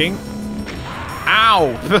working.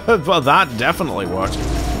 Ow! Well, that definitely worked.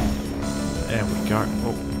 There we go.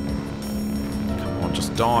 Oh. Come on,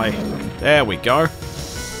 just die. There we go.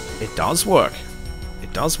 It does work.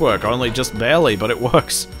 It does work, only just barely, but it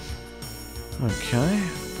works. Okay,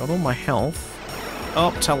 got all my health.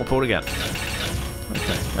 Oh, teleport again.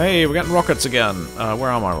 Okay. Hey, we're getting rockets again. Where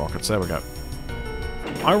are my rockets? There we go.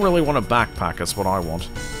 I really want a backpack, is what I want.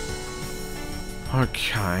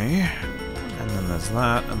 Okay. And then there's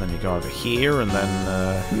that, and then you go over here, and then,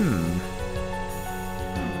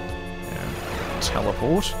 yeah.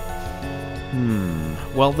 Teleport.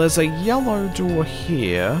 Well, there's a yellow door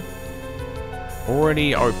here.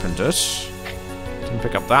 Already opened it. Didn't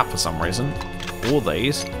pick up that for some reason. Or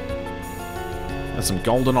these. There's some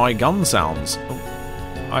GoldenEye gun sounds. Oh.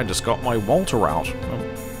 I just got my Walter out. Oh.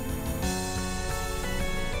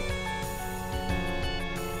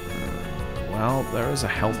 Well, there is a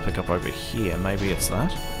health pickup over here. Maybe it's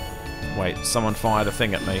that? Wait, someone fired a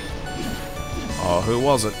thing at me. Oh, who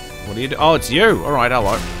was it? What do you do? Oh, it's you! Alright,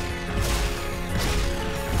 hello.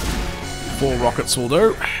 4 rockets will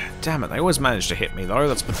do. Damn it, they always manage to hit me, though.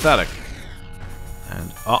 That's pathetic.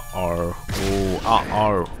 And, uh-oh. Ooh,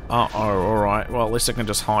 uh-oh. Uh-oh, alright. Well, at least I can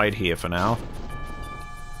just hide here for now.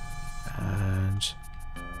 And...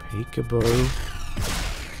 peekaboo.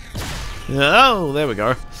 Oh, there we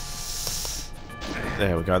go.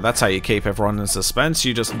 There we go. That's how you keep everyone in suspense.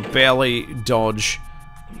 You just barely dodge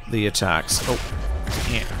the attacks. Oh,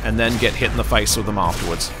 yeah. And then get hit in the face with them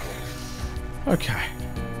afterwards. Okay.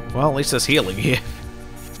 Well, at least there's healing here.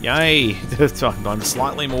 Yay! I'm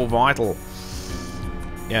slightly more vital.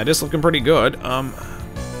 Yeah, it is looking pretty good. Okay,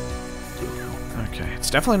 it's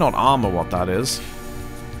definitely not armor what that is.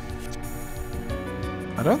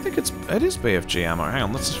 I don't think it is BFG ammo. Hang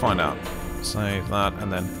on, let's just find out. Save that,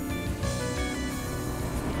 and then...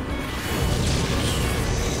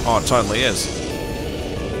 oh, it totally is.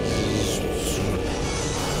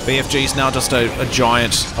 BFG is now just a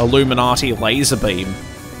giant Illuminati laser beam.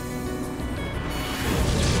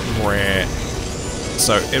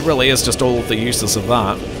 So it really is just all of the uses of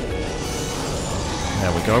that.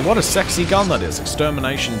 There we go. What a sexy gun that is.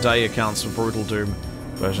 Extermination Day accounts for Brutal Doom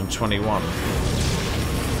version 21.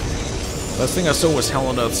 First thing I saw was Hell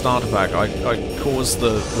on Earth starter pack. I caused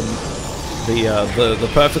the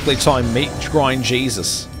perfectly timed meat grind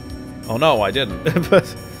Jesus. Oh no, I didn't.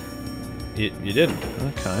 But you didn't.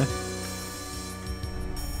 Okay.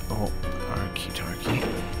 Oh, okie dokie.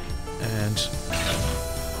 And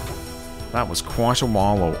that was quite a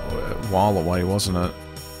while away, wasn't it?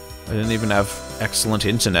 I didn't even have excellent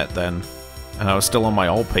internet then, and I was still on my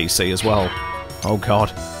old PC as well. Oh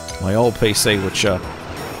god, my old PC, which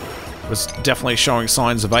was definitely showing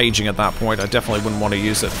signs of aging at that point. I definitely wouldn't want to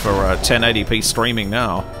use it for 1080p streaming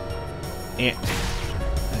now. Eh.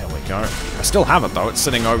 There we go. I still have it though, it's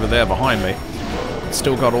sitting over there behind me. It's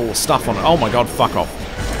still got all the stuff on it. Oh my god, fuck off.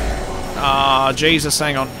 Ah, Jesus,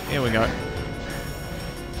 hang on. Here we go.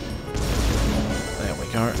 There we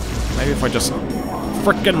go. Maybe if I just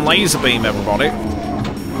frickin' laser beam everybody.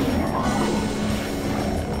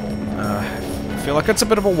 I feel like it's a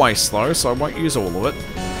bit of a waste though, so I won't use all of it.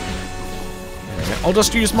 I'll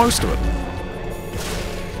just use most of it.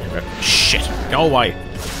 There we go. Shit, go away.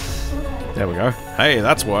 There we go. Hey,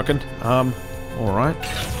 that's working. Alright.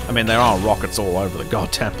 I mean, there are rockets all over the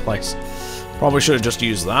goddamn place. Probably should have just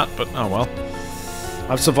used that, but oh well.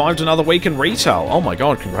 I've survived another week in retail. Oh my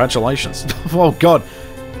god, congratulations. Oh god.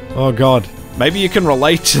 Oh god. Maybe you can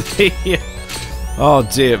relate to Oh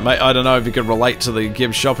dear, mate, I don't know if you could relate to the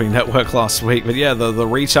Gibbs Shopping Network last week, but yeah, the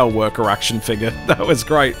retail worker action figure, that was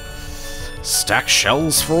great. Stack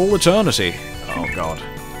shells for all eternity. Oh god.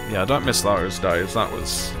 Yeah, don't miss those days, that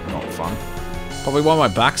was not fun. Probably why my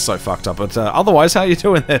back's so fucked up, but otherwise, how you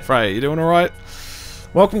doing there, Frey? You doing alright?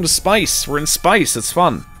 Welcome to space. We're in space, it's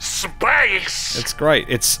fun. Space! It's great.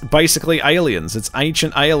 It's basically aliens. It's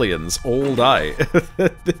ancient aliens all day.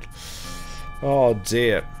 Oh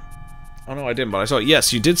dear. Oh no, I didn't, but I saw it.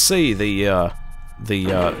 Yes, you did see the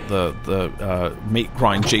meat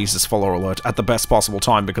grind Jesus follower alert at the best possible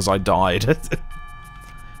time because I died.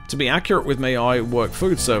 To be accurate with me, I work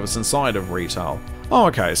food service inside of retail. Oh,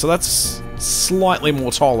 okay, so that's slightly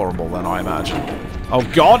more tolerable than I imagined. Oh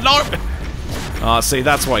god, no! See,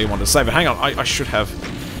 that's why you wanted to save it. Hang on, I should have...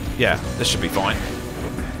 Yeah, this should be fine.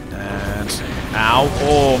 And... Ow.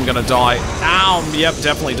 Oh, I'm gonna die. Ow! Yep,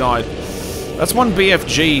 definitely died. That's one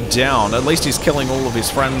BFG down. At least he's killing all of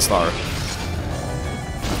his friends, though.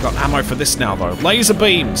 I've got ammo for this now, though. Laser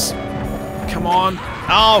beams! Come on.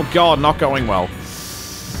 Oh, God, not going well.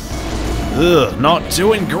 Ugh, not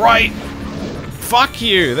doing great. Fuck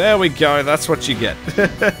you. There we go. That's what you get.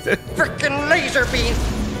 Frickin' laser beams!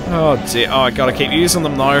 Oh, dear. Oh, I gotta keep using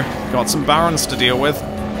them, though. Got some barons to deal with.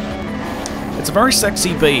 It's a very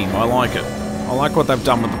sexy beam. I like it. I like what they've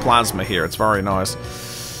done with the plasma here. It's very nice.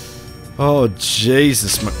 Oh,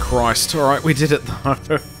 Jesus McChrist. Alright, we did it,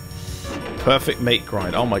 though. Perfect meat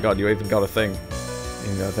grind. Oh my god, you even got a thing.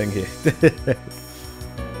 You got a thing here.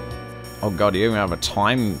 Oh god, you even have a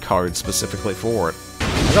time code specifically for it.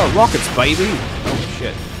 I got rockets, baby! Oh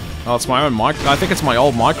shit. Oh, it's my own mic. I think it's my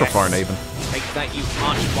old microphone, even. Take that, you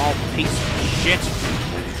archbald piece of shit.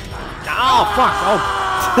 Oh, fuck!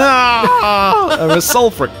 Oh! I'm a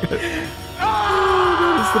sulfuric.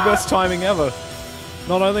 It's the best timing ever.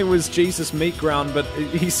 Not only was Jesus meat ground, but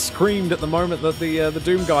he screamed at the moment that the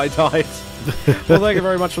Doom guy died. Well, thank you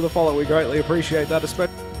very much for the follow. We greatly appreciate that.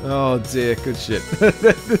 Especially. Oh dear, good shit.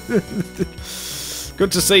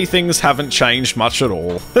 Good to see things haven't changed much at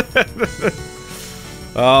all.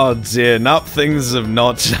 Oh dear, nope, things have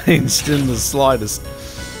not changed in the slightest.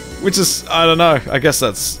 Which is, I don't know. I guess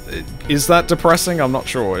that's... Is that depressing? I'm not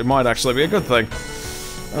sure. It might actually be a good thing.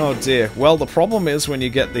 Oh dear. Well, the problem is when you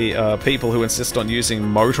get the people who insist on using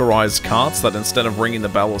motorized carts that instead of ringing the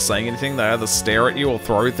bell or saying anything, they either stare at you or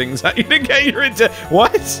throw things at you to get you into...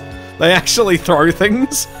 What? They actually throw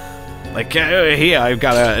things? Like, here, I've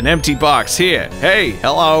got an empty box. Here. Hey,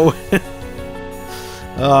 hello.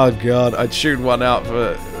 Oh god, I'd shoot one out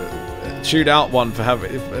for... shoot out one for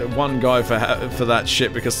having... one guy for that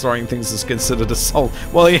shit because throwing things is considered assault.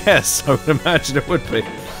 Well, yes, I would imagine it would be.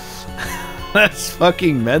 That's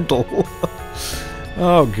fucking mental.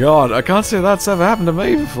 Oh god, I can't say that's ever happened to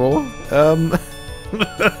me before.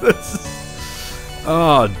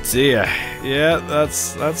 Oh dear. Yeah,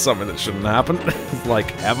 that's something that shouldn't happen.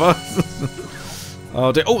 Like, ever.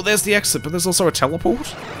 Oh dear. Oh, there's the exit, but there's also a teleport?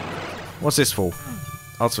 What's this for?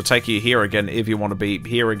 Oh, it's for take you here again if you want to be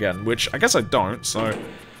here again, which I guess I don't, so...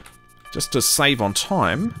 Just to save on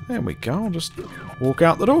time, there we go, I'll just walk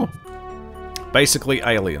out the door. Basically,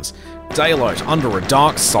 aliens. Daylight under a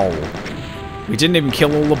dark soul. We didn't even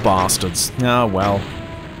kill all the bastards. Oh, well.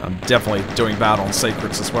 I'm definitely doing bad on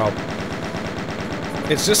secrets as well.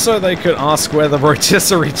 It's just so they could ask where the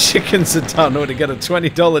rotisserie chickens are done or to get a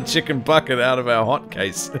 $20 chicken bucket out of our hot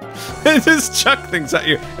case. They just chuck things at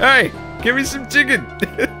you. Hey, give me some chicken.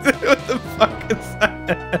 What the fuck is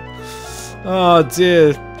that? Oh,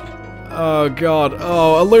 dear. Oh god.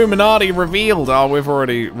 Oh, Illuminati revealed. Oh, we've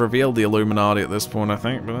already revealed the Illuminati at this point, I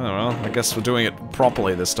think. But oh well, I guess we're doing it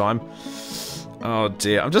properly this time. Oh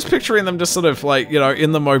dear. I'm just picturing them just sort of like, you know,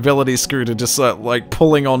 in the mobility scooter, just like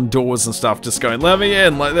pulling on doors and stuff, just going, let me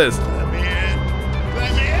in, like this. Let me in.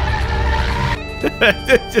 Let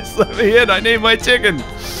me in. Just let me in. I need my chicken.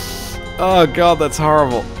 Oh god, that's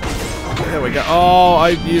horrible. There we go. Oh, I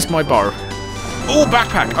used my bow. Oh,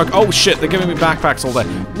 backpack! Oh shit, they're giving me backpacks all day.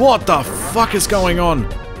 What the fuck is going on?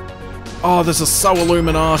 Oh, this is so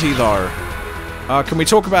Illuminati, though. Can we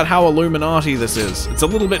talk about how Illuminati this is? It's a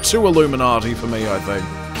little bit too Illuminati for me, I think.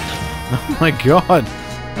 Oh my god.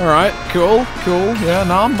 Alright, cool, cool. Yeah,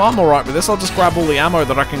 no, I'm alright with this. I'll just grab all the ammo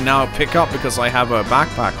that I can now pick up because I have a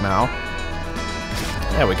backpack now.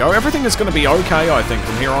 There we go. Everything is going to be okay, I think,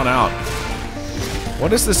 from here on out.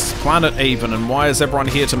 What is this planet even, and why is everyone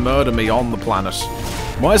here to murder me on the planet?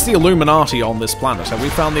 Why is the Illuminati on this planet? Have we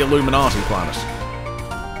found the Illuminati planet?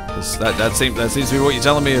 Because that seems to be what you're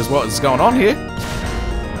telling me is what is going on here.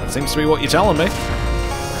 That seems to be what you're telling me.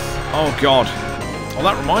 Oh god.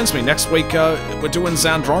 Well, that reminds me, next week we're doing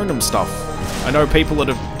Zandronum stuff. I know people that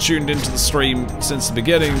have tuned into the stream since the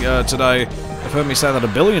beginning today have heard me say that a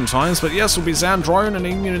billion times, but yes, it'll be Zandrone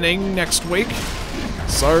and Ing next week.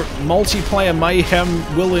 So, multiplayer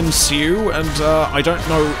mayhem will ensue, and I don't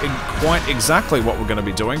know quite exactly what we're going to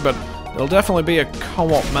be doing, but it'll definitely be a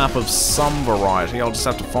co-op map of some variety. I'll just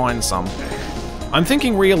have to find some. I'm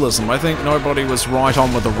thinking realism. I think nobody was right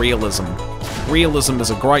on with the realism. Realism is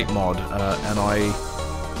a great mod, and I'm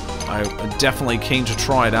definitely keen to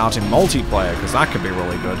try it out in multiplayer, because that could be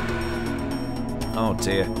really good. Oh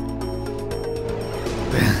dear.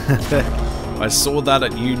 I saw that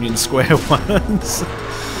at Union Square once.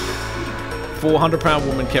 400-pound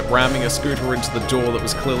woman kept ramming a scooter into the door that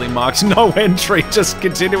was clearly marked no entry, just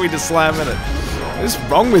continuing to slam in it. What is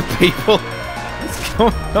wrong with people? What's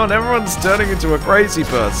going on? Everyone's turning into a crazy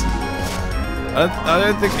person. I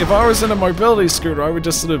don't think... If I was in a mobility scooter, I would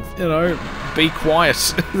just sort of, you know, be quiet.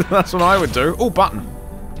 That's what I would do. Oh, button.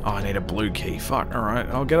 Oh, I need a blue key. Fuck, alright.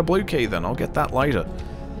 I'll get a blue key then. I'll get that later.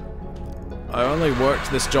 I only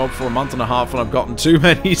worked this job for a month and a half and I've gotten too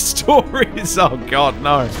many stories. Oh god,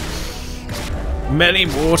 no. Many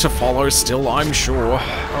more to follow still, I'm sure.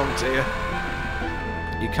 Oh dear.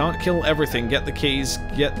 You can't kill everything. Get the keys.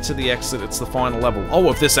 Get to the exit. It's the final level. Oh,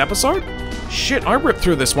 of this episode? Shit, I ripped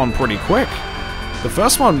through this one pretty quick. The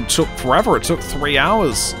first one took forever. It took 3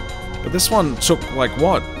 hours. But this one took, like,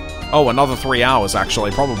 what? Oh, another 3 hours,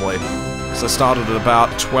 actually, probably. So I started at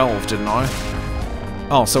about 12, didn't I?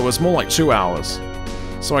 Oh, so it was more like 2 hours.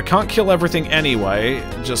 So I can't kill everything anyway,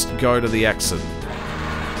 just go to the exit.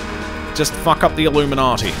 Just fuck up the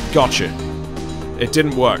Illuminati. Gotcha. It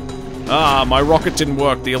didn't work. Ah, my rocket didn't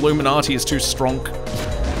work. The Illuminati is too strong.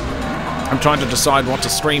 I'm trying to decide what to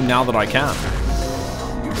stream now that I can.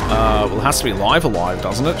 Well, it has to be Live Alive,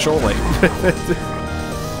 doesn't it? Surely.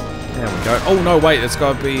 There we go. Oh, no, wait, it's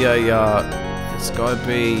gotta be a, it's gotta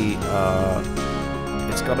be a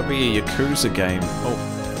Yakuza game. Oh,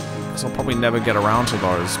 so I'll probably never get around to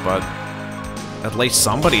those, but at least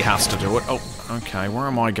somebody has to do it. Oh, okay, where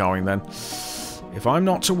am I going then? If I'm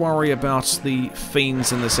not to worry about the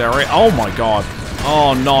fiends in this area... Oh my god.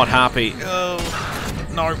 Oh, not happy. Oh,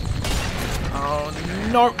 no. Oh,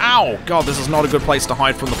 no. Ow! God, this is not a good place to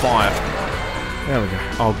hide from the fire. There we go.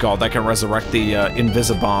 Oh god, they can resurrect the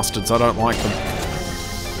Invisibastards. I don't like them.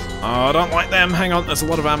 Oh, I don't like them. Hang on, there's a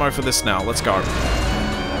lot of ammo for this now. Let's go.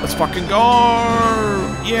 Let's fucking go!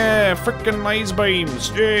 Yeah, frickin' laser beams.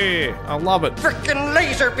 Yeah, I love it. Frickin'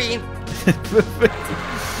 laser beam.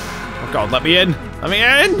 Oh god, let me in. Let me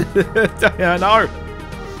in! Yeah, no.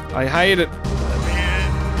 I hate it.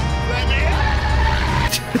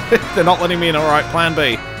 They're not letting me in. Alright, plan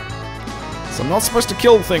B. So I'm not supposed to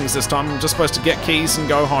kill things this time. I'm just supposed to get keys and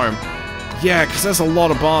go home. Yeah, because there's a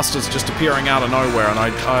lot of bastards just appearing out of nowhere, and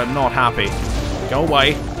I'm not happy. Go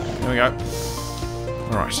away. There we go.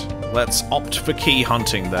 Alright, let's opt for key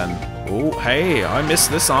hunting then. Oh, hey, I missed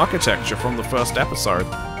this architecture from the first episode.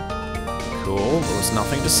 Cool, there was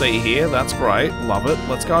nothing to see here. That's great. Love it.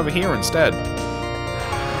 Let's go over here instead.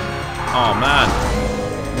 Oh, man.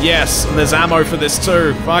 Yes, and there's ammo for this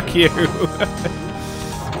too. Fuck you.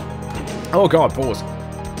 Oh god, pause.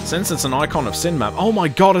 Since it's an Icon of Sin map. Oh my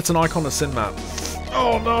god, it's an Icon of Sin map.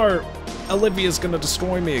 Oh no. Olivia's gonna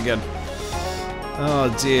destroy me again. Oh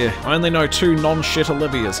dear. I only know 2 non-shit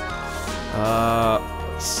Olivias.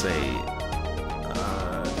 Let's see.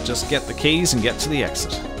 Just get the keys and get to the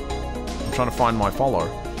exit. I'm trying to find my follow.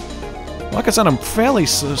 Like I said, I'm fairly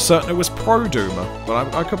certain it was Pro-Doomer,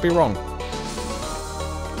 but I could be wrong.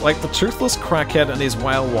 Like, the toothless crackhead and his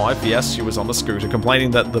whale wife, yes, she was on a scooter, complaining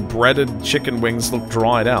that the breaded chicken wings looked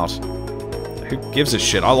dried out. Who gives a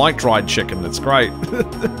shit? I like dried chicken, it's great.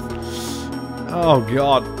 Oh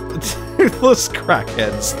god. Toothless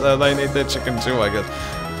crackheads. They need their chicken too, I guess.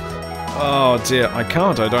 Oh dear, I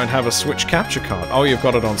can't. I don't have a Switch capture card. Oh, you've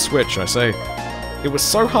got it on Switch, I see. It was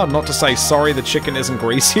so hard not to say, sorry, the chicken isn't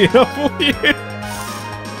greasy enough for you.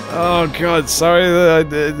 Oh god, sorry,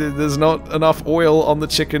 there's not enough oil on the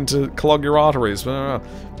chicken to clog your arteries.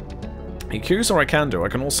 Yakuza I can do. I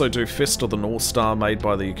can also do Fist of the North Star made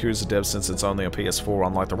by the Yakuza devs since it's only a PS4,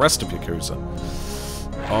 unlike the rest of Yakuza.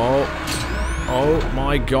 Oh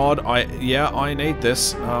my god, I need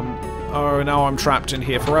this. Oh, now I'm trapped in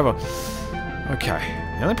here forever. Okay.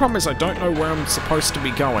 The only problem is I don't know where I'm supposed to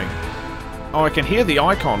be going. Oh, I can hear the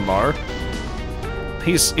icon though.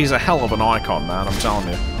 He's a hell of an icon, man, I'm telling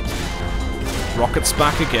you. Rocket's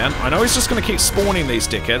back again. I know he's just gonna keep spawning these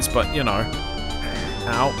dickheads, but, you know.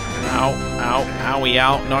 Ow, ow, ow, owie,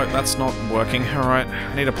 ow. No, that's not working. Alright,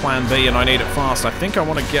 I need a plan B and I need it fast. I think I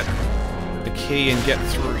want to get the the key and get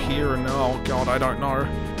through here, and oh god, I don't know.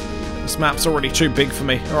 This map's already too big for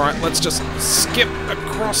me. Alright, let's just skip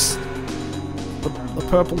across the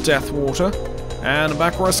purple death water. And I'm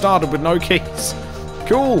back where I started with no keys.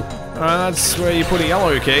 Cool! That's where you put a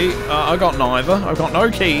yellow key. I got neither. I've got no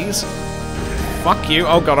keys. Fuck you.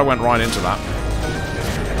 Oh god, I went right into that.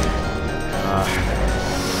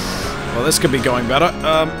 Well, this could be going better.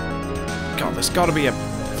 God, there's gotta be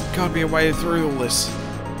a way through all this.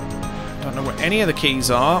 Don't know where any of the keys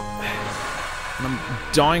are. And I'm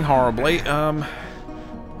dying horribly.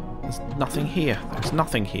 There's nothing here. There's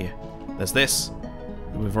nothing here. There's this.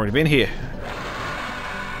 We've already been here.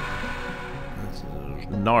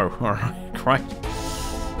 No. Alright, great.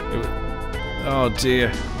 Oh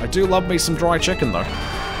dear. I do love me some dry chicken though.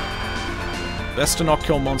 Best to not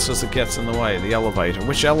kill monsters that gets in the way. The elevator.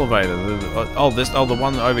 Which elevator? The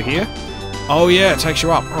one over here? Oh yeah, it takes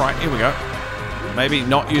you up. Alright, here we go. Maybe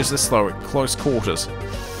not use this though at close quarters.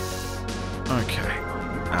 Okay.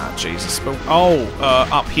 Ah, Jesus.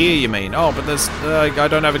 Up here you mean? Oh, but there's... I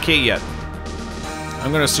don't have a key yet.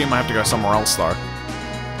 I'm gonna assume I have to go somewhere else though.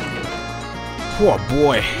 Oh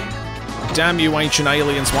boy. Damn you ancient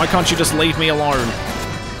aliens, why can't you just leave me alone?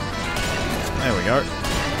 There we go.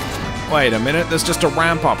 Wait a minute, there's just a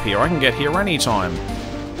ramp up here. I can get here anytime.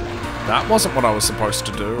 That wasn't what I was supposed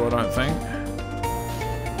to do, I don't think.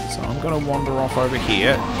 So I'm gonna wander off over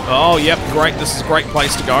here. Oh, yep, great, this is a great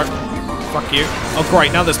place to go. Fuck you. Oh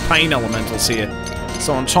great, now there's pain elementals here.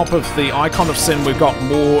 So on top of the Icon of Sin, we've got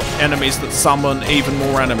more enemies that summon even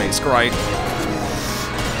more enemies. Great.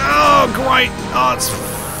 Oh, great! Oh, it's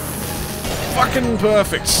fucking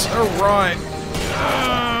perfect. Alright.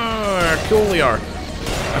 Coolio.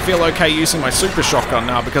 I feel okay using my super shotgun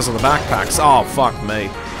now because of the backpacks. Oh, fuck me.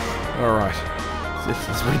 Alright. This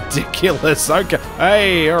is ridiculous. Okay.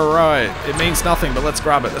 Hey, alright. It means nothing, but let's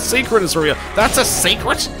grab it. The secret is real. That's a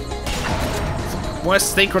secret?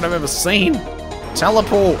 Worst secret I've ever seen.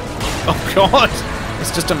 Teleport. Oh, God.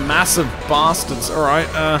 It's just a massive bastards. Alright,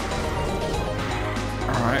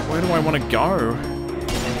 Alright, where do I want to go?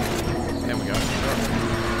 There we go. I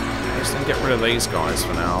guess I'll get rid of these guys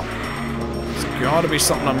for now. There's gotta be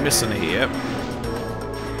something I'm missing here.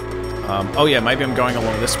 Oh yeah, maybe I'm going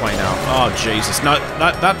along this way now. Oh, Jesus. No,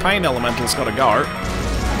 that pain elemental's gotta go.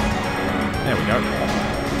 There we go.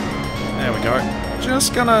 There we go.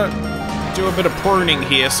 Just gonna do a bit of pruning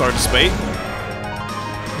here, so to speak.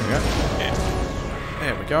 There we go. Yeah.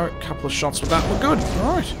 There we go. A couple of shots with that. We're good.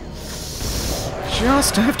 Alright.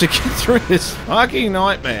 Just have to get through this fucking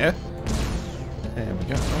nightmare. There we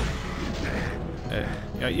go. Oh.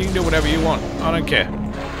 Yeah, you can do whatever you want. I don't care.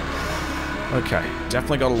 Okay,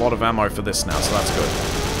 definitely got a lot of ammo for this now, so that's good.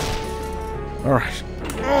 Alright.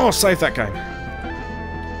 Oh, save that game.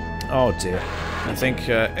 Oh dear. I think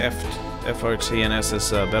FOTNS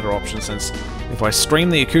is a better option, since if I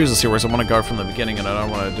stream the Yakuza series, I want to go from the beginning and I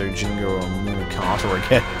don't want to do Jingo or Munakata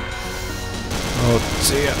again. Oh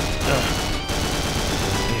dear.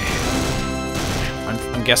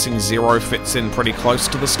 I'm guessing 0 fits in pretty close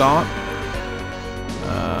to the start.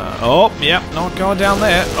 Oh, yep, not going down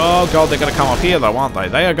there. Oh god, they're going to come up here though, aren't they?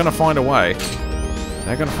 They are going to find a way.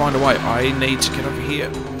 They're going to find a way. I need to get over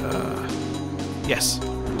here. Yes.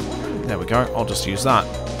 There we go. I'll just use that.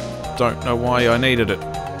 Don't know why I needed it.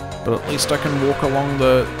 But at least I can walk along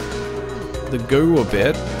the goo a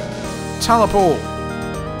bit. Teleport!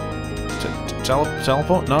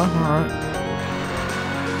 Teleport? No? Alright.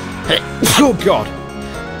 Oh god!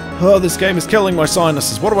 Oh, this game is killing my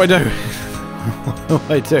sinuses. What do I do? What do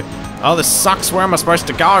I do? Oh, this sucks. Where am I supposed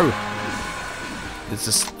to go? It's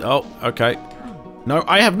just... Oh, okay. No,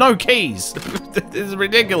 I have no keys. This is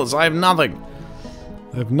ridiculous. I have nothing.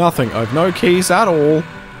 I have nothing. I have no keys at all.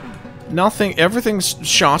 Nothing. Everything's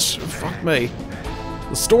shut. Fuck me.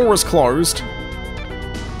 The store is closed.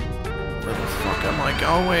 Where the fuck am I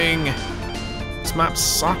going? This map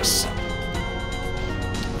sucks.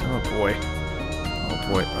 Oh boy. Oh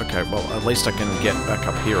boy. Okay, well, at least I can get back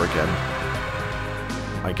up here again.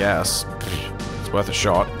 I guess. It's worth a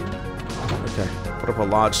shot. Okay. Put up a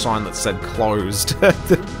large sign that said closed.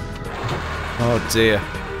 Oh dear.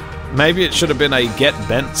 Maybe it should have been a get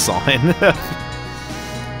bent sign. Okay,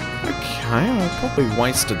 I probably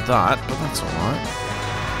wasted that, but that's alright.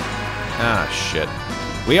 Ah, shit.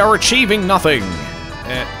 We are achieving nothing!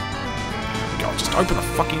 God, just open the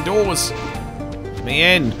fucking doors! Let me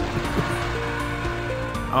in!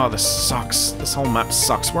 Oh, this sucks. This whole map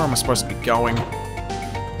sucks. Where am I supposed to be going?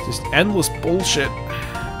 Just endless bullshit. Okay.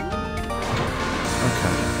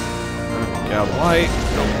 Get out of the way.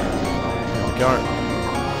 There we go.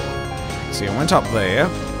 See, I went up there.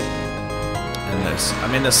 in this.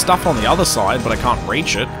 I mean, there's stuff on the other side, but I can't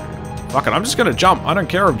reach it. Fuck it, I'm just gonna jump. I don't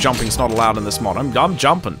care if jumping's not allowed in this mod. I'm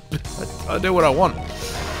jumping. I do what I want.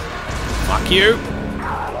 Fuck you.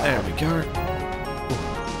 There we go.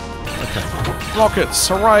 Okay. Rockets,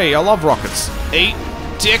 hooray, I love rockets. Eat,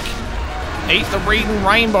 dick. Eat the reading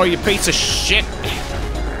rainbow, you piece of shit.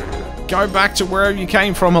 Go back to wherever you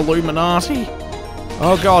came from, Illuminati.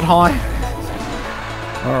 Oh god, hi.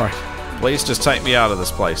 Alright. Please just take me out of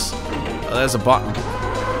this place. There's a button.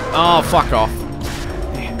 Oh, fuck off.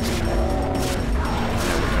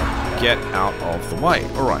 Get out of the way.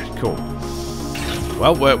 Alright, cool.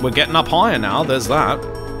 Well, we're getting up higher now, there's that.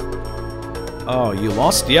 Oh, you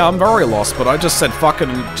lost? Yeah, I'm very lost, but I just said fuck it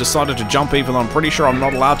and decided to jump even though I'm pretty sure I'm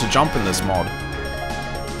not allowed to jump in this mod.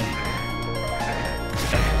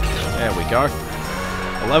 There we go.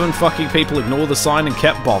 11 fucking people ignored the sign and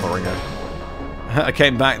kept bothering it. I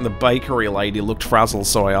came back and the bakery lady looked frazzled,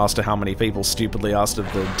 so I asked her how many people stupidly asked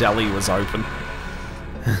if the deli was open.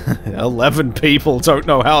 11 people don't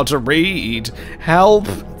know how to read. Help!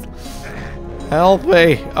 Help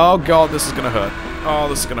me! Oh god, this is gonna hurt. Oh,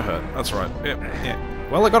 this is gonna hurt. That's right. Yeah.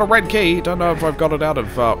 Well, I got a red key. Don't know if I've got it out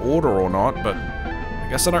of order or not, but I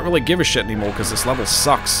guess I don't really give a shit anymore because this level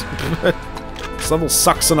sucks. This level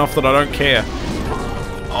sucks enough that I don't care.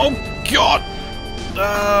 Oh god!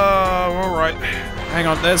 Alright. Hang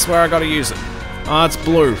on, there's where I gotta use it. Ah, it's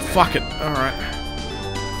blue. Fuck it. Alright.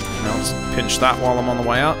 Now let's pinch that while I'm on the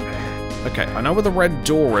way out. Okay, I know where the red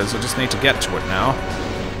door is, I just need to get to it now.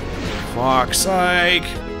 Fuck's sake.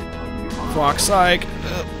 Fuck's sake.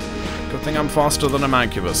 Good thing I'm faster than a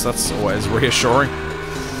Mancubus, that's always reassuring.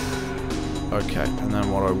 Okay, and then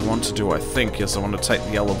what I want to do, I think, is I want to take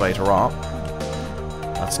the elevator up.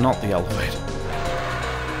 That's not the elevator.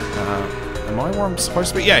 Am I where I'm supposed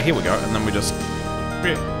to be? Yeah, here we go. And then we just...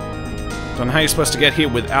 Don't know how you're supposed to get here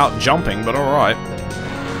without jumping, but alright.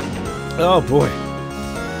 Oh boy.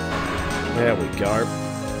 There we go.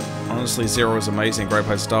 Honestly, Zero is amazing. Great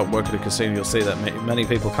place to start. Work at a casino, you'll see that many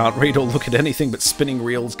people can't read or look at anything but spinning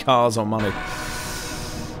reels, cars, or money.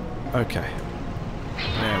 Okay.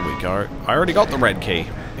 There we go. I already got the red key.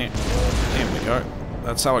 Yeah. There we go.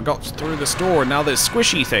 That's how I got through this door, and now there's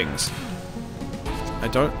squishy things. I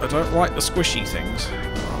don't like the squishy things.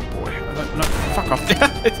 Oh boy, I don't know. Fuck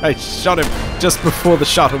off. I shot him just before the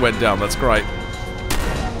shutter went down, that's great.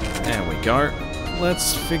 There we go.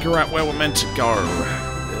 Let's figure out where we're meant to go.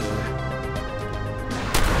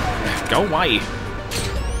 Go away.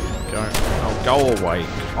 Go. Oh, go away.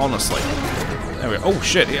 Honestly. There we go. Oh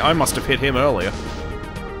shit, I must have hit him earlier.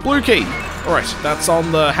 Blue key! Alright, that's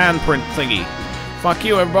on the handprint thingy. Fuck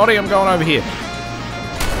you, everybody, I'm going over here.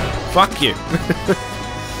 Fuck you.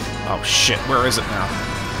 Oh shit, where is it now?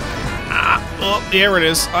 Ah, oh, here it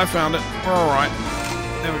is. I found it. We're alright.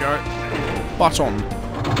 There we go. Button.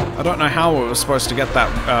 I don't know how we were supposed to get that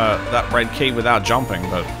that red key without jumping,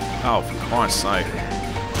 but... Oh, for Christ's sake.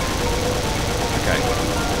 Okay.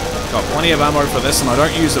 Got plenty of ammo for this, and I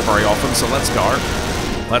don't use it very often, so let's go.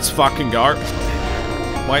 Let's fucking go.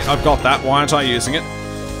 Wait, I've got that. Why aren't I using it?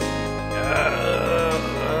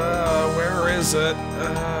 Where is it?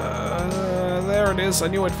 There it is. I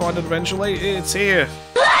knew I'd find it eventually. It's here.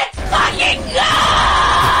 Let's fucking go!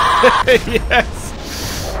 Yes!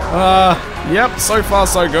 Yep, so far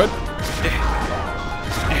so good.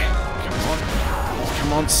 Come on.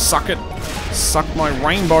 Come on, suck it. Suck my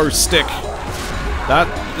rainbow stick. That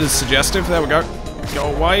is suggestive. There we go.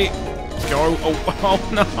 Go away. Go. Oh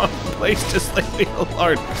no. Please just leave me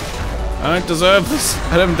alone. I don't deserve this.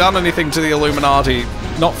 I haven't done anything to the Illuminati.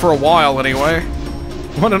 Not for a while, anyway.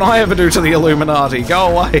 What did I ever do to the Illuminati? Go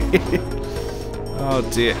away. Oh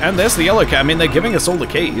dear. And there's the yellow key. I mean, they're giving us all the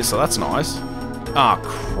keys, so that's nice. Ah,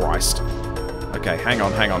 Christ. Okay, hang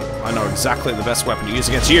on, hang on. I know exactly the best weapon to use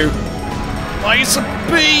against you. Laser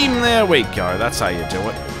beam! There we go. That's how you do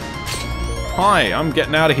it. Hi, I'm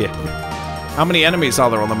getting out of here. How many enemies are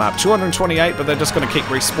there on the map? 228, but they're just going to keep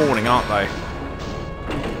respawning, aren't they?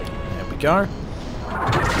 There we go.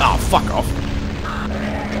 Oh, fuck off.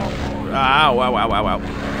 Ow, ow, ow, ow,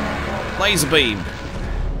 ow. Laser beam.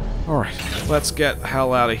 Alright, let's get the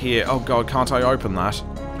hell out of here. Oh god, can't I open that?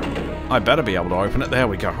 I better be able to open it. There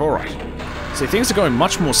we go. Alright. See, things are going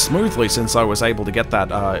much more smoothly since I was able to get that,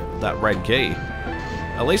 that red key.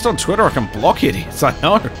 At least on Twitter I can block idiots, I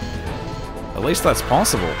know. At least that's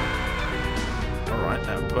possible. Alright,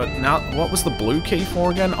 but now, what was the blue key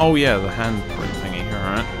for again? Oh yeah, the handprint thingy.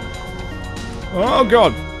 Alright. Oh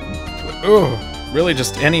god! Ugh. Really,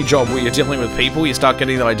 just any job where you're dealing with people, you start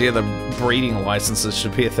getting the idea that breeding licenses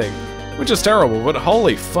should be a thing. Which is terrible, but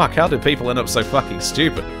holy fuck, how did people end up so fucking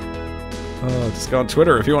stupid? Oh, just go on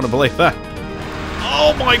Twitter if you want to believe that.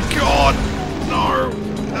 Oh my god! No!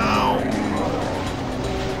 No!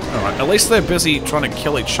 Alright, at least they're busy trying to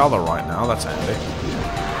kill each other right now. That's handy.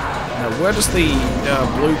 Now, where does the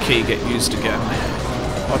blue key get used again?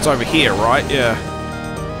 Oh, it's over here, right? Yeah.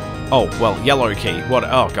 Oh, well, yellow key. What?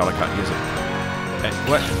 Oh god, I can't use it.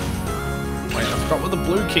 What? Wait, I forgot what the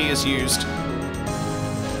blue key is used.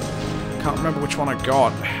 Can't remember which one I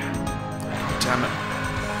got. Damn it.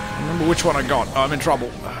 I remember which one I got. Oh, I'm in trouble.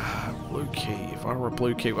 Blue key. If I were a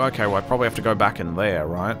blue key... Okay, well, I probably have to go back in there,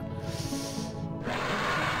 right?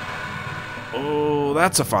 Oh,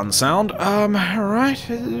 that's a fun sound. Alright.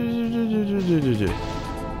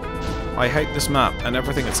 I hate this map and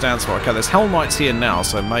everything it stands for. Okay, there's Hell Knights here now,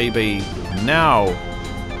 so maybe now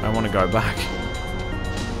I want to go back.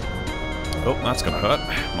 Oh, that's gonna hurt.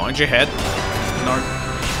 Mind your head. No.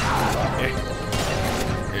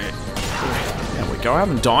 There we go. I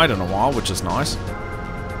haven't died in a while, which is nice.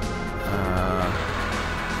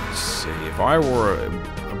 Let's see. If I were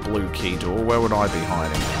a blue key door, where would I be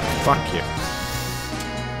hiding? Fuck you.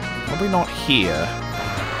 Probably not here.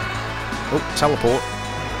 Oh, teleport.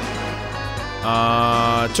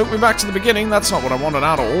 Took me back to the beginning. That's not what I wanted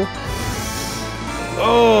at all.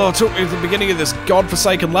 Oh, took me to the beginning of this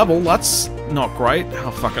godforsaken level. That's not great.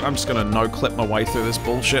 Oh, fuck it. I'm just gonna no-clip my way through this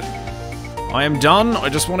bullshit. I am done. I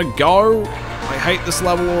just want to go. I hate this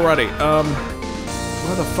level already.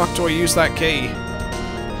 Where the fuck do I use that key?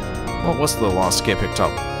 What was the last key I picked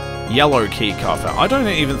up? Yellow key carver. I don't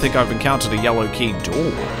even think I've encountered a yellow key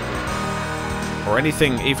door. Or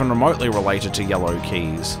anything even remotely related to yellow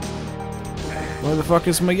keys. Where the fuck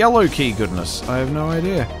is my yellow key goodness? I have no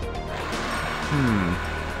idea.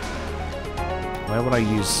 Where would I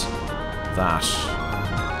use that?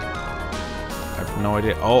 I have no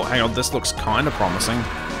idea. Oh, hang on, this looks kind of promising.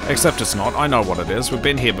 Except it's not. I know what it is. We've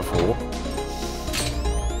been here before.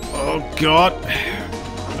 Oh, God.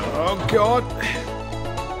 Oh, God.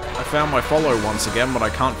 I found my follow once again, but I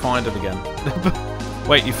can't find it again.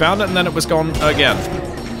 Wait, you found it and then it was gone again.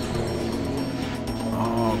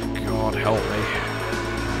 Oh, God, help me.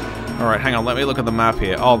 Alright, hang on, let me look at the map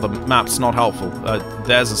here. Oh, the map's not helpful.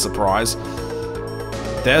 There's a surprise.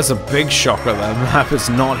 There's a big shocker, that map is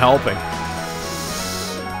not helping.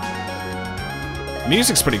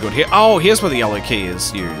 Music's pretty good here. Oh, here's where the yellow key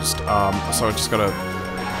is used. So I just gotta...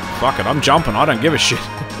 Fuck it, I'm jumping, I don't give a shit.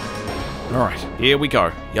 Alright, here we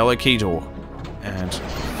go. Yellow key door. And...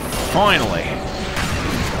 finally...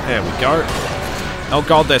 there we go. Oh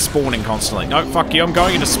god, they're spawning constantly. No, fuck you, I'm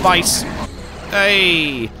going into space.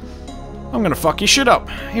 Hey! I'm gonna fuck your shit up.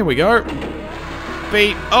 Here we go.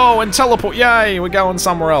 Beat. Oh, and teleport. Yay, we're going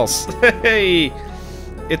somewhere else. Hey!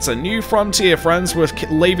 It's a new frontier, friends. We're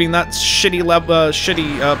leaving that shitty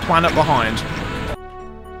planet behind.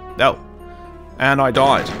 No. And I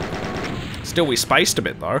died. Still, we spaced a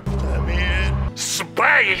bit, though. I'm in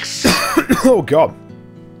space! Oh god.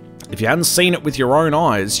 If you hadn't seen it with your own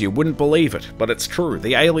eyes, you wouldn't believe it, but it's true.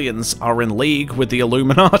 The aliens are in league with the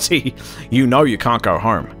Illuminati. You know you can't go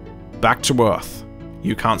home. Back to Earth.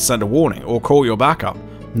 You can't send a warning or call your backup.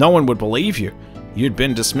 No one would believe you. You'd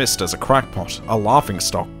been dismissed as a crackpot, a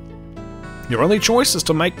laughingstock. Your only choice is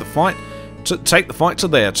to take the fight to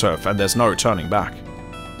their turf, and there's no turning back.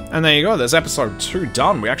 And there you go, there's episode 2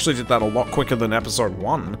 done. We actually did that a lot quicker than episode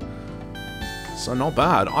 1. So not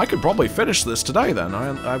bad. I could probably finish this today then.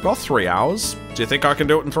 I've got 3 hours. Do you think I can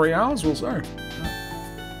do it in 3 hours? We'll see.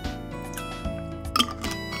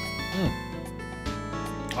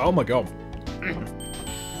 Oh my god.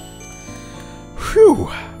 Whew.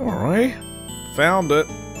 Alright. Found it.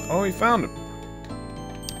 Oh, we found it.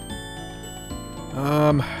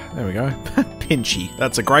 There we go. Pinchy.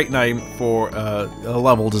 That's a great name for a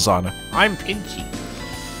level designer. I'm Pinchy.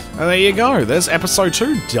 And there you go. There's episode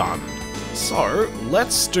 2 done. So,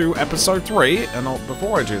 let's do episode 3, and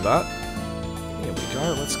before I do that, here we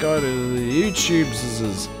go, let's go to the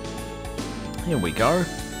YouTube's. Here we go.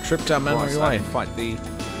 Trip down memory lane. Fight the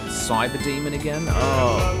cyber demon again.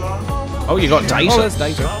 Oh, you got data? Oh, there's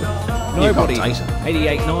data. Nobody. You got data.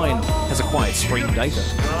 88.9 has acquired stream data.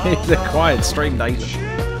 It's acquired stream data.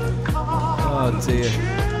 Oh dear.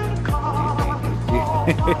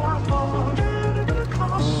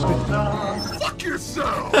 Fuck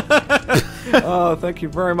yourself! Oh, thank you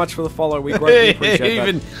very much for the follow. We greatly appreciate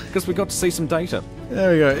that. Because we got to see some data.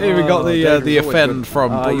 There we go. Even got the offend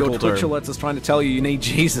from your Brutal Twitch Doom. alerts is trying to tell you need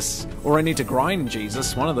Jesus. Or I need to grind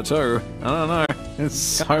Jesus. One of the two. I don't know. It's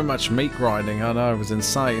so much meat grinding. I know, it was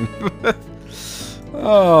insane.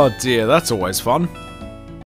 Oh dear, that's always fun.